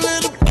middle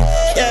of the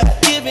yeah,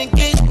 giving,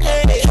 getting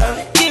hey,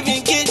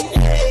 giving, getting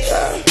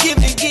hey,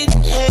 giving,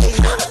 getting hey.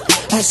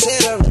 I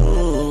said,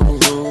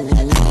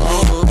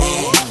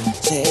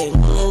 say,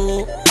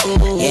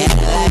 yeah,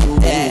 I like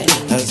that.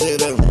 I said,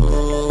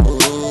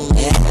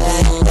 yeah, I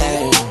like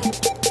that.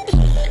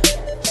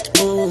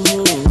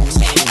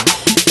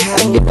 I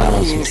can get down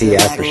on some tea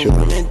after sure.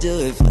 Do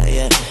it for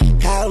you.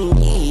 Call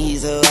me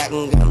so I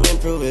can come and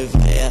prove it for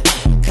you.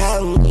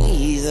 Call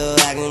me so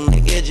I can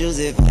make it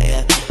juicy for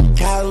ya.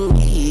 Call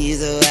me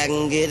so I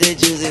can get it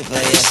juicy for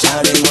ya.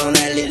 Shawty wanna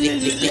let me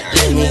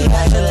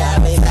like a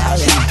lollipop.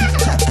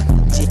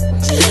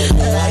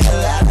 Like a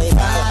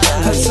lollipop.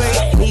 I say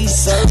he's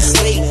so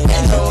sweet, I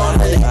don't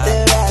wanna let the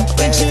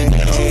rapper.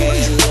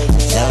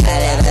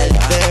 Somebody let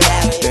the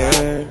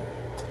rapper.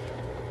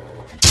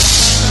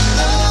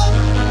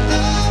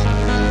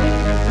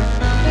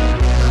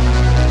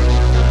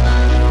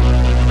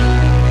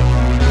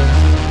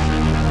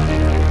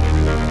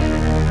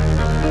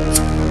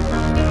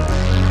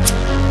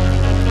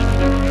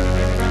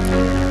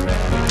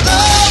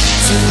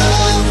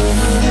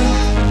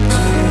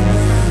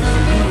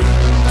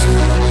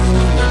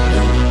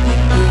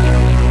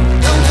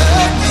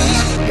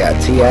 Got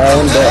T.I.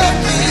 on deck.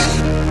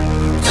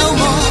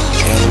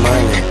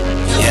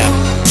 Yeah.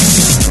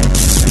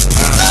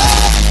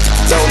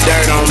 Throw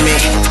dirt on me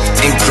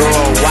and grow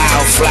a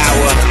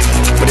wildflower.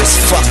 But it's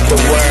fuck the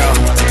world.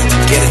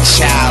 Get a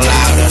child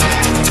out her.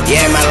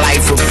 Yeah, my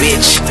life a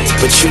bitch,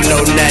 but you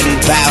know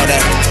nothing about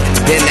her.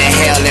 Been to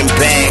hell and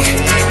back.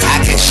 I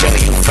can show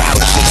you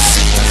vouchers.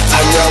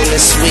 I'm rolling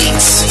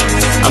sweets,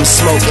 I'm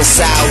smoking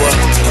sour.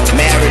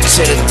 Married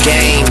to the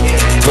game,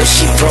 but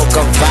she broke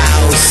her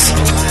vows.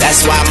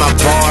 That's why my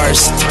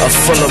bars are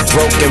full of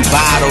broken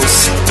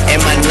bottles, and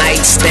my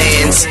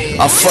nightstands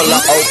are full of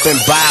open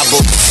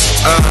Bibles.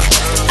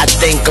 I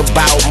think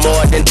about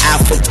more than I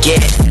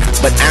forget,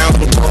 but I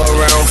don't go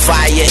around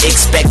fire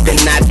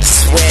expecting not to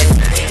sweat.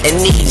 And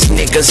these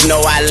niggas know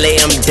I lay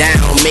them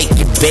down, make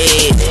your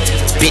bed.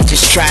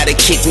 Bitches try to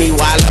kick me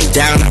while I'm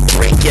down, I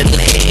break your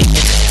leg.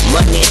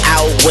 Money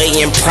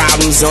outweighing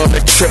problems on a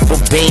triple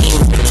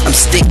beam. I'm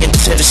sticking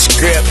to the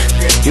script,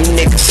 you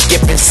niggas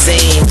skipping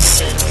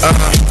scenes.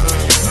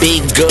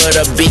 Be good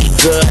or be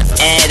good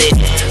at it.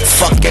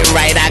 Fucking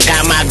right, I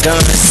got my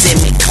gun,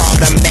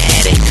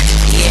 semi-automatic.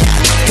 Yeah,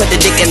 put the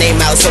dick in their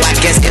mouth, so I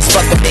guess it's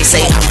fuck what they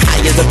say. I'm high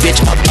as a bitch,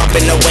 up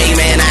in the way,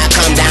 man. I'll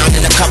come down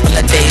in a couple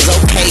of days.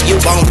 Okay, you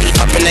won't be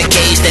up in the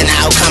cage, then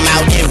I'll come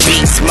out in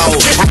beast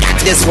mode. I got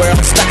this world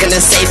stuck in a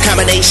safe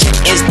combination.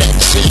 Is the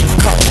cheat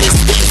code? It's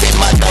beefing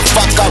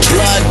motherfucker,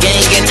 blood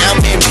gang, and I'm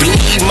in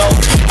bleed mode.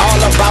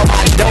 All about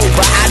my dope,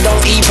 but I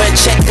don't even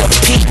check the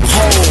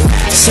peephole.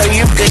 So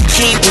you could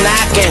keep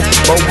knocking,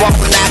 but won't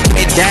knock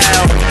me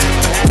down.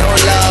 No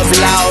love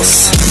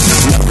lost,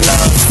 no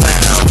love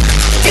found.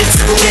 It's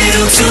a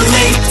little too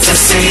late to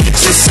say that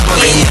you're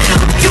sorry now.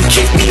 You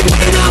kicked me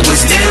when I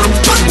was down,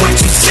 but what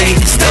you say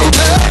is don't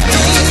love me.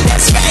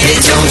 That's right,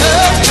 it don't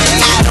love me.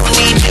 I don't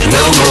need you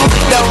no more.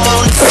 Don't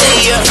wanna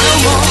see you no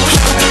more.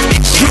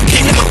 You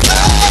can know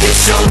it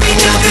showed me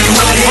nothing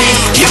but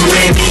hate. You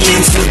ran me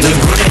into the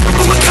ground,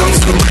 but what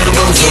comes around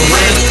goes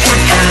around.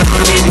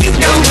 And you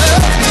don't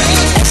love me.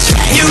 That's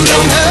right, you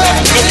don't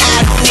love me. And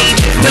I don't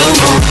need you no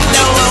more.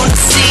 Don't wanna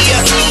see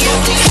you.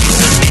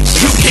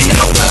 You can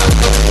know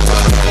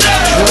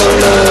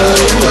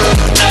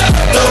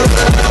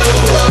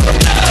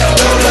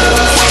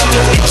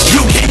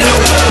you can know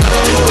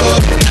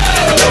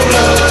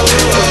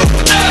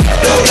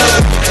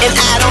and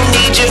I don't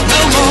need you no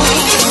more.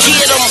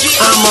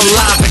 I'm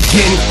alive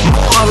again,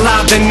 more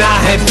alive than I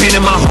have been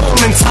in my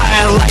whole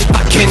entire life.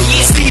 I can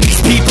see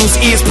these people's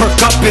ears perk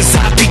up as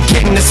I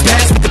begin to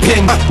spaz with the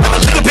pen. I'm a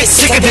little bit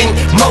sicker than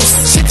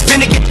most. Shit's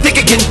finna get thick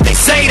again. They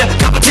say the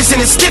competition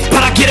is stiff,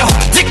 but I get a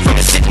hard dick from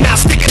the shit now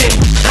stick it in.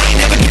 I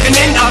ain't never giving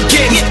in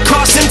again.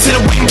 Caution to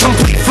the wind,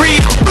 complete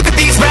freedom. Look at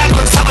these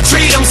rappers, how I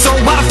treat them. So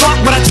why the fuck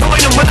would I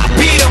join them when I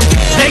beat them?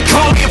 They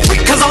call me a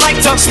freak cause I like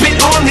to spit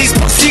on these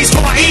pussies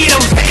before I eat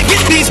them. Hey,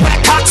 get these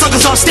whack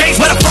cocksuckers on stage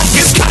where the fuck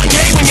is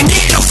Kanye when you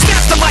need them.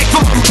 Snap the mic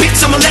from them,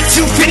 bitch, I'ma let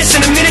you finish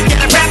in a minute.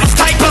 Yeah, that rapper's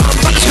tight, but I'm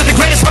punished with the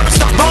greatest rap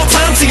stuff of all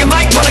time. So you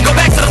might wanna go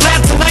back to the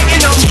lab tonight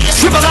and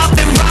scribble out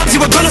them rhymes you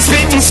were gonna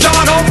spit and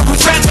start over from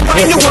scratch and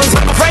write new ones.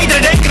 I'm afraid that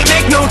it ain't gonna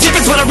make no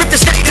difference when I rip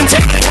the stage and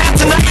take it in half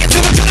tonight. To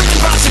the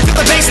adrenaline rush and feel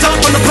the bass dump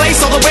from the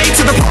place all the way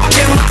to the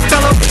parking lot,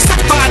 fellow.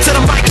 Set fire to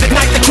the mic and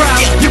ignite the crowd.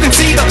 You can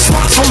see the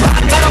sparks from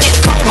hot metal.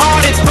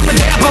 Cold-hearted from the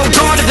day I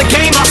guarded the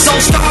game. My soul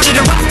started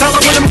a rock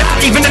fellow when I'm not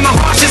even in my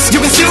harshest. You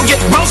can still get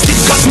roasted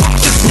cause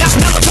Marsh's never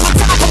to the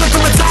top, pulling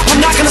from the top. I'm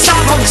not gonna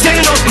stop, I'm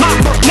standing on my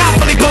work, not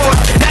fully bored.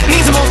 That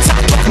means I'm on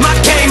top of my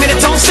game and it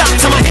don't stop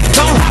till my hit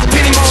don't hop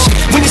anymore.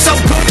 When you're so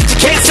good that you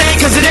can't say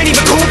cause it ain't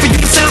even cool for you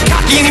to sound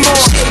cocky anymore.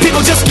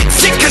 People just get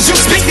sick cause you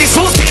speak these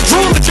fools can't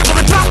drool the triple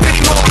the drop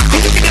anymore.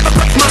 And you can never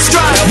break my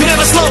stride, you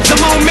never slow the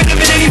momentum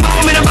in any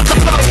moment I'm about to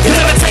flow. You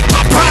never take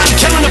my pride,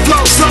 killing the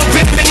flow, slow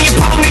rhythm and the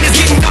opponent is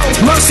getting no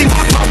mercy.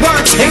 Mark my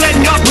words, ain't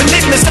letting up when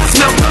litmus I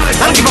smell good.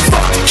 I don't give a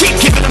fuck, keep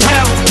giving them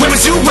hell. Where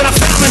was you when I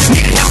found and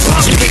needed help?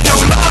 You get no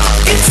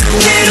love. It's a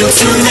little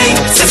too late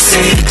to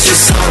say that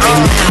you're sorry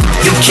now.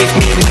 You kicked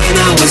me when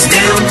I was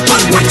down,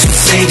 but what you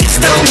say is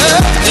don't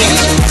love me.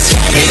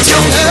 It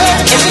don't love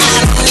me, and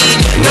I don't need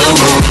you no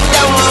more.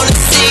 Don't wanna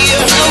see you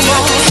no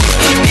more.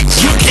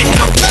 You can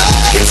know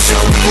you show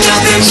me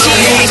nothing but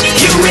hate.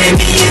 You ran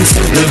me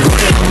into the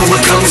ground, but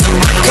what comes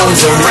around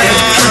goes around.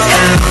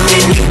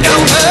 And you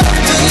don't love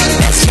me.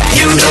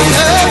 You don't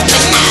love me,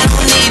 and I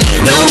don't need you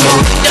no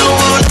more. Don't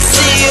wanna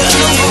see you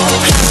no more.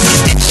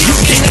 You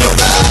can know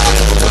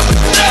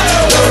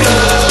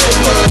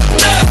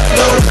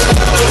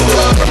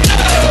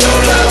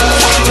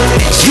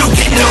you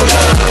can know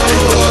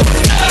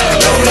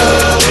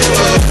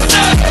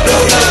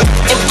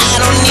and I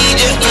don't need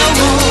you no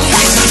more.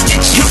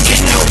 You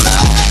can know.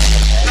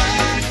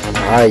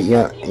 Alright,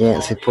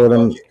 Yancey, pull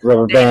them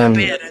rubber bands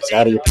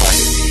out of your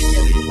pocket.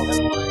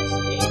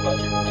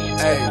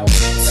 Hey,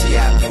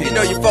 you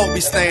know your folk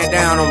be staying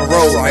down on the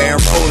road right here,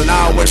 rolling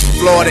all the way from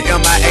Florida,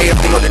 MIA, up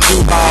to the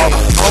Duval,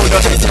 hold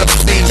up to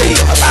Tennessee.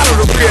 A lot of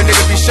the real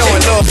niggas be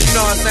showing love, you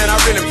know what I'm saying? I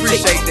really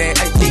appreciate that.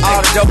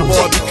 All the double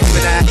boys be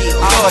coming out,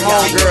 all the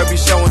homegirls be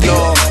showing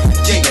love.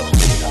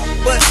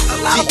 But a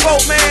lot of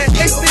folk, man,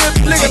 they still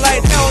looking like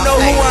they don't know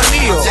who I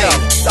is.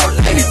 So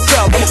let me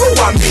tell them who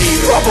I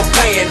mean. Rubber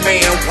band,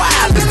 man,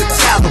 wild as the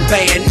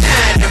Taliban.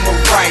 9 in my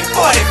right,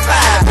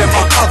 45 in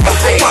my upper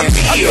hand.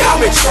 I'm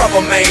in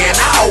trouble, man,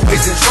 I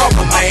always in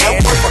trouble,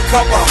 man. Worth a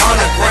couple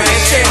 $100 grand,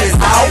 shit is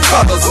all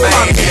colors,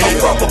 man. A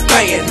rubber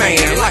band,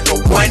 man, like a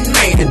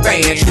one-man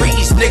band. Treat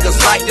these niggas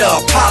like the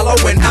Apollo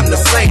and I'm the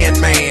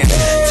Sandman.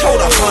 Told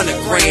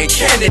 100 grand,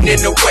 cannon in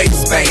the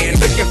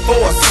waistband. Looking for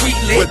a sweet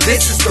lick, but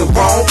this is the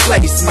wrong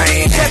place,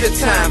 man. Every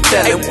time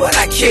telling what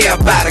I care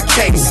about a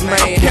case,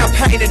 man. I'm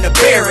campaigning to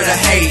bury the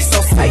haze,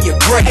 so say your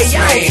grace,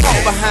 man. I don't talk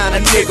behind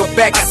a nigga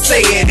back, I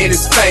say it in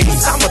his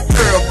face. I'm a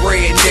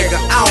thoroughbred nigga,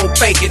 I don't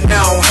fake it,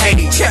 I don't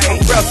hate. Check my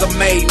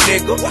resume,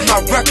 nigga. My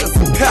records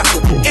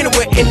impeccable.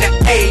 Anywhere in the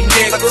A,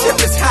 nigga. Tip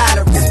is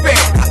high to respect.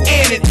 I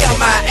ended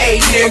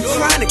MIA, nigga. I'm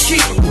trying to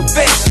keep it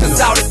professional.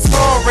 Cause all this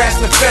phone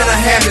wrestling finna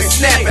have me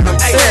snapping. I'm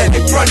saying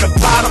it from the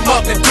bottom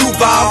up to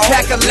Duval.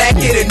 Cackalack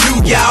it in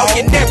New York.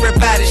 And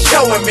everybody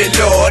showing me,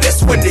 Lord.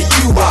 That's when the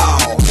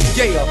U-Haul.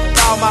 Yeah,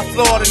 all my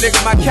Florida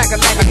nigga, my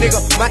Cackalack nigga,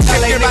 my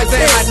LA niggas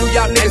and my New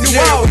York niggas. New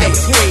York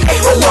niggas.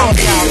 I love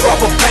these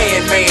rubber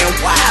band, man.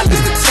 Wild as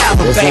the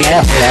Taliban.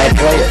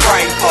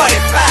 Right,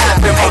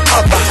 45 in my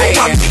upper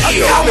hand.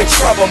 I'm in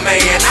trouble,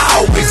 man. I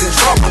always in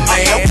trouble,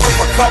 man.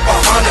 Worth a couple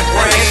 $100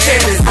 grand.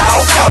 Shit is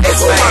all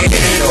colors, man.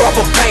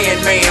 Rubber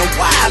band, man.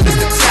 Wild as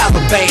the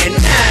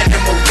Taliban. 9 in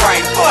my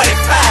right,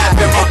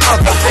 45 in my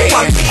upper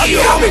hand.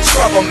 I'm in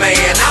trouble,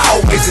 man. I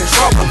always in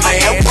trouble,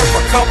 man. Worth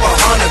a couple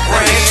 $100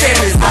 grand.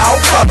 Shit is all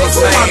colors,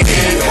 man.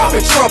 I'm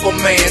in trouble,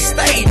 man.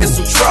 Stayed in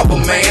some trouble,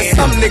 man.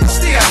 Some niggas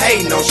still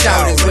hating on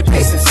shouters, but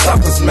they some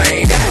suckers,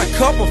 man. Got a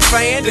couple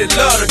fans that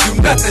love to do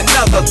nothing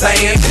other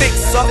than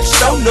fix up,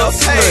 show enough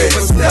hey,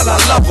 but still I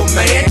love a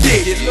man.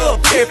 Yeah, your little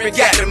pimpin'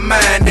 got the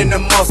mind and the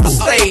muscle.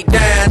 Stay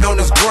down on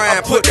this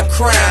grind, put the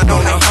crown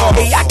on the hump.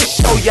 Hey, I can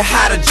show you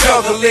how to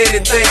juggle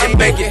anything and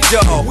make it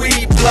double.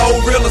 Weed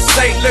blow, real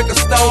estate, liquor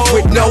store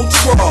with no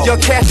trouble. Your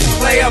cash is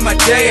play on my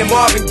day and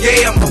Marvin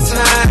Gaye on my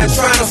time.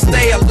 Trying to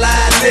stay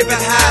alive, living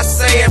how I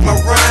say in my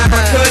rhyme.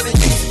 My cousin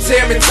used to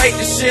tell me take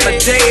the shit a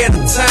day at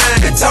a time.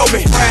 They told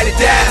me Friday,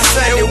 die,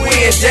 Sunday,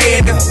 Wednesday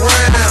in the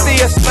ground.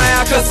 Still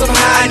smile cause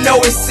somehow I know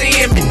it's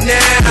seeing me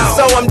now.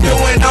 So I'm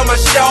doing on my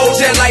show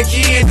just like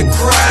he in the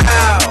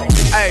crowd.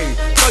 Hey,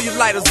 throw your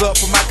lighters up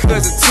for my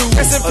cousin too.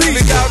 That's in peace,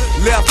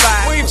 left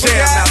eye,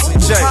 jam out some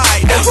J.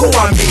 That's who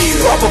I'm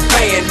in. Rubber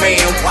band,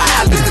 man,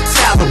 wild as the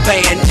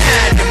Taliban.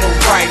 9 in my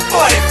right,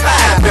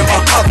 45 in my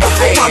upper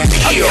hand.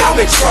 I'm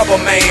in trouble,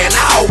 man.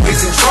 I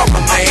always in trouble,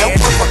 man.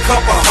 Worth a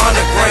couple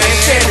 $100 grand.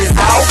 Shit is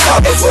all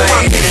colors,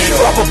 man.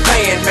 Rubber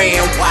band,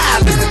 man,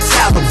 wild as the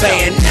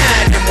Taliban.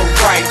 9 in my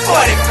right,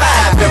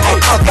 45 in my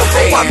upper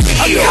hand.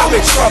 I'm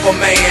in trouble,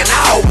 man.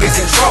 I always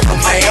in trouble,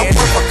 man.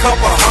 Worth a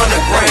couple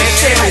 $100 grand.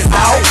 Shit is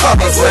all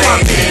colors, man.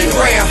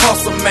 Grand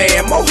hustle,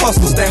 man. More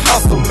hustlers than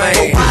hustle, man.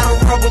 But why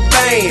don't rubber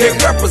band? They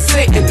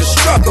representing the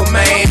struggle,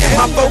 man.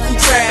 My vocal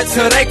tried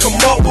till they come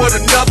up with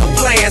another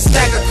plan.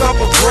 Stack a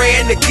couple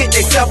grand to get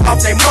themselves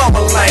off their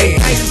mama lane.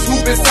 Ain't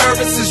swooping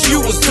services, you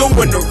was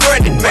doing the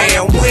running,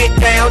 man. Went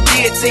down,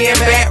 did 10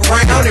 back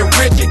round and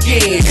rich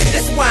again.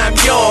 That's why I'm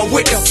young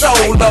with the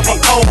soul of an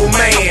old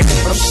man.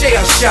 I'm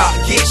shell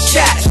shocked, get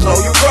shot, slow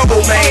your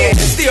rubble, man.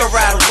 Still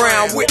ride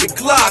around with the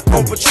Glock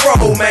on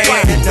patrol, man.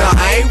 Nah,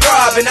 I ain't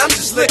robbing, I'm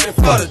just looking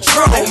for the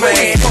drone,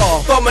 man.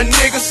 For my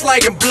niggas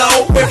slanging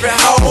blow, every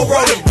hoe,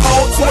 rolling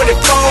pole,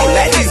 24.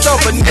 Let these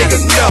other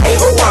niggas know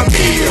who I'm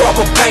here.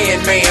 Rubber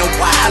band, man,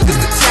 wild as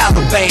the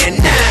Taliban.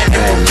 9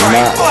 in my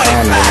right,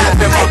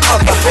 45 in my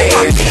other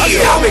hand.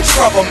 I'm in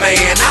trouble,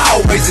 man. I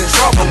always in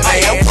trouble,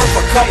 man. Worth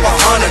a couple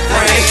 $100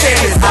 grand. Shit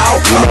is all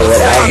colors,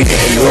 man.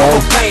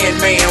 Rubber band,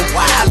 man,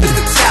 wild as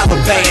the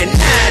Taliban.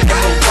 9 in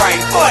my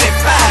right,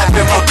 45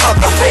 in my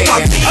other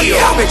hand.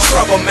 I'm in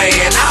trouble,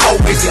 man. I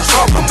always in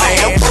trouble,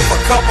 man. Worth a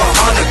couple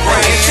 $100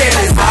 grand. Shit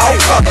is all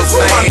colors,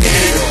 man.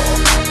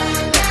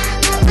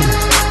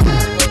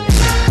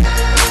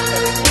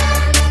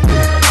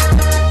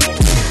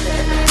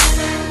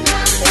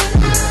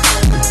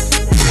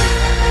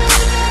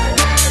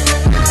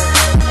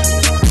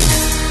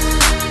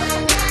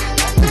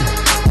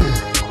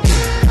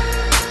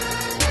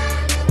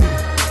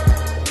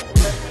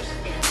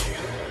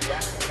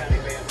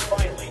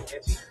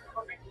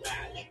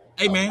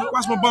 Hey man,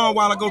 watch my ball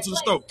while I go to the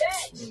store.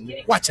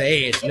 Watch your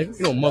ass, nigga.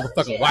 You don't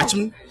motherfucking watch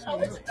me.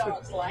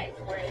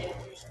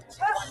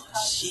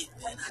 Shit,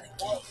 man.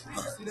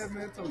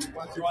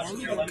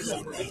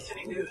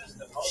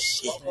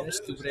 Shit, man.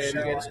 Stupid ass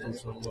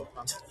nigga.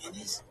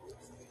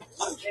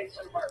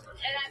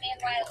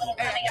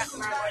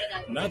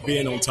 Not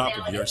being on top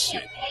of your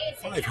shit,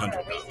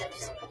 $500.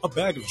 A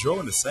bag of Joe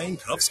in the same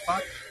cuff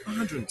spot,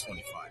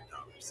 $125.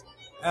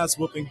 Ass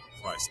whooping,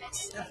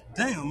 priceless.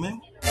 Damn,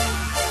 man.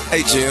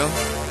 Hey, Jill.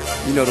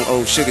 You know them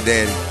old sugar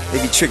daddy. They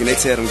be tricking, they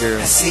tell them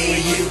girls. I said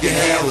you can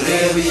have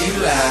whatever you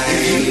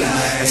like.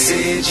 I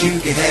said you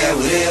can have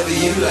whatever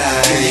you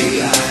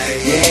like.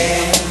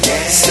 Yeah,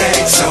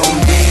 stacks on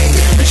me,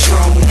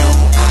 Patron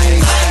on ice.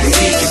 And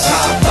we can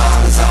pop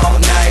bottles all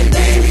night,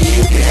 baby.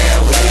 You can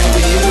have whatever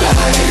you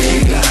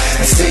like.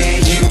 I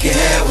said you can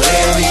have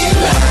whatever you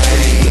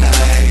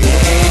like.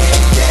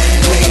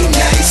 Yeah, late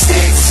night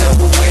stacks so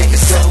wet and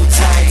so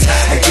tight.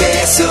 I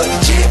gas up the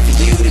jet for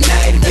you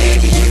tonight,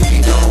 baby. You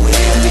can go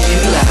wherever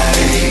you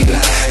like.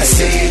 I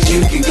said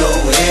you can go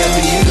wherever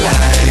you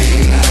like.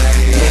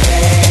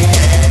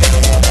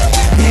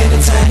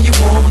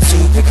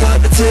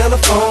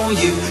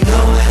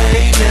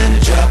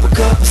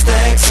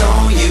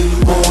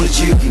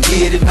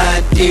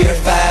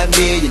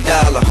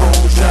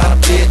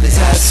 drop it,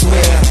 I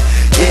swear.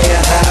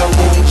 Yeah, I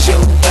want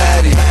your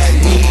body,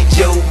 need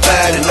your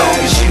body. Long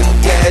as you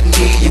got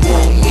me, you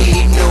won't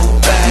need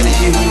nobody.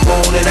 You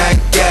want it, I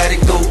got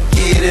it, go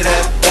get it, I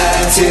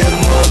buy it. Tell the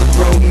mother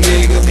broke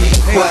nigga be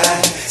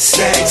quiet.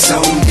 Stacks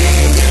on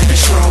deck,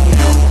 Patron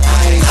on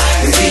ice.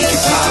 And we can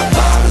pop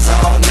bottles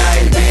all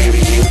night, baby.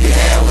 You can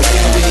have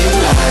whatever you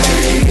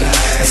like.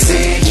 I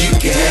said you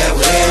can have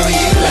whatever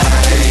you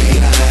like.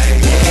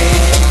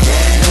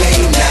 Yeah,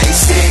 late night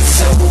sex,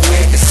 so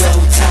wicked, so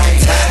tight.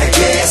 I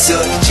gas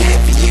up the jet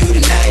for you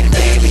tonight, and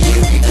baby,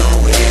 you can go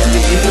wherever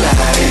you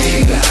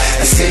like.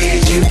 I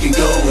said you can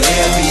go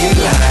wherever you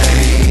like.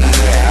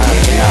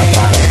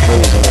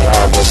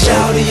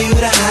 Shout to you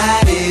the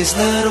hottest,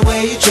 love the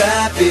way you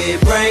drop it.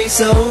 Brain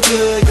so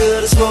good,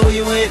 good as before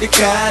you went to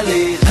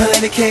college.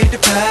 100K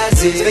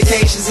deposits,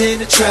 vacations in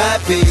the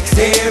tropics.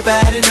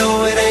 Everybody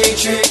know it ain't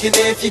tricking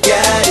if you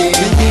got it.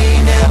 And you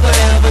ain't never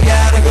ever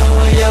gotta go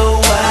in your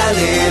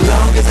wallet.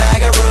 Long as I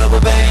got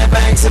rubber band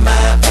banks in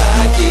my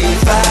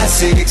pocket.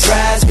 5-6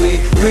 rides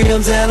with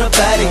rims and a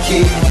body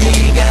kit. You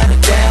ain't gotta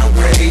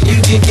downgrade, you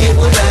can get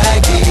what I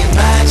get.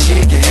 My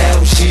chick can have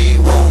what she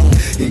want.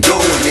 And go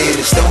ahead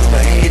and stomp her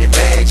head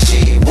back,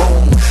 she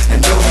won't. And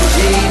know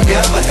you ain't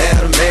never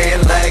had a man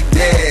like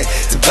that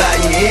to buy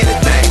you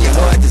anything your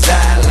heart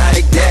desire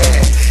like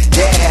that.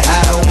 Yeah,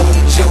 I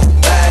want your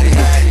body,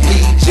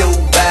 need your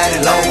body.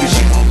 Long as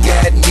you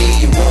got me,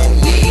 you won't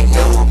need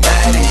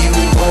nobody. You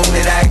want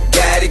it, I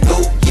got it,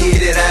 go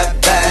get it, I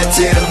buy it.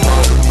 Tell the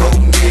mother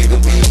broke nigga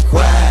be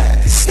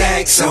quiet.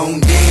 Stacks on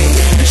deck,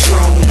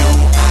 Patron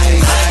on ice.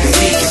 And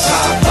we can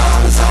pop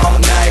bottles all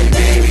night,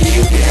 baby.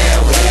 You can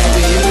have whatever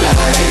you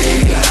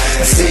like.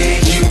 I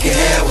said you can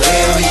have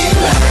whatever you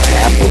like.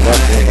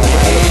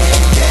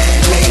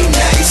 Late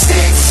night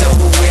sex, so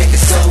wicked,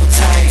 so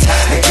tight.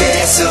 I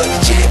gas up the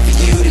jet for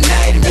you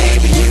tonight, and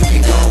baby, you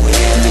can go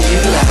wherever you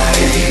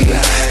like.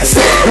 I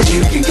said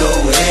you can go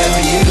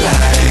wherever you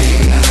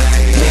like.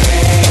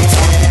 Yeah, I'm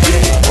talking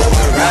big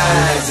boy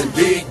rides and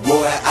big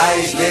boy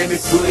ice. Let me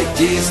put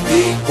this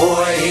big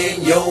boy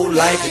in your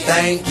life. The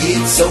thing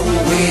gets so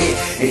wet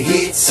and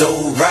hits so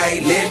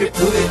right. Let me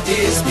put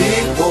this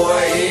big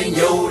boy in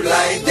your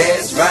life.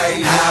 That's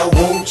right. I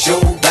want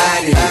your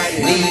body,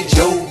 need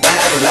your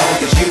body. Long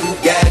as you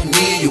got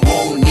me, you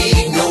won't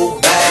need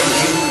nobody.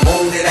 You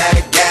want it,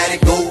 I got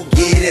it, go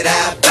get it,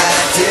 I buy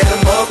it. Tell the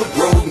mother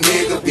broke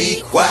nigga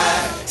be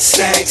quiet.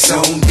 Stacks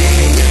on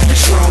deck,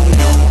 Patron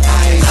on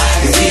ice.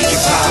 And we can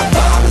pop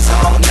bottles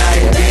all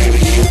night, baby.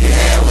 You can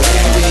have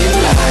whatever you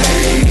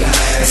like.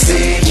 I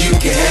said you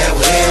can have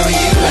whatever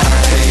you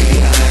like.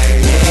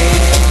 Yeah,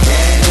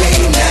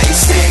 late night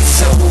sex,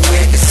 so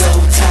wicked, so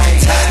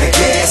tight. I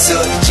gas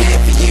up the jet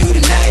for you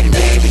tonight, and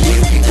baby, you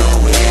can go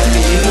wherever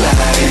you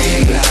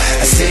like.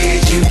 I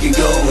said you can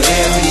go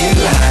wherever you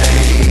like.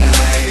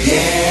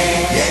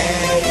 Yeah, yeah.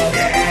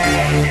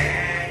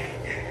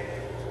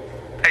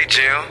 Hey,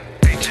 Jill.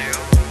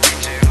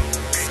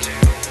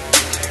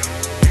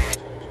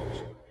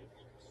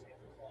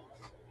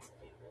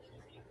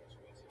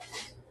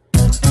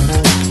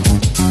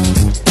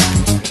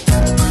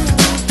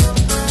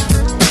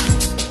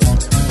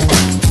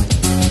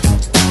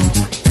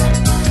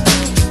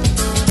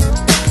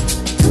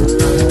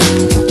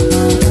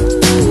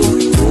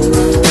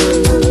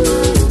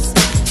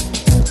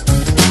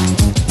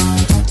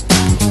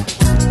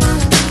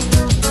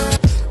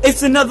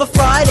 It's another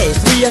Friday,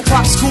 3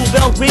 o'clock, school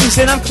bell rings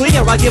and I'm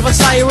clear. I give a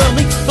sigh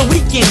early, the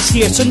weekend's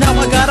here, so now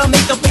I gotta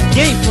make up a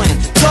game plan.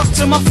 Talk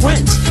to my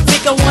friends,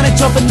 think I wanna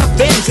jump in the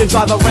Benz and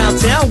drive around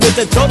town with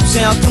a dope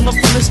sound coming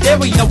from the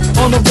stereo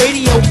on the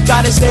radio.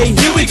 Gotta say,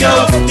 here we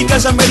go,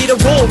 because I'm ready to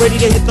roll, ready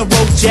to hit the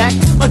road, Jack.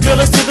 My girl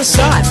is to the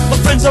side, my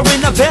friends are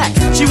in the back.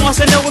 She wants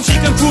to know if she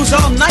can cruise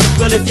all night.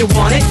 Well, if you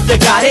want it, you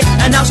got it,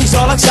 and now she's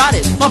all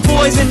excited. My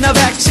boy's in the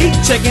back seat,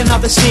 checking out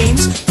the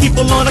scenes.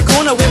 People on the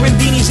corner wearing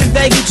beanies and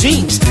baggy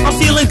jeans. I'm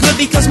feeling good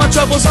because my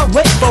troubles are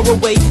way far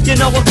away. You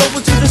know I'll go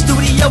into the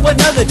studio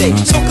another day.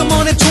 So come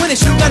on and join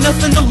us, you got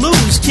nothing to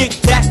lose.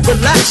 Kick back,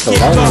 relax,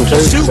 kick off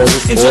your shoes,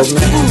 and just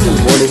move.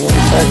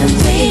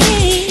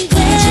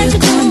 Glad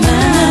you're going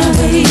my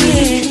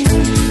way.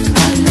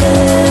 I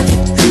love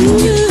you,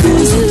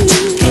 cruising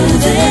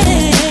together.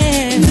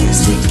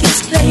 Music is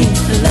played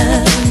for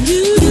love.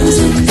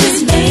 Music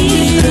is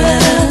made for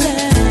love.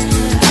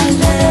 I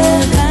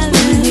love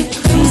when we're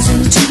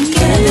cruising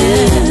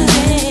together.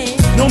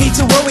 No need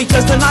to worry,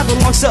 cause tonight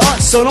belongs to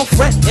us, so don't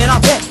fret, and I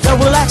bet that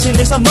relaxing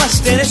is a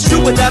must. And it's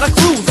true without a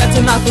clue that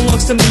tonight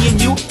belongs to me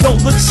and you. Don't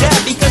look sad,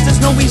 because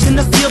there's no reason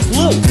to feel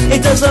blue.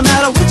 It doesn't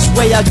matter which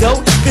way I go,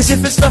 cause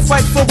if it's left,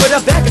 right, forward,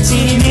 or back, it's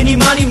eeny, meeny,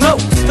 miny, mo.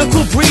 The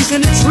cool breeze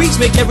and the trees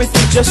make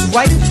everything just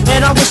right,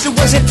 and I wish it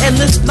was an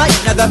endless night.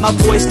 Now that my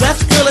boys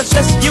left, girl, it's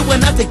just you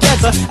and I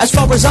together. As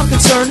far as I'm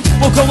concerned,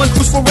 we'll go and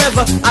cruise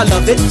forever. I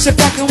love it, sit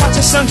back and watch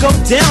the sun go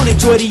down.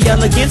 Enjoy the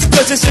elegance,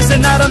 cause it's just a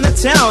night on the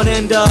town.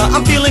 And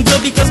I'm feeling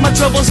good because my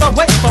troubles are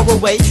way far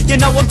away. You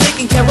know I'm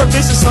taking care of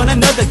business on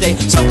another day.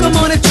 So come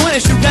on and join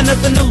us, you got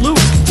nothing to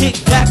lose. Kick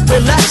back,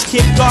 relax,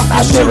 kick off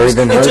your shoes. I've never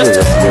even heard of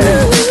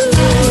this.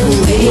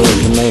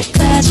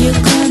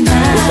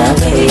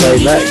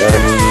 laid back though.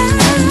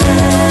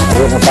 I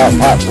wouldn't have thought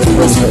Pop would have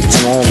put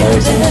some on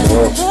those in the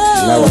world.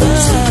 No.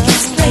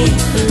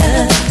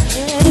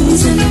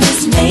 Cruising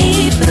is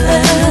made for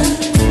love.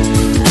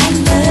 I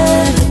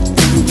love it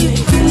when we're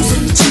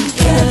cruising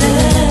together.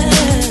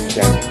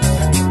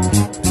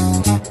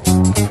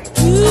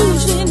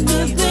 Cruising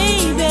with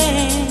baby.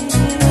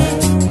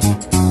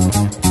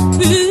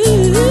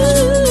 Ooh.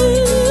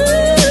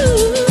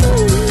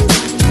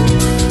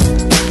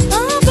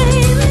 Oh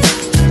baby.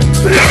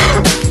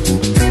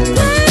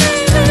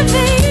 Baby,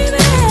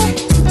 baby.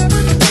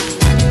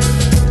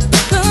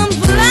 Come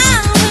fly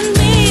with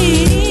me.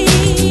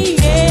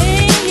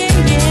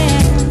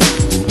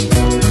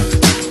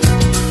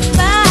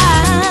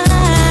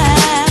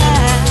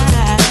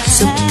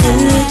 So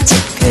good to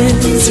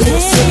girls, so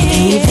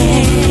baby.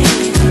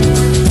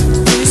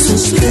 So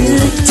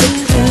good to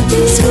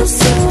girls,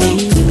 so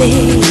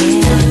baby.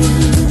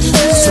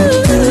 So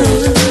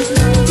good,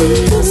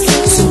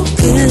 so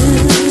good,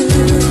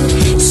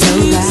 so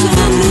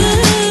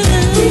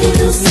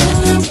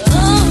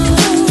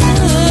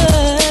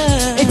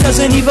It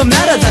doesn't even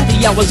matter that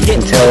the hour's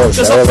getting late,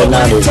 cause I'm throwing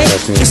it take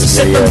just to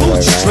set the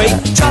mood straight.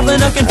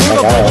 Driving a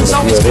convertible is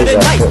always good at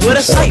night, with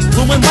a sight,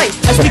 blue and white,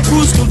 as we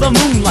cruise through the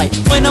moonlight.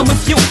 When I'm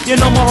with you, you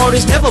know my heart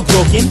is never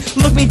broken.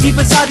 Look me deep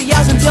inside the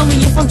eyes and tell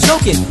me if I'm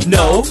joking.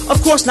 No,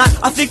 of course not,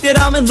 I think that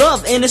I'm in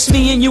love, and it's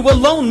me and you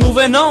alone,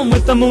 moving on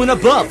with the moon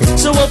above.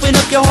 So open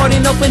up your heart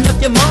and open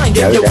up your mind.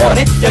 If you want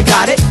it, you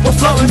got it, we're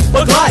floating,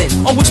 we're gliding.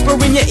 I'll whisper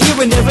in your ear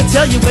and never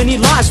tell you any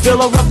lies. Fill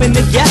her up in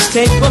the gas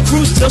tank, but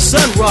cruise till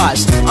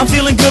sunrise. I'm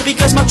feeling good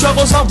because my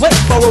troubles are way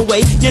far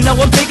away. You know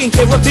I'm taking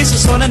care of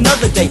business on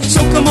another day.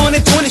 So come on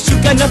and join us, you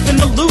got nothing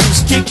to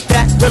lose. Kick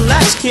back,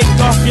 relax, kick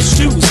off your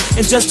shoes,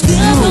 and just cruise.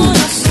 I wanna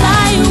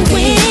fly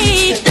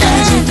away,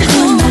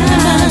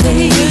 my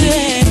baby.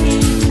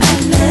 I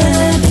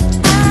love it,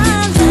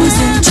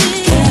 cruising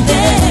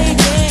together.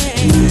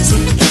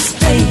 Music is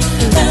played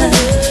for love,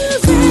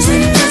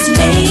 cruising is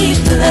made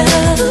for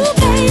love.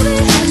 I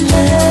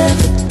love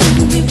it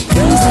when we're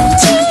cruising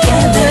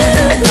together.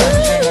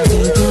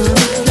 We're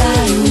gonna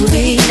fly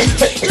away,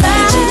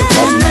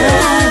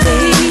 my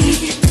baby.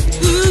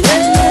 I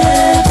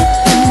love it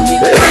when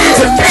we're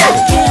cruising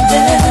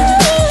together.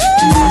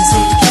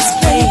 Music is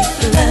played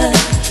for love,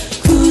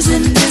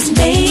 cruising is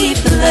made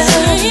for love.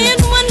 Say it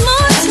one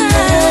more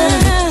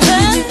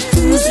time.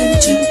 Cruising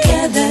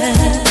together.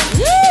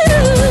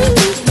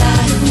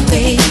 Fly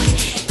away,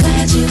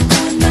 glad you're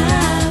on my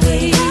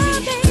way. I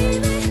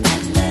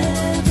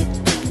love it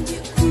when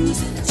you're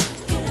cruising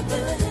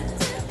together.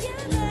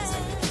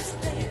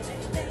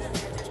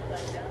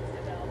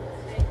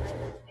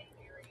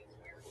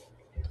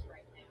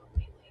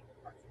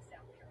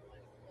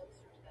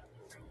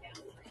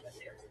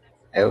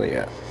 Hell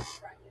yeah.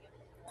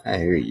 I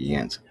hear you,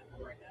 Jens.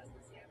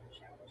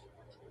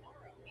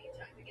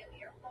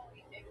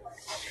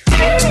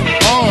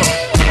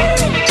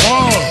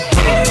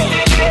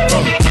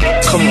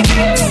 Come on.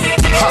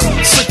 Ha,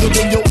 sicker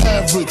than your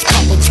average.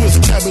 Papa twist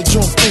cabbage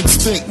off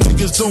instinct.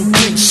 Niggas don't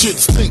think shit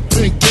stink.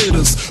 Pink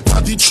gators, my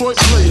Detroit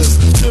players.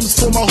 Tim's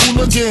for my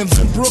hooligans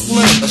in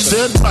Brooklyn.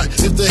 Dead right,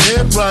 if the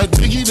head right,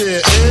 Biggie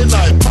there, air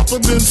night. Papa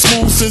been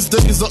smooth since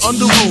days of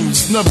under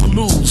rules. Never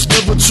lose,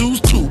 never choose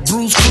to.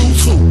 Bruise,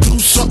 cruise, who? Do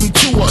something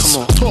to us.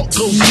 Talk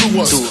goes through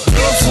us.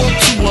 Girls want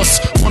to us,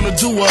 wanna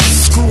do us.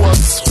 Screw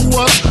us, who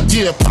us?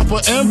 Yeah,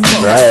 Papa and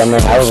Papa. Right, I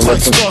mean, I was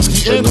looking for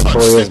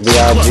this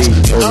B.I.G.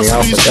 Told me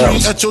off with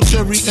that. At your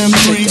cherry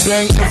M3,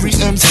 bang every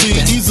MC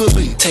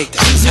easily. Take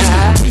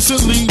that.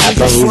 Recently, I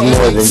think he's more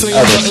than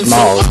other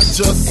smalls.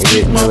 He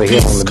didn't really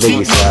hit on the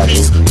biggie side.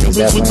 He's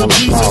definitely on the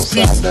small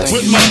side, though.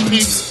 With my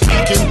peeps,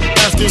 packing,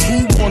 asking who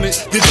want it.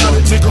 You got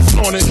it, nigga,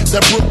 flaunt it.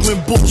 That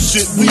Brooklyn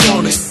bullshit, we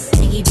on it.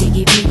 Biggie,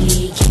 biggie,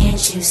 biggie,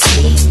 can't you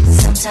see?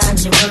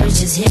 Sometimes your words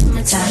just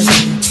hypnotize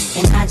me.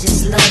 And I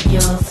just love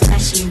your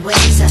flashy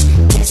ways. I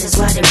guess that's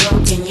why they're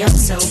broken, you're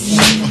so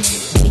mean.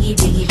 Biggie,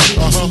 biggie,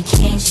 biggie,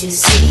 can't you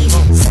see?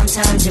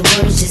 Sometimes your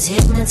words just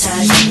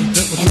hypnotize me.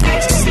 And I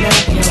just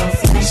love your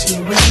flashy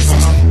ways. I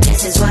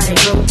guess that's why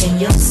they're broken,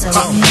 you're so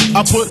mean.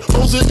 I put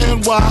O's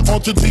and NY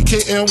onto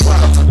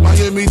DKNY.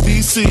 Miami,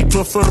 DC,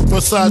 prefer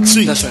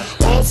Versace.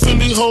 All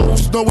Philly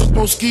hoes know it's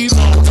Moschino.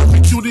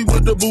 Every cutie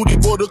with the booty,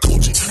 boy, the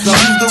coochie. Now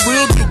who's the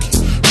real dookie?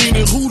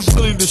 Meaning who's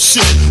really the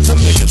shit? Some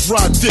niggas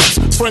ride dicks.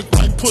 Frank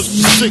White push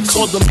the 6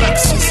 on the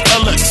Lexus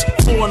LX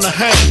 4.5.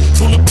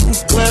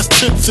 Bulletproof glass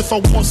tips if I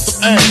want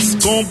some ass.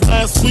 Gon'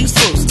 blast sweet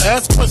first,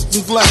 ask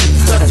questions last.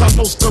 That's how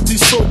most of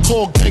these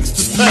so-called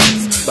gangsters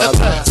pass. At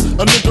last,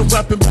 a nigga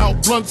rapping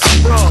about blunts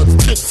and bras,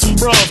 tits and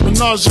bras,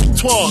 menage a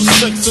trois,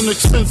 sex and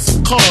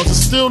expensive cars, and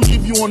still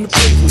leave you on the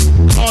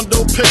pavement.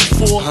 Condo paid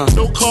for,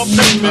 no car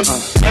payment.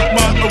 At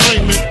my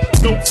arraignment,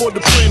 no for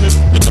the plaintiff.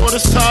 Your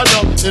daughter's tied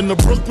up in the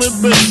Brooklyn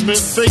basement.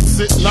 Face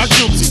it, not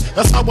guilty.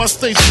 That's how I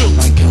stay true.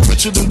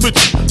 Richer than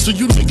richer, so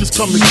you niggas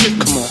come and get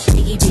me.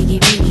 Biggie, biggie,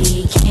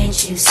 biggie, can't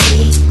you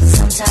see?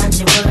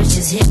 Sometimes your words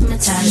just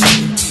hypnotize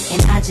me.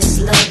 And I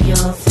just love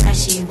your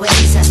flashy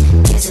ways. I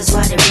guess that's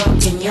why they're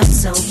broken, you're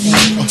so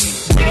fake.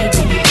 Biggie,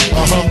 biggie,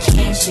 biggie,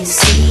 can't you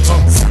see?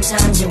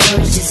 Sometimes your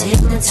words just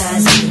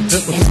hypnotize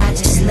me, and I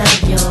just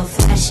love your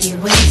flashy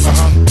ways.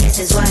 This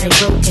is why they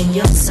broke in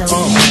your soul.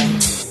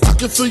 I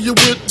can fill you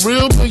with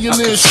real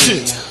millionaire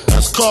shit.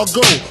 That's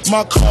cargo,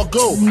 my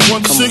cargo.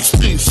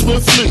 160,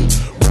 swiftly.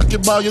 Rock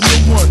it by your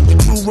new one. Your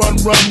crew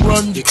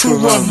run, your crew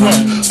run.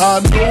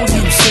 I know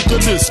you sick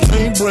of this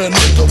name brand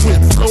nigga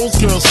with flows.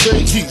 Girls say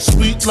he's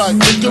sweet like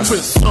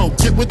licorice. So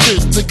get with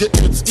this, nigga,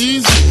 it's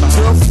easy.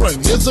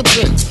 Girlfriend, here's a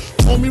bitch.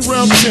 Call me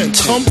round 10,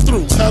 come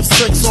through, have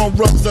sex on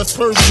rugs, that's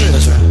Persian.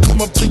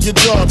 Come up to your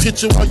job,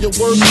 hit you while you're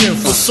working.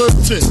 For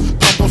certain,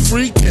 I'm a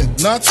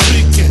freakin', not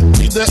speaking.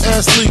 Need that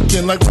ass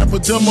leaking like rapper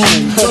demo.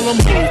 Tell them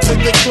who,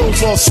 take their clothes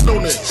off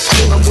slowly.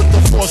 Kill them with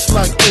the force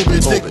like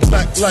Obi. Dick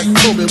black like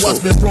Kobe, watch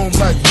me roam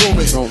like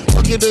Romy.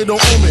 Lucky they don't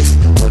own me,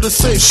 what to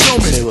say,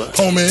 show me,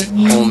 homie.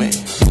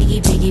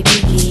 Biggie, biggie,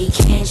 biggie,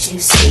 can't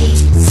you see?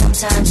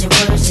 Sometimes your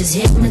words just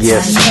hypnotize me.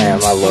 Yes, ma'am,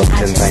 I love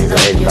 10 things I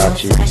hate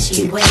about you.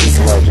 Keep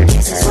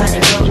logic.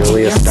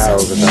 Julia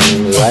Stiles, if I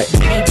remember right.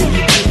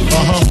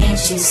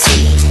 Can't you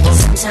see?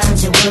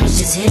 Sometimes your words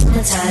just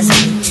hypnotize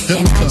me,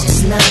 and I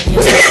just love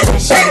your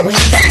flashy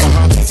ways.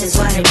 This is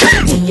why they're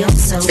breaking your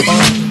soul.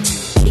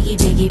 Biggie,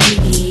 biggie,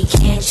 biggie,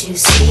 can't you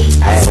see?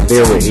 I had a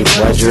beer with Heath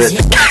Ledger at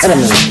the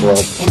Kettleman's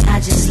Club and I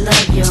just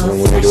love your when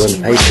we were doing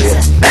the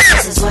Patriot.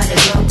 This is why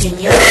they're broken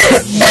your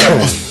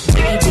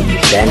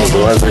Danny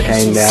Glover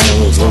came down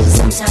and was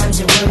listening. Sometimes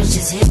your words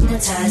just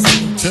hypnotize me,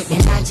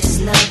 and I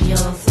just love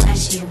your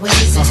flashy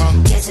ways.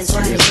 Guess it's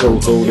why It's cool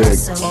dude.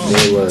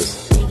 It was.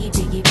 Biggie,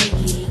 biggie,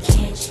 biggie,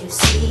 can't you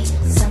see?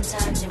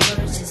 Sometimes your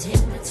words just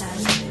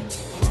hypnotize me,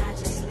 and I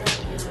just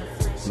love your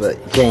flashy. But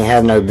you can't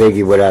have no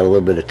Biggie without a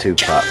little bit of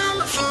Tupac.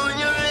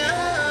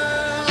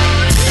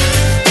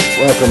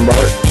 Welcome,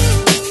 Bart.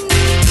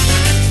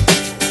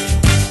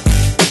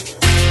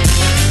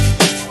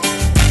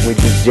 We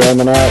just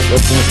jamming out,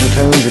 listening to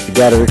some tunes. If you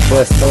got a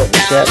request, throw it in the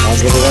chat and I'll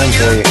get it on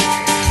for you.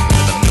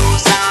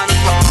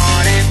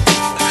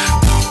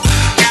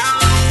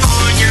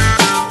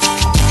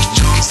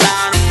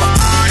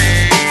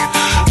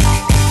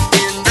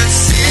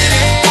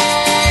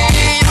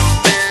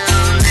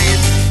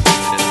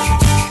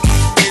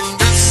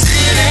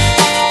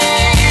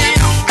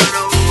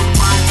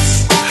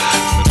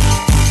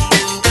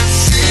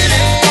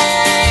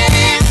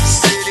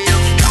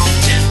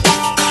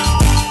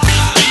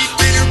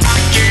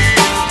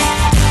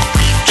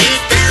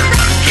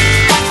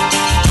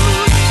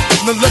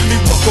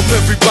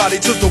 Everybody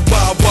to the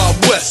Wild Wild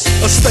West,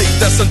 a state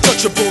that's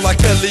untouchable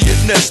like Elliot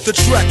Ness. The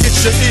track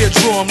hits your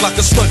eardrum like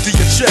a slug to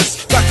your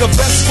chest. Like a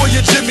vest for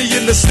your Jimmy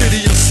in the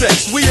city of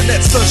sex. We in that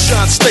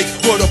sunshine state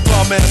where the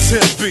bomb ass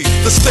him be.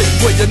 The state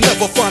where you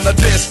never find a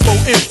dance floor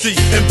empty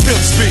and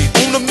pimp speed.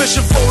 On a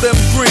mission for them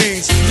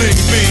greens. Lean,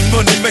 mean,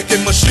 money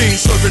making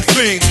machines, serving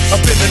fiends.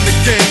 I've been in the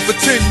game for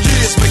 10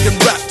 years making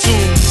rap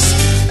tunes.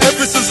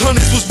 Ever since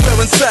Honeys was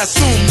wearing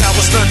Sassoon, now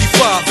it's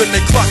 95 and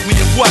they clock me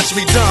and watch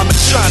me diamond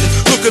shining,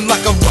 looking like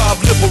a Rob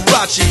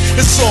Liberace.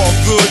 It's all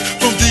good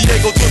from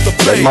Diego to the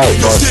Bay.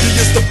 Your city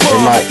is the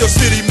bomb, your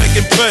city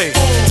making pain.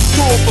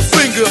 Throw up a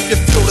finger if you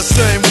feel the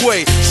same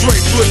way.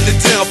 Straight putting it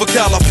down for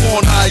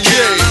California,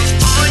 yeah.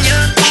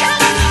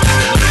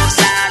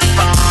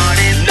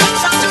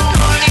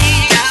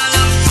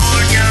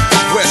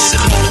 West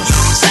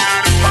Coast.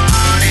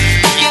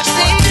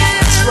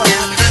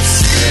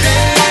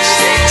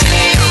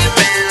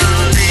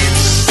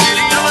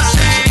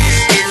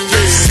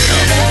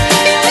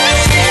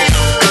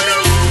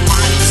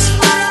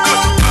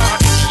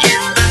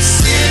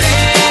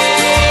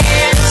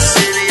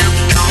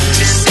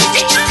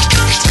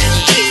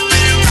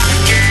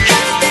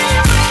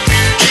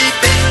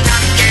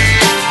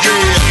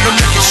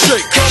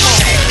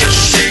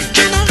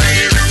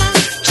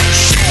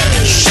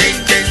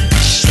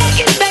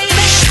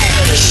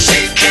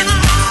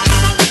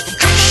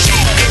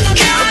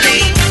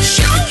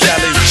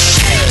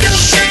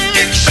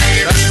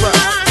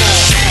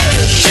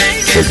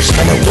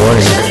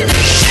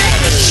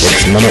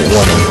 Minute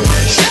warning.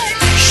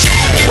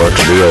 Work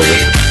will be over.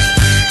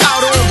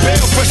 Out on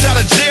bail, fresh out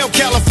of jail,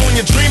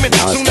 California dreaming.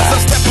 Soon as I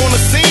step on the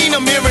scene,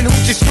 I'm hearing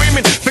hoochie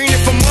screaming. Fiending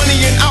for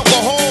money and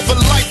alcohol, the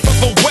life of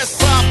a West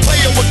Side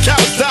player with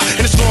cows die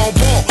in a strong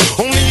ball.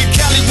 Only in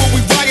Cali will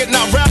we riot,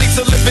 not rally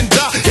to live and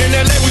die. In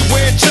LA we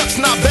wear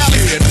chucks, not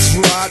valleys. Yeah, that's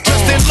right.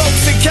 Dressed in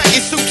loafs and khaki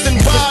suits and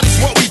bodies,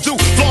 what we do.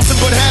 Flossing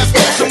but half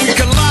close and we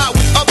collide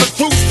with other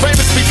groups.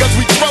 Famous because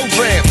we throw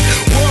drams.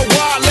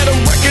 Worldwide, let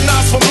them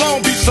recognize from Long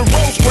Beach to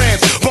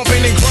Rosecrans.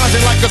 Bumping and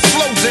grinding like a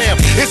slow jam.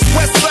 It's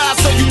West Side,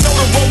 so you know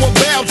the road will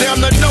bow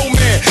down to no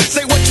man.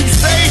 Say what you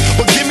say,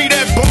 but give me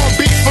that bomb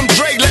beat from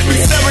Dre. Let me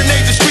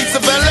serenade the streets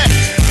of LA.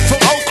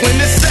 From Oakland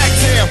to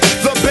Sacktown,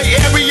 the Bay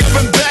Area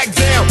and back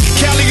down.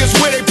 Cali is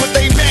where they put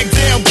they neck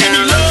down. Give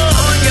me love.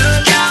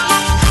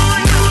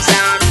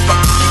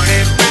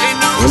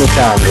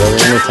 Anytime, brother,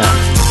 anytime.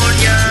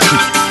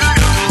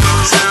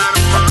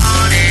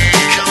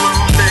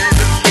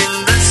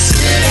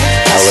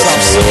 I'll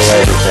listen to a little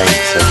later, thanks.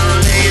 So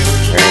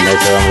there ain't no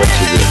telling what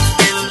you get.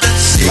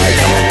 You might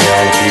come in here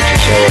on a future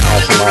show and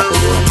have some awful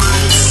doing.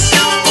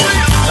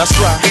 That's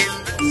right.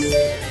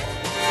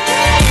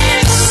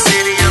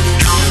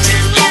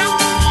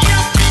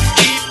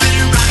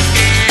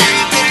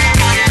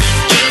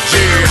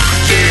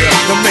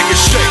 Now make it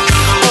shake.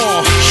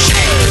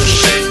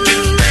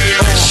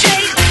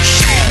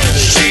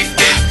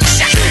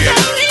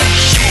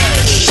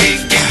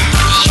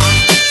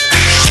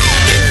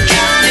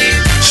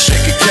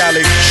 Shake it,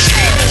 Cali.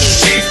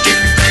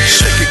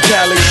 Shake it,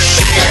 Cali.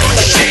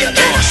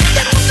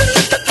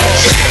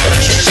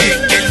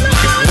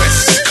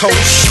 West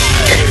Coast.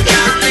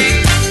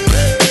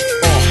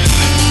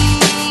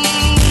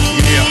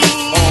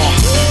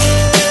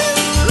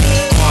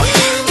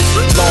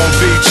 Long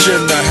Beach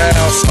in the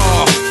house.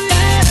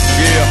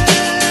 Yeah.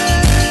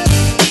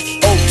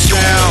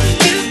 Oaktown.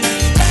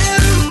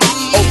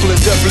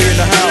 Oakland definitely in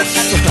the house.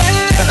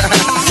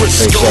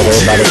 Appreciate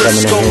everybody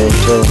coming in here and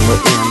chilling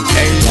with me.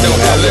 Hey, you know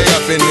LA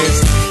up in this.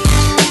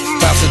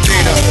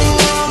 Pasadena,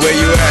 where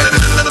you at?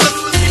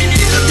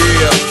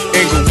 Yeah,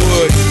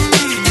 Inglewood.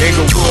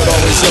 Inglewood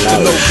always up to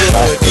no good.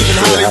 Even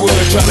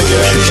Hollywood trying to get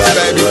a piece,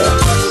 baby.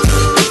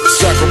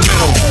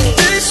 Sacramento,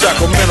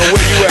 Sacramento,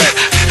 where you at?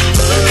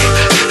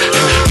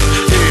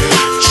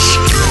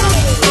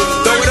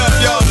 Throw it up,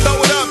 y'all.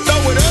 Throw it up,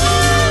 throw it up.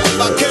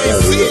 I can't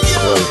see you.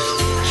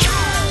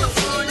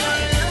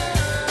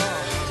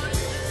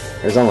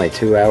 There's only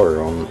 2 hours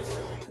on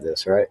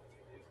this, right?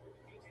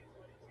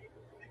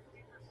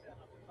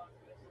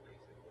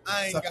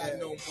 I ain't got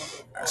no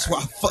mother. That's why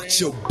I fucked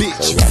your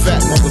bitch, you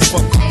fat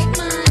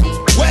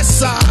motherfucker. West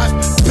side,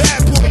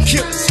 bad boy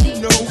killers.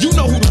 You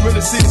know who the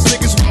realest is,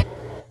 niggas.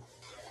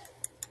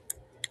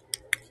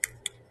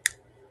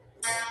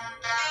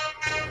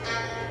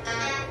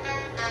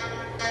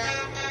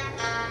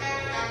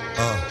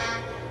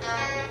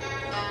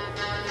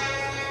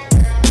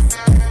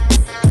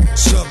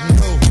 Something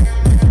new.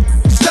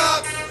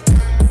 Stop,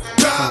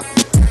 drop,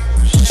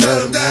 shut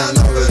them down,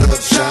 open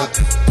up shop.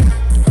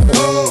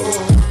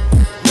 Oh.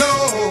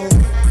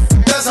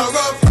 That's how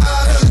rough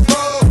riders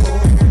roll.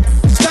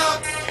 Stop,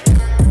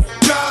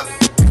 drop,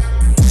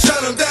 shut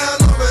them down,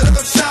 open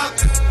up shop.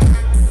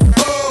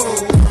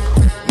 Oh,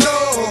 no,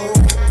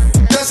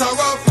 that's how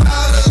rough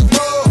riders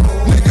roll.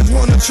 Niggas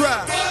wanna try,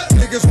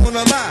 niggas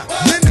wanna lie,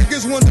 then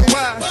niggas wonder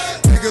why,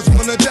 niggas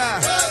wanna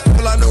die.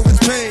 All I know is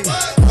pain,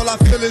 all I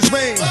feel is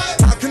rain.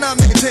 How can I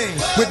maintain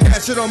with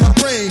that shit on my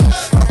brain?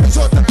 I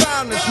resort to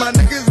violence, my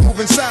niggas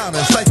moving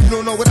silence, like you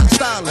don't know what I'm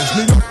styling.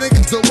 New York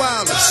niggas the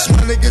wildest,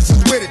 my niggas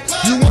is with it.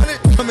 You want it?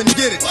 Come and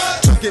get it.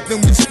 Took it,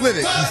 then we split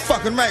it. You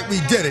fucking right, we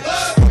did it.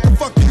 What the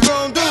fuck you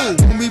gon' do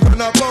when we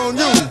run up on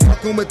you?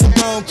 Fucking with the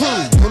wrong crew.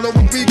 Don't know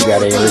what we gon'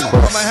 do.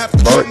 I'ma have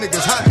to show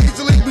niggas how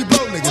easily we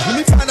blow niggas. When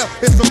we find out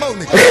it's some more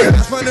niggas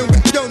that's running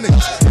with yo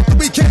niggas. What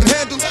we can't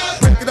handle,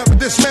 break it up and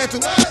dismantle.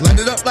 Light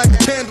it up like a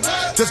candle.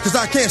 Just cause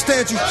I can't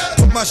stand you.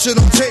 Put my shit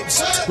on tapes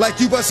like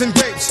you bustin'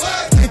 grapes.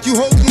 Think you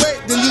holding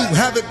weight, then you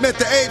haven't met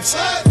the apes.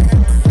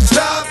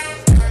 Stop,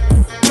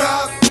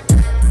 drop,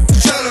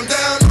 shut them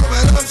down,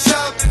 open up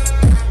shop.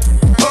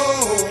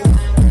 Oh,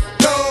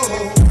 no,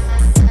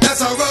 that's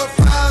how rough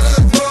riders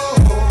roll.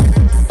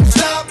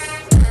 Stop,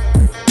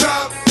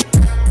 drop,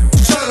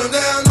 shut them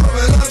down,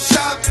 open up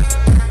shop.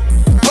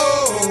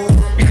 Oh,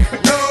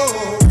 no,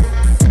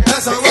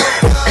 that's how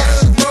rough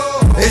riders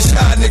roll. It's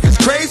y'all niggas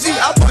crazy,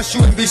 I'll bust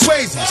you and be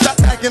Swayze. Stop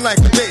acting like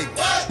a baby,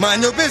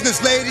 mind your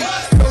business, lady.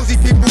 Nosy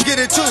people get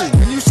it too.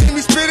 When you see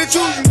me spit at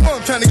you, you know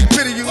I'm trying to get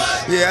rid of you.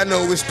 Yeah, I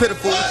know it's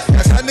pitiful,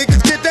 that's how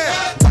niggas get down.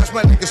 Watch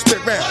my niggas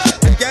spit round,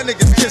 make y'all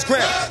niggas kiss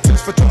ground.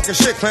 Just for talking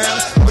shit, clown.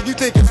 Oh, you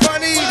think it's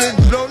funny, then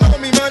you don't know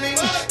me, money.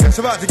 It's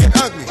about to get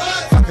ugly.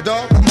 Fuck a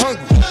dog, I'm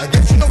hungry. I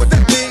guess you know what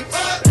that means.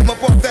 Come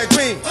up off that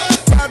green.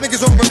 5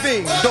 niggas on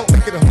ravine, don't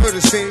make it a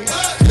murder scene.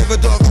 Leave a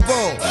dog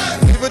alone,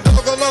 leave a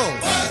dog alone.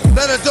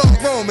 Let a dog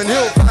roam and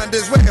he'll find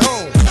his way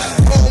home.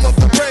 Home of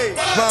the brave,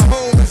 my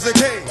home is the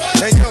cave.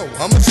 And yo,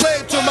 I'm a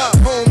slave to my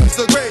home is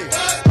the grave.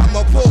 I'm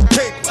a pull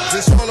papers,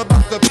 it's all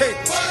about the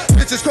papers.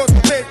 Bitches caught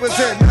the papers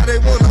and now they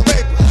wanna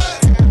rape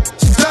us.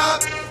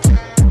 Stop,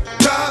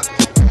 drop,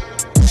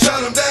 shut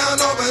them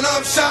down, open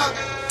up shop.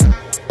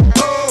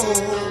 Oh,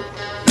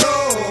 no,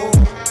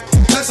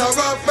 that's how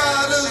rough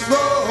riders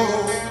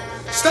roll.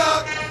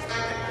 Stop,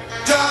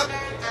 drop,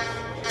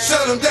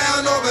 shut them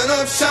down, open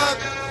up shop.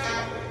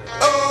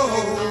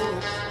 Oh,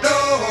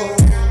 no,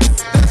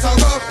 that's how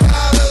rough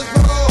riders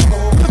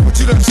roll. Look what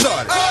you done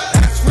started.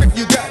 That's quick,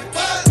 you got it.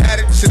 Had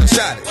it, should've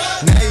shot it.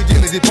 Now you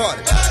dearly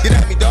departed. Get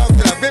at me, dog,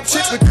 did I rip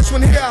shit? With this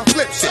one here, I'll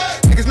flip shit.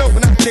 Niggas know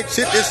when I kick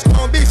shit, it's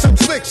gonna be some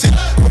slick shit.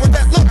 What would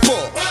that look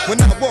for when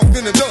I walked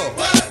in the door?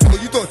 Oh,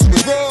 you thought you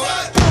was raw?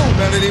 Oh,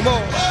 not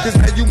anymore, cause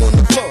now you on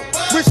the floor.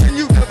 Wishing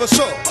you never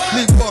saw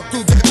me walk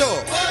through the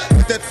door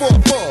with that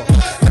 4-4.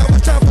 Now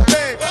it's time for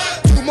bed,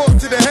 2 more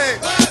to the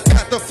head.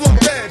 Got the floor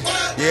red.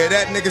 Yeah,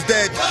 that nigga's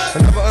dead.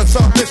 Another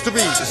unsolved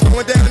mystery. It's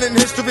going down in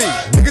history.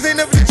 Niggas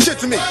ain't never did shit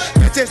to me.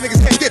 Bitch ass niggas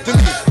can't get to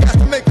me. Got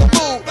to make a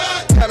move.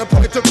 Gotta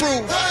put it to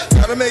prove.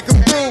 Gotta make them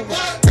prove.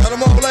 Got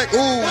them all like,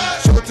 ooh.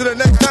 Show it to the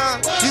next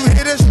time. You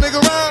hear this nigga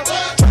rhyme?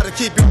 Try to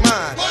keep your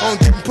mind on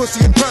getting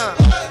pussy and crime.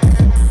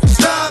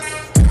 Stop,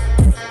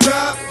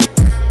 drop,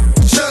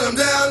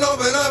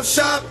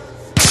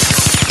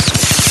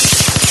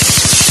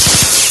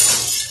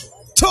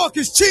 fuck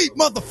is cheap,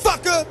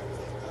 motherfucker?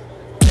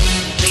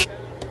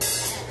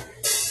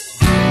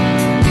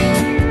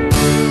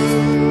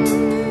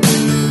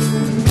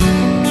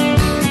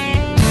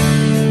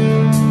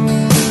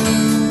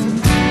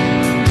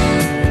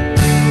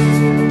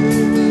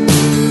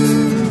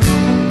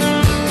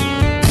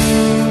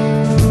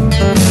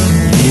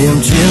 I'm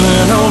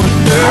chillin' on the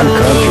dirt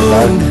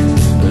road,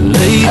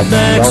 laid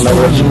back,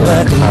 smoking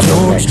like I'm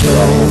George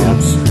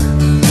Jones.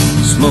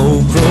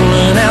 Smoke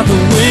rolling out the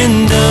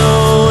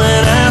window,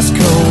 and ice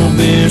cold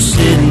beer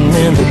sitting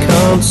in the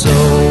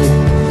console.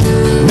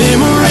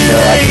 Memory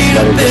laid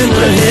up in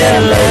the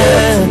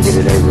headlights,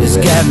 it's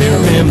got me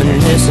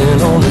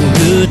reminiscing on the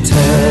good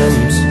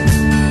times.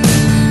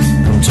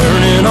 I'm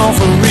turning off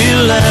a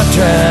real life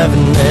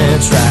driving,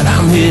 that's right,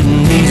 I'm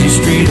hitting easy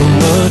street on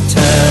mud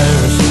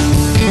tires.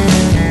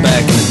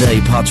 Back in the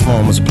day, Potts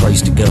Farm was a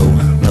place to go.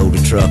 Load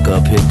the truck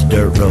up, hit the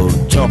dirt road,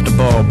 jump the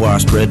barbed wire,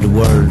 spread the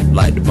word,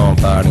 light the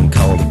bonfire and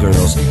call the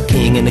girls.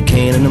 King in the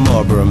can and the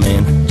Marlboro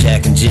man,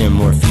 Jack and Jim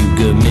were a few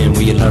good men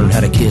where you learn how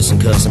to kiss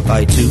and cuss and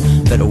fight too.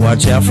 Better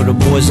watch out for the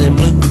boys in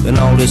blue and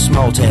all this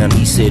small town,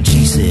 he said,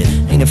 she said.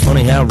 Ain't it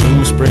funny how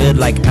rumors spread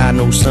like I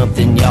know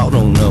something y'all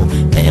don't know?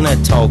 Man,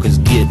 that talk is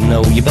getting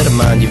old. You better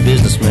mind your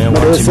business, man.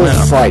 Watch your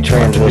mouth. Slight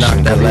transition.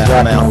 Knock that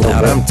loud mouth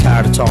out. I'm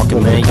tired of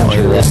talking, man. You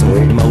ain't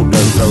listening. Them old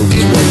dirt roads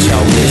is what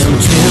y'all miss. I'm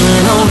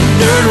chilling on the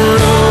dirt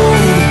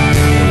road,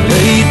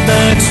 laid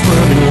back,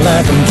 swerving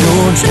like I'm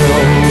George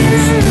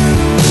Jones.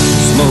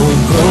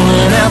 Smoke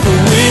rolling out the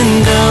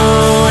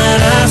window, and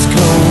ice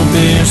cold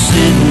beer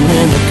sitting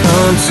in the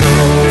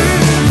console.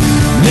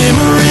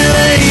 Memory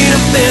laid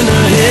up in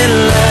the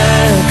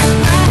headlights,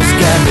 it's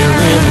got me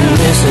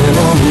reminiscing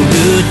on the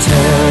good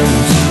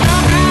times.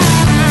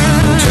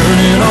 I'm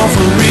turning off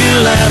a real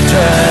life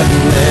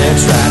driving,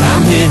 that's right,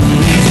 I'm hitting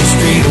easy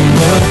street on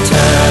mud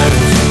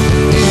tires.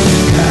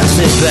 I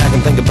sit back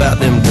and think about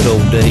them good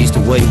old days,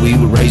 the way we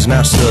were raising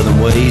our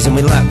southern ways, and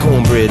we like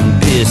cornbread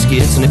and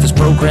biscuits, and if it's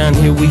broke around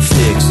here, we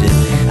fix it.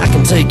 I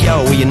can take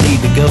y'all where you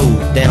need to go,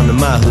 down to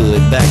my hood,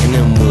 back in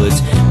them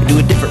woods. We do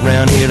it different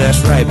round here,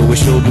 that's right, but we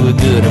sure do it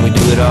good, and we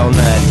do it all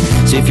night.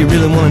 So if you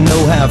really want to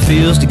know how it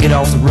feels to get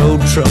off the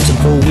road, trucks and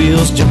four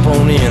wheels, jump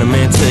on in, and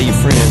man, tell your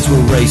friends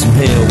we'll raise some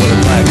hell with a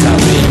blacktop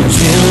in.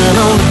 Chillin'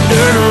 on the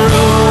dirt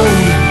road,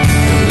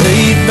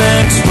 laid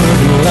back,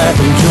 swerving like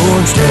I'm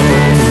George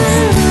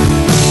Jones.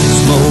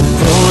 Smoke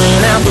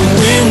rolling out the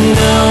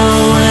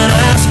window, and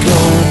ice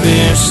cold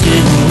beer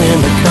sitting in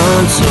the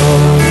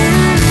console.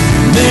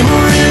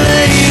 Memory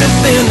laid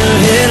up in the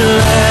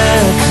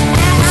headlights,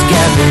 it's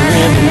got me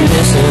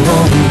reminiscing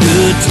on the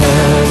good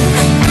times.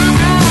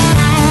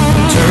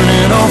 I'm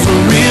turning off a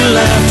real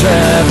life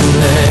driving,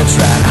 that's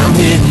right, I'm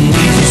hitting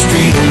easy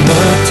street on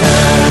mud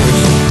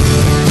tires.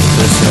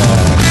 That's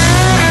right.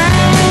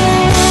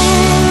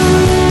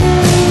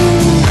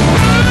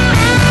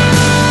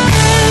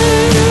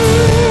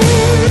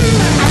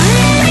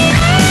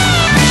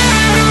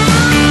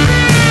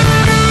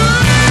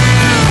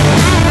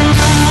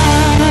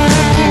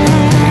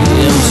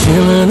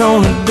 Chillin'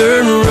 on the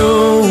dirt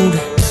road,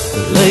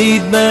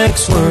 laid back,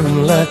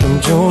 swerving like I'm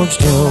George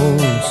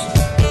Jones.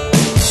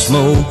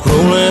 Smoke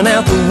rolling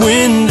out the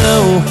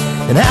window,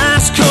 and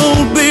ice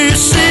cold beer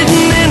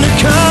sitting in the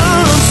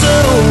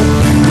console.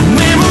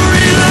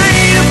 Memory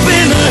laid up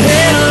in the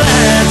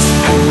headlights,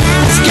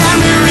 it's got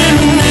me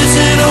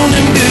reminiscing on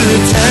them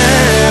good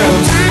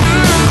times.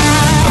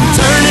 I'm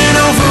turning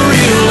off a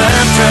real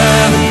life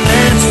driving,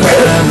 that's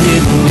right, I'm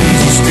hitting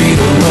easy street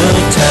on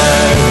mud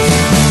tires.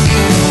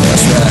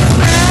 That's right.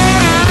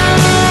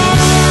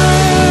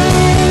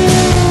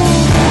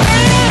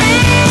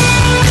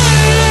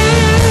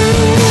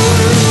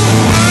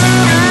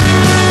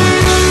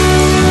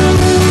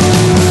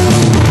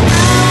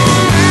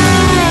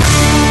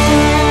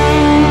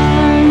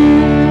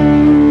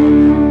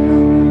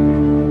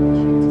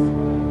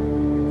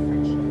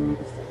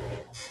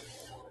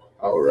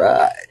 All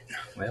right.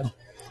 Well,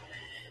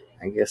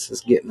 I guess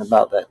it's getting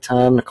about that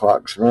time. The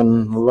clock's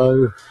running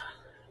low.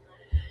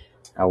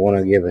 I want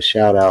to give a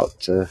shout out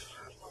to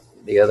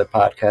the other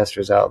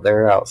podcasters out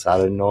there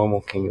outside of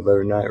normal King of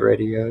Every Night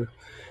Radio.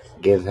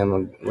 Give him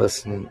a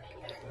listen.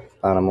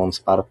 Find him on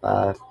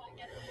Spotify,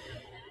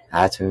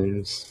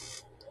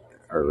 iTunes,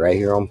 or right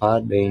here on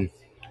Podbean.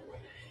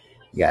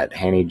 You got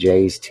Hanny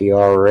J's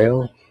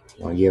TRL.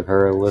 Want to give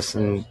her a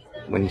listen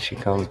when she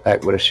comes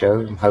back with a show.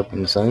 I'm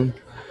hoping soon.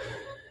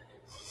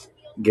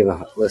 Give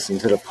a listen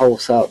to the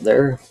Pulse out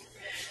there.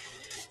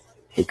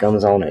 He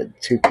comes on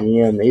at 2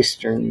 p.m.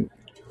 Eastern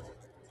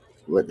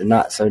with the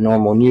Not So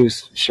Normal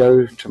News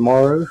show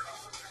tomorrow.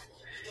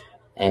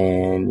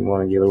 And you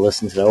want to give a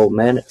listen to the Old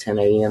Man at 10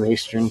 a.m.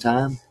 Eastern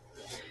time.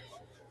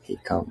 He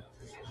come.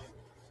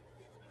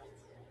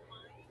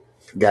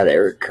 Got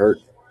Eric Kurt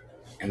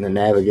and the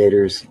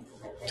Navigators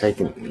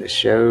taking the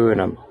show,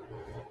 and I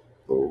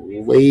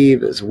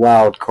believe it's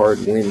Wild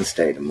Card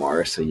Wednesday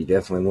tomorrow, so you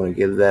definitely want to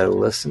give that a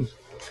listen.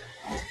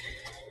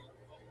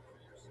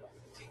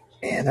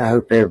 And I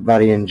hope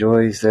everybody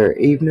enjoys their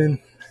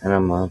evening, and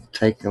I'm going to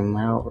take them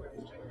out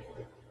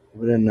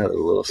With another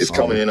little It's song.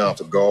 coming in off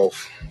the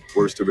golf.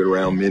 Worst of it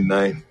around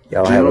midnight.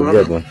 Y'all have a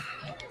good one.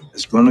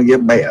 It's going to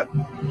get bad.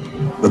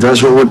 But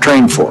that's what we're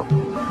trained for.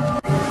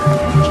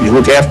 So you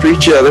look after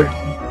each other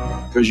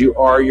because you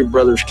are your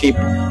brother's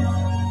keeper.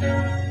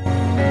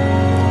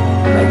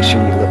 Make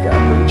sure you look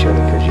out for each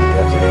other because you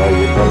definitely are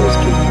your brother's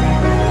keeper.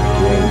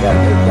 You ain't got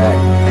their back.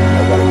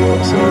 Nobody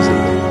else is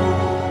either.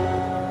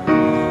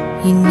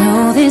 You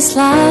know this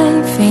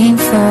life ain't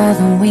for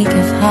the weak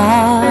of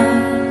heart.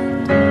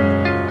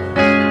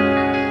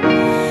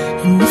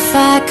 And if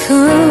I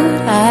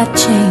could, I'd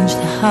change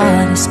the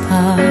hardest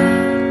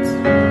parts.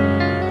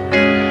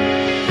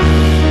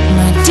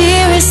 My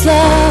dearest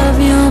love,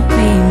 you'll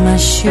be my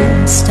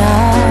shooting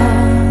star.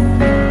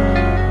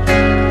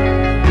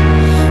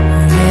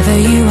 Wherever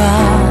you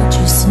are,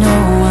 just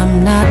know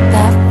I'm not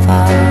that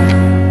far.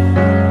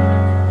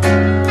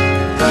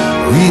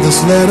 Read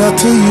this letter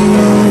to you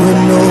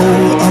and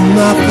know I'm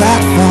not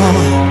that far.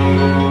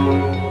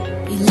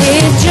 You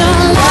lived your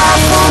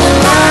life on the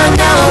line,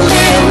 now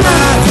live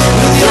mine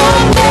with your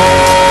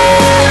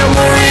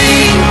memory.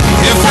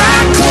 If I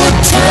could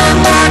turn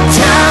back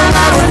time,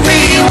 I would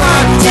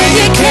rewind till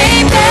you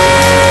came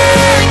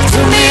back to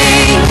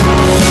me.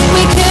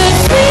 We could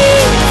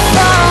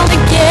fall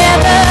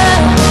together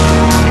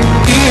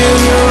in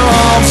your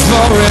arms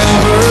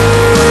forever.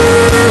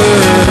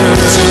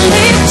 So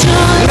live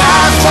your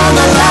life on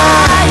the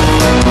line,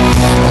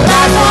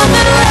 life on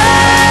the line.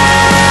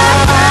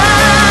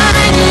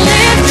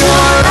 Live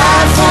your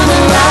life on the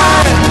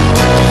line,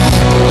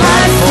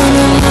 life on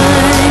the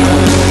line.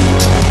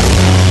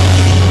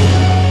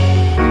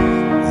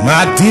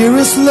 My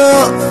dearest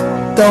love,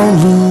 don't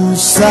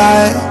lose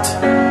sight.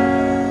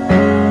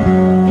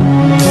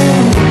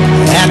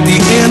 At the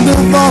end of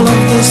all of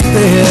this,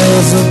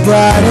 there's a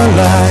brighter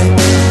light.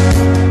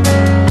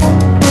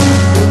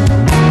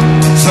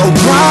 So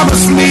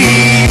promise me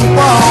you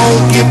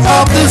won't give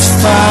up this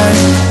fight.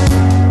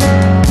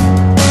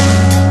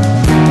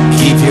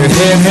 Keep your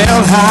head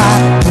held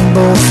high and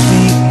both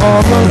feet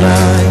on the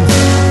line.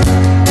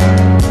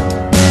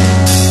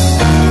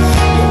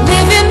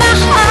 Live in my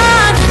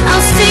heart,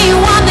 I'll see you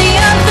on the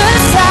other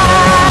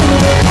side.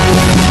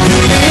 You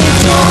lived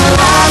your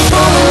life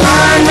on the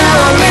line, now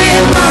I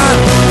live mine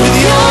with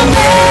your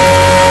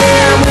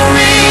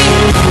memory.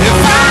 If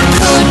I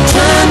could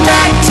turn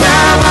back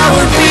time, I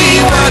would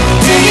rewind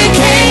till you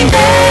came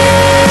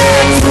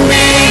back to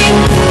me.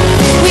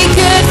 We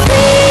could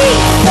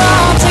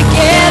fall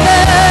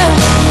together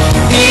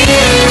in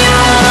your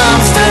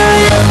arms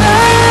forever.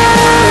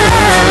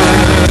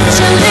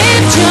 So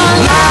live your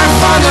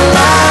life on the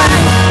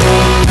line,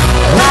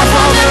 life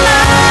on the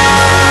line.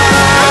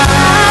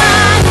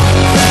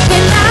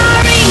 When I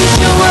read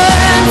your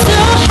words,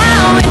 oh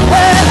how it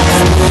hurts.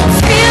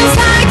 Feels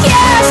like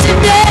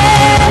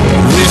yesterday.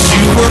 Wish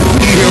you were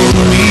here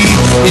with me,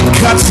 it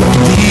cuts so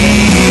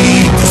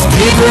deep.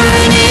 Paper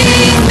and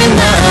ink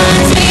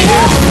reminds me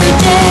every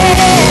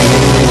day.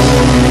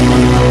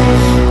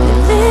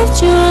 You lived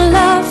your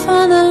life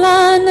on the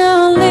line,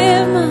 now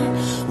live mine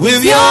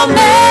with your